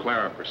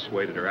 Clara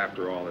persuaded her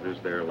after all it is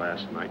their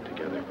last night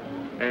together.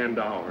 And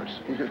ours.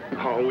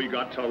 Oh, we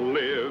got to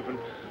live and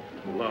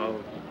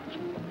love.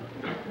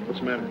 What's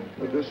the matter?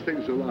 Well, this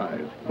thing's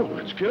alive. Well,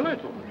 let's kill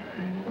it.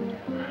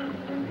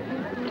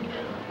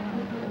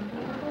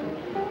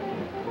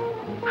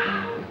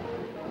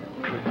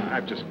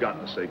 I've just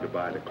got to say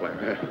goodbye to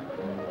Clara.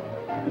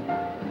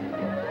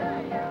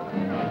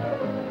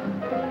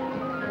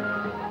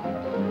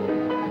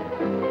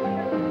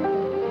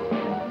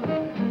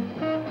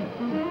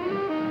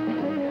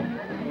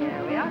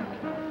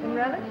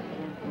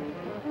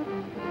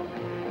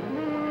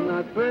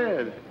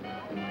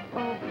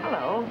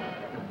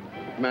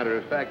 matter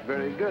of fact,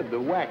 very good. The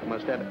WAC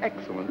must have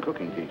excellent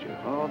cooking teachers.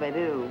 Oh, they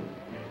do.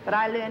 But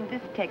I learned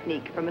this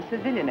technique from a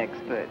civilian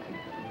expert.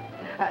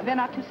 They're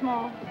not too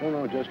small? Oh,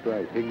 no, just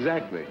right.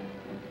 Exactly.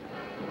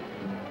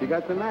 You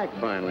got the knack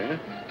finally, huh?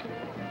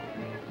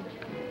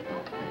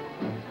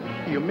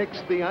 You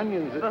mixed the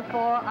onions.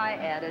 Before I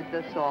added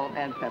the salt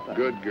and pepper.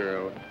 Good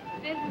girl.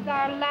 This is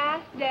our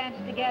last dance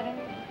together.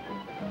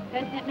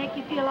 Doesn't it make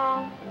you feel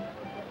all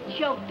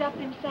choked up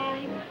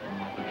inside?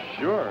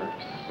 Sure,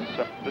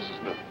 except this is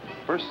the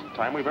first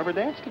time we've ever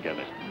danced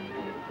together.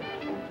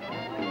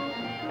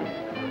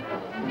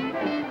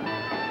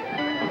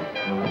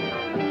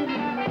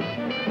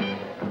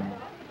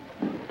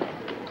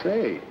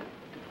 Say,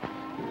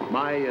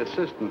 my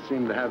assistants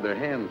seem to have their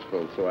hands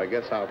full, so I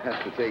guess I'll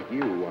have to take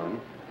you one.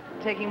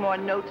 Taking more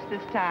notes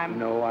this time?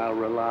 No, I'll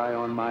rely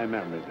on my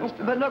memory this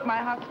time. But look, my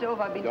hot stove,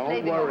 I've been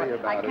slaving over. Don't worry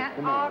about it. I can't.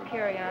 Come on. I'll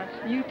carry on.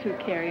 You two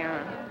carry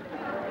on.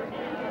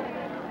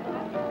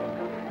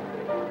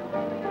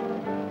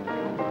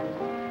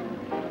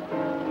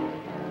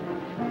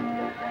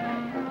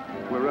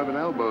 We're rubbing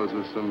elbows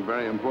with some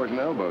very important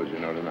elbows, you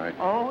know, tonight.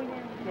 Oh,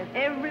 yes, yes.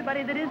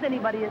 Everybody that is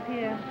anybody is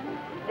here.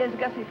 There's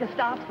Gussie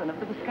Gustafson of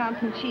the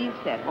Wisconsin cheese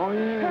set. Oh,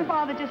 yeah. Her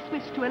father just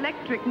switched to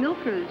electric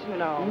milkers, you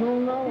know.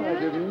 No, I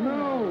didn't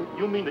know.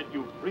 You mean that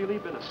you've really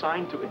been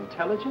assigned to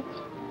intelligence?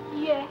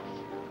 Yes.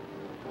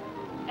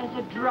 As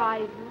a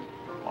driver.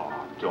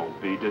 Oh, don't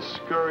be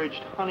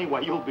discouraged, honey.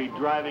 Why, you'll be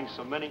driving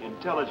so many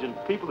intelligent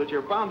people that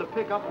you're bound to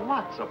pick up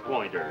lots of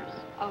pointers.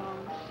 Oh,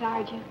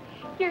 Sergeant,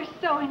 you're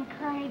so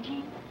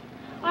encouraging.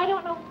 I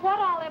don't know what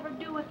I'll ever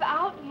do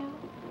without you.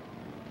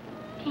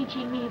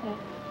 Teaching me the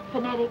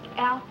phonetic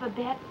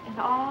alphabet and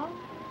all.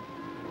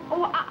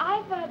 Oh,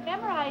 I've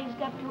memorized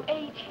up to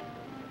H.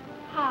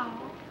 How?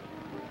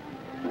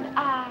 And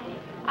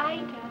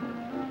Ida.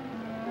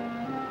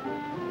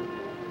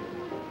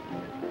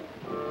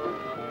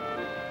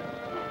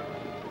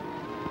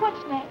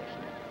 What's next?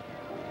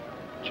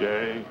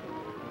 J,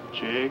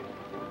 jig,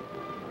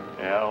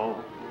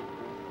 L,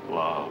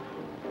 love.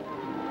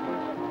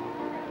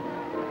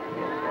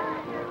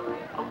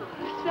 Oh,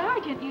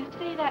 Sergeant, you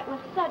say that with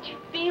such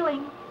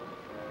feeling.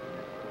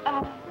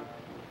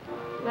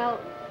 Well,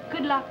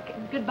 good luck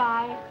and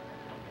goodbye.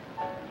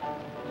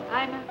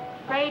 I'm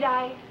afraid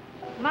I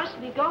must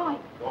be going.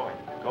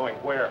 Going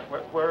where?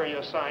 Where are you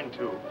assigned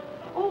to?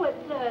 Oh,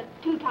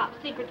 it's too top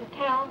secret to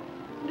tell.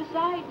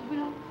 Besides,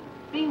 we'll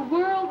be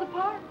worlds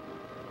apart.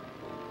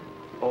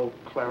 Oh,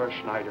 Clara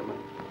Schneiderman.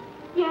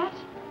 Yes,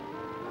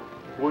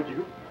 Would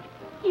you?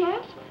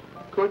 yes,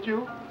 Could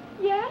you?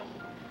 yes.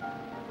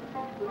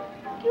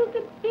 You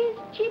could be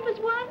as cheap as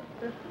one.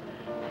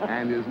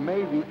 And his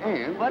maiden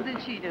aunt... What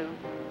did she do?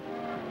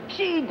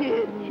 She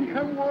did. She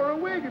wore a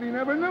wig and he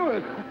never knew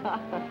it.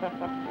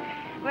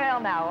 Well,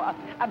 now,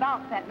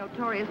 about that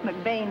notorious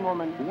McBain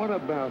woman. What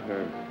about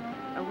her?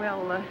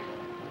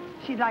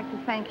 She'd like to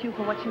thank you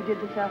for what you did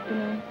this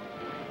afternoon.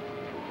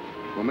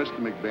 Well, Mr.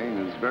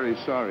 McBain is very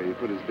sorry he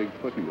put his big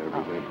foot into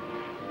everything.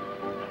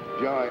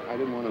 Joe, I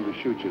didn't want him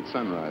to shoot you at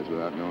sunrise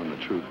without knowing the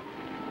truth.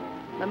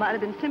 It might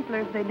have been simpler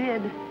if they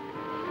did.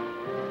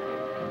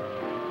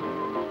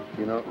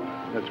 You know,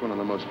 that's one of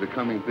the most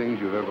becoming things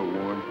you've ever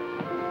worn.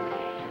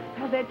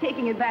 Well, they're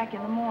taking it back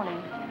in the morning.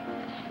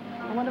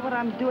 I wonder what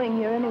I'm doing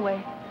here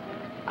anyway.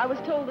 I was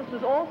told this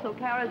was also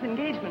Clara's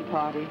engagement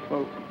party.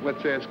 Well,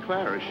 let's ask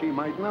Clara. She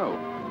might know.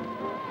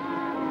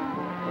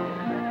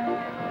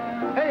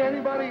 Hey,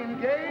 anybody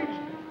engaged?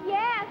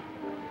 Yes,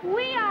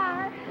 we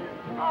are.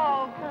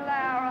 Oh,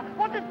 Clara.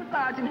 What does the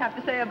sergeant have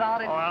to say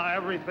about it? Well,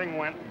 everything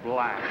went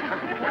black.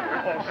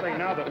 Oh, say,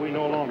 now that we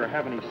no longer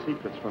have any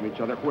secrets from each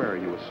other, where are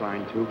you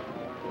assigned to?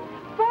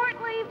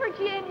 Fort Lee,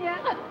 Virginia.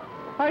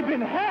 I've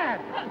been had.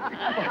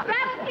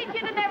 That'll teach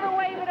you to never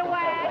wave it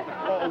away.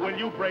 Oh, will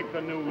you break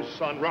the news,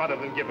 son, rather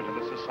than give it to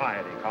the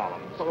society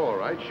columns? Oh, all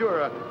right,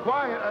 sure.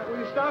 Quiet. Will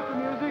you stop the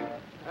music?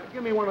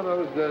 Give me one of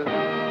those,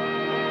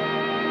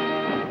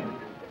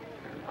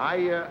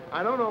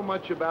 I don't know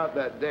much about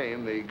that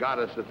dame, the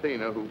goddess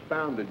Athena, who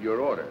founded your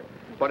order.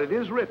 But it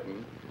is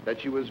written that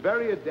she was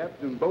very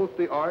adept in both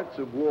the arts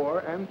of war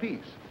and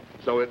peace.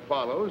 So it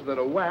follows that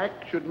a WAC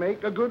should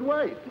make a good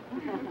wife.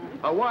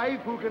 A wife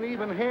who can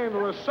even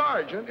handle a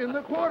sergeant in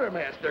the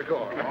quartermaster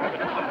corps.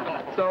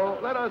 So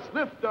let us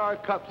lift our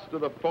cups to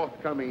the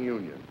forthcoming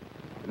union.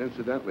 And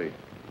incidentally,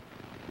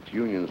 it's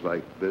unions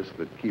like this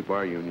that keep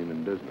our union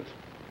in business.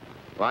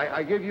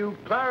 I give you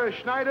Clara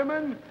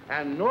Schneiderman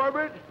and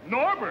Norbert...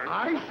 Norbert?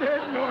 I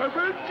said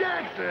Norbert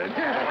Jackson.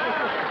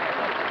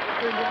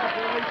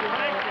 Congratulations.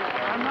 Thank you.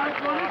 I'm not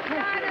going to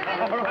kiss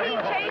you. He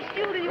chased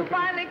you till you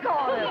finally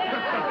caught him.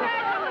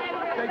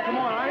 Hey, come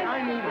on.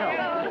 I need help.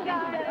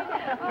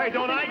 Hey,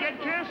 don't I get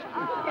kissed?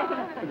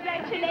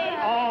 Congratulations.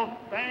 Oh,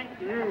 thank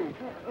you.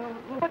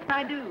 What can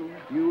I do?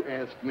 You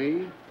asked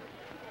me,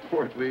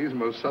 Fort Lee's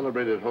most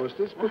celebrated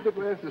hostess, put the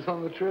glasses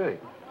on the tray.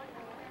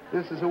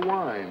 This is a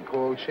wine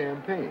called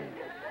champagne.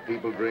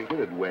 People drink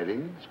it at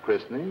weddings,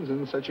 christenings,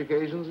 and such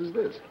occasions as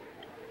this.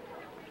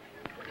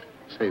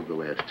 Save the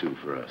last two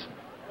for us.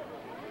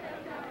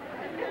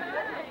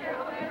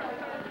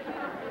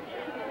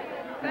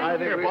 I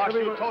think Here, boss,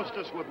 you toast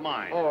us with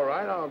mine. All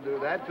right, I'll do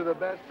that to the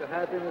best of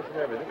happiness and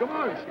everything. Come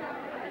on, Steve.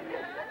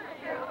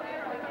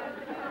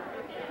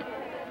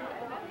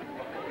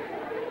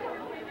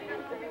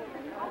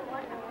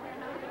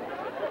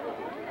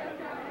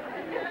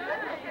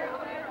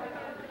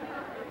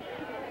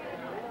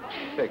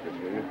 Take this,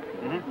 will you?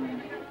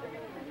 Mm-hmm.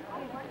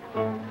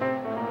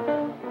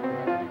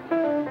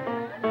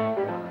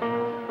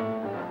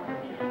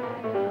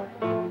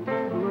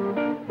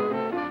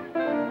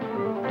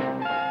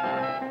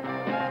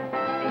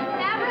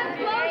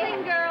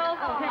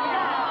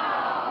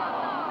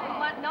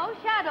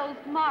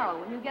 Tomorrow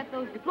when you get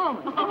those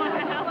diplomas.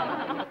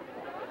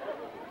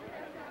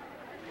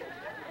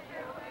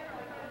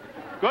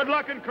 Good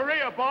luck in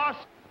Korea, boss.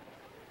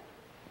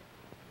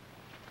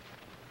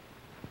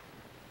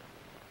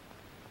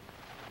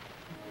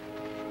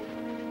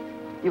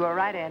 You were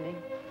right, Andy.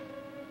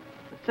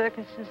 The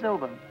circus is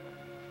over.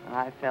 And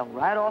I fell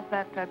right off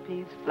that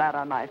trapeze, flat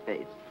on my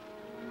face.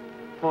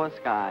 Poor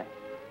Sky.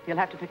 He'll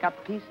have to pick up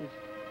the pieces.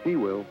 He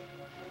will.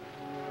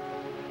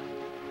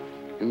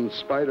 In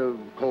spite of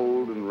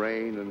cold and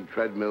rain and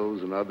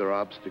treadmills and other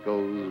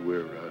obstacles,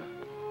 we're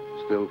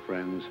still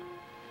friends.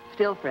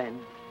 Still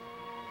friends.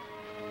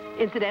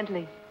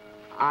 Incidentally,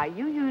 are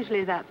you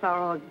usually that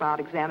thorough about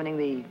examining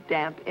the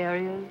damp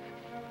areas?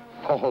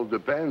 All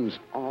depends.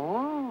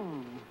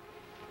 Oh.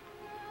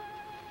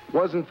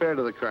 Wasn't fair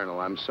to the colonel.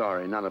 I'm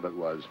sorry. None of it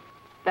was.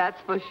 That's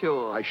for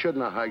sure. I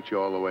shouldn't have hiked you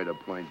all the way to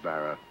Point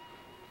Barra.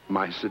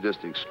 My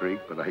sadistic streak,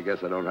 but I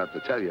guess I don't have to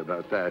tell you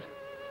about that.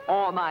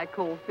 Or my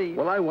cold feet.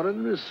 Well, I wanted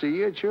him to see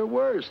you at your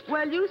worst.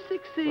 Well, you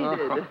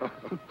succeeded.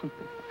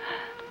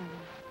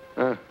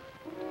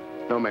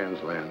 No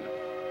man's land.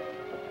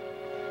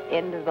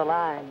 End of the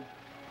line.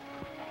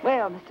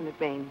 Well, Mr.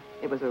 McBain,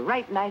 it was a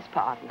right nice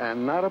party.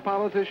 And not a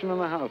politician in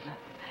the house.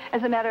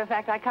 As a matter of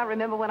fact, I can't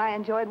remember when I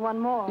enjoyed one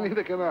more.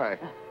 Neither can I.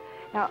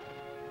 Now,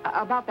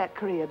 about that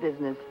Korea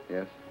business.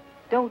 Yes?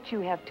 Don't you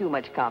have too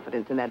much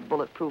confidence in that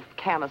bulletproof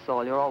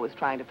camisole you're always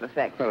trying to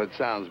perfect. Well, it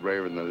sounds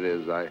braver than it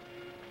is.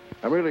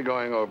 I'm really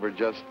going over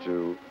just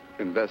to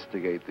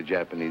investigate the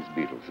Japanese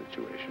beetle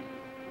situation.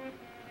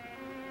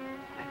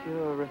 If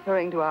you're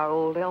referring to our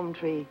old elm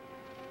tree,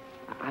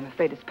 I'm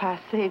afraid it's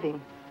past saving.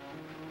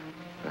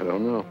 I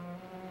don't know.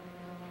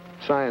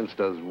 Science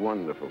does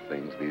wonderful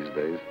things these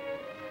days.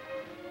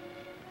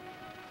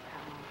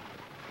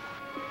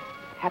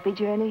 Happy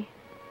journey,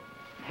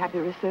 happy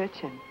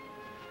research, and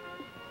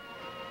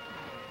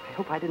I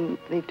hope I didn't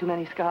leave too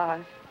many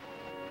scars.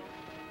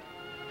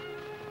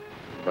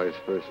 Vice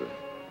versa.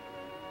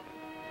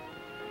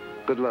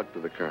 Good luck to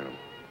the colonel.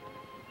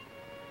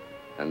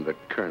 And the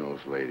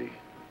colonel's lady.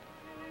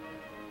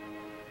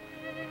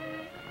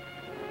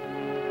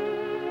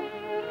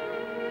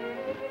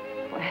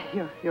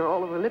 Well, you're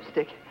all over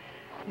lipstick.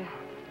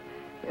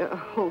 Yeah.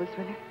 Hold this,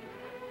 will you?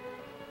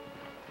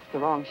 It's the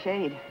wrong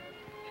shade.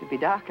 Should be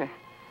darker.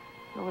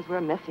 You always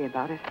wear messy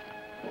about it.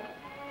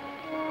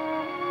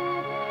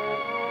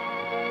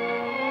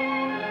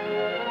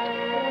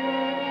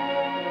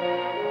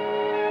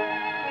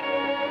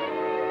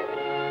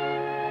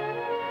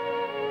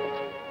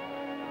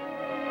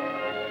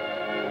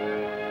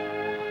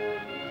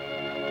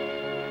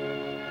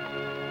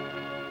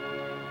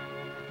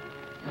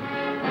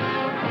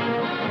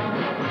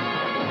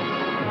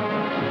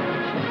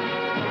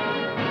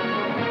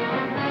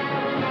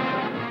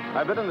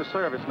 I've been in the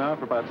service now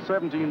for about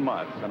 17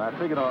 months, and I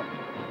figured on...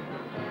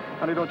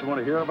 Honey, don't you want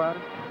to hear about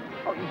it?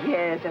 Oh,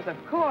 yes, of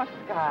course,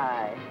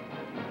 Sky.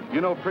 You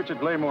know Pritchard,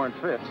 Glaymore, and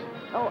Fitz.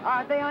 Oh,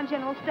 are they on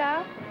general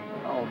staff?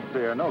 Oh,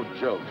 dear, no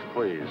jokes,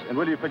 please. And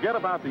will you forget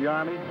about the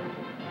Army?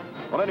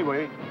 Well,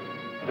 anyway,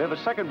 they're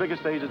the second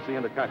biggest agency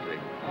in the country.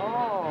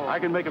 Oh. I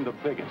can make them the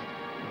biggest.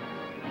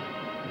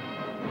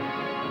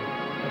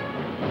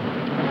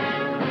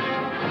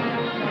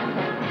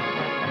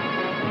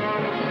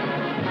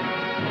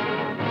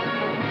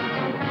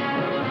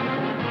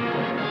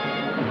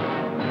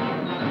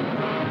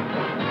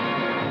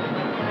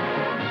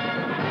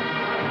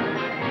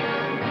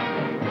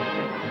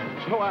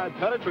 I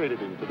penetrated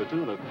him to the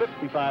tune of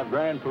 55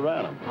 grand per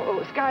annum.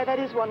 Oh, Sky, that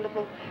is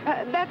wonderful.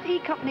 That's E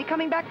Company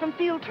coming back from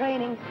field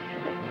training.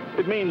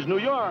 It means New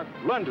York,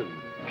 London,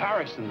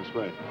 Paris in the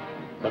spring.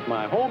 But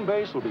my home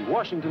base will be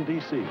Washington,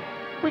 D.C.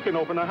 We can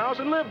open a house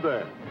and live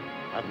there.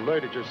 I've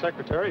alerted your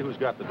secretary, who's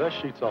got the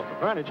dust sheets off the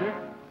furniture,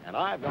 and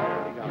I've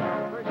already got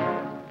a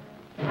person.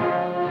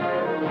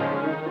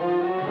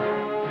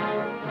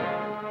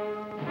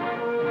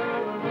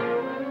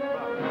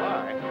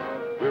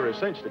 We're a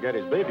cinch to get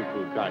his baby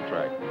food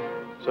contract.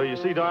 So you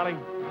see, darling,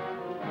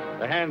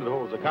 the hand that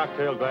holds a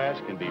cocktail glass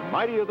can be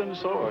mightier than a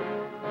sword.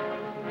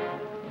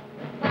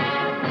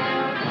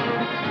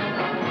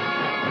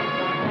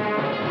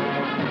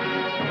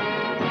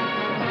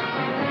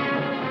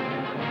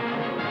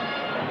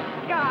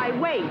 Sky,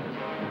 wait.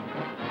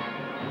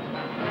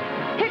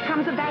 Here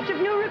comes a batch of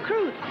new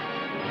recruits.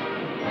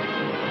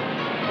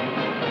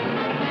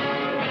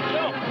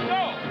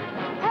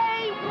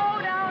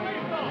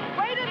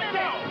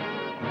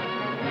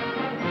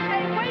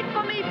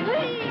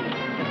 Please.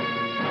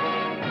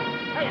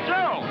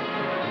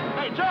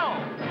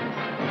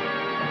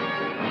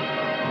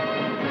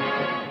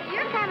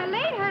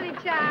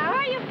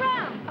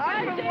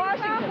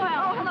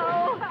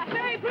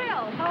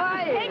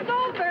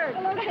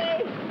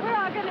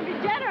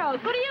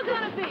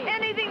 gonna be?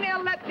 Anything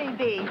they'll let me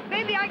be.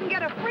 Maybe I can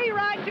get a free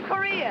ride to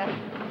Korea.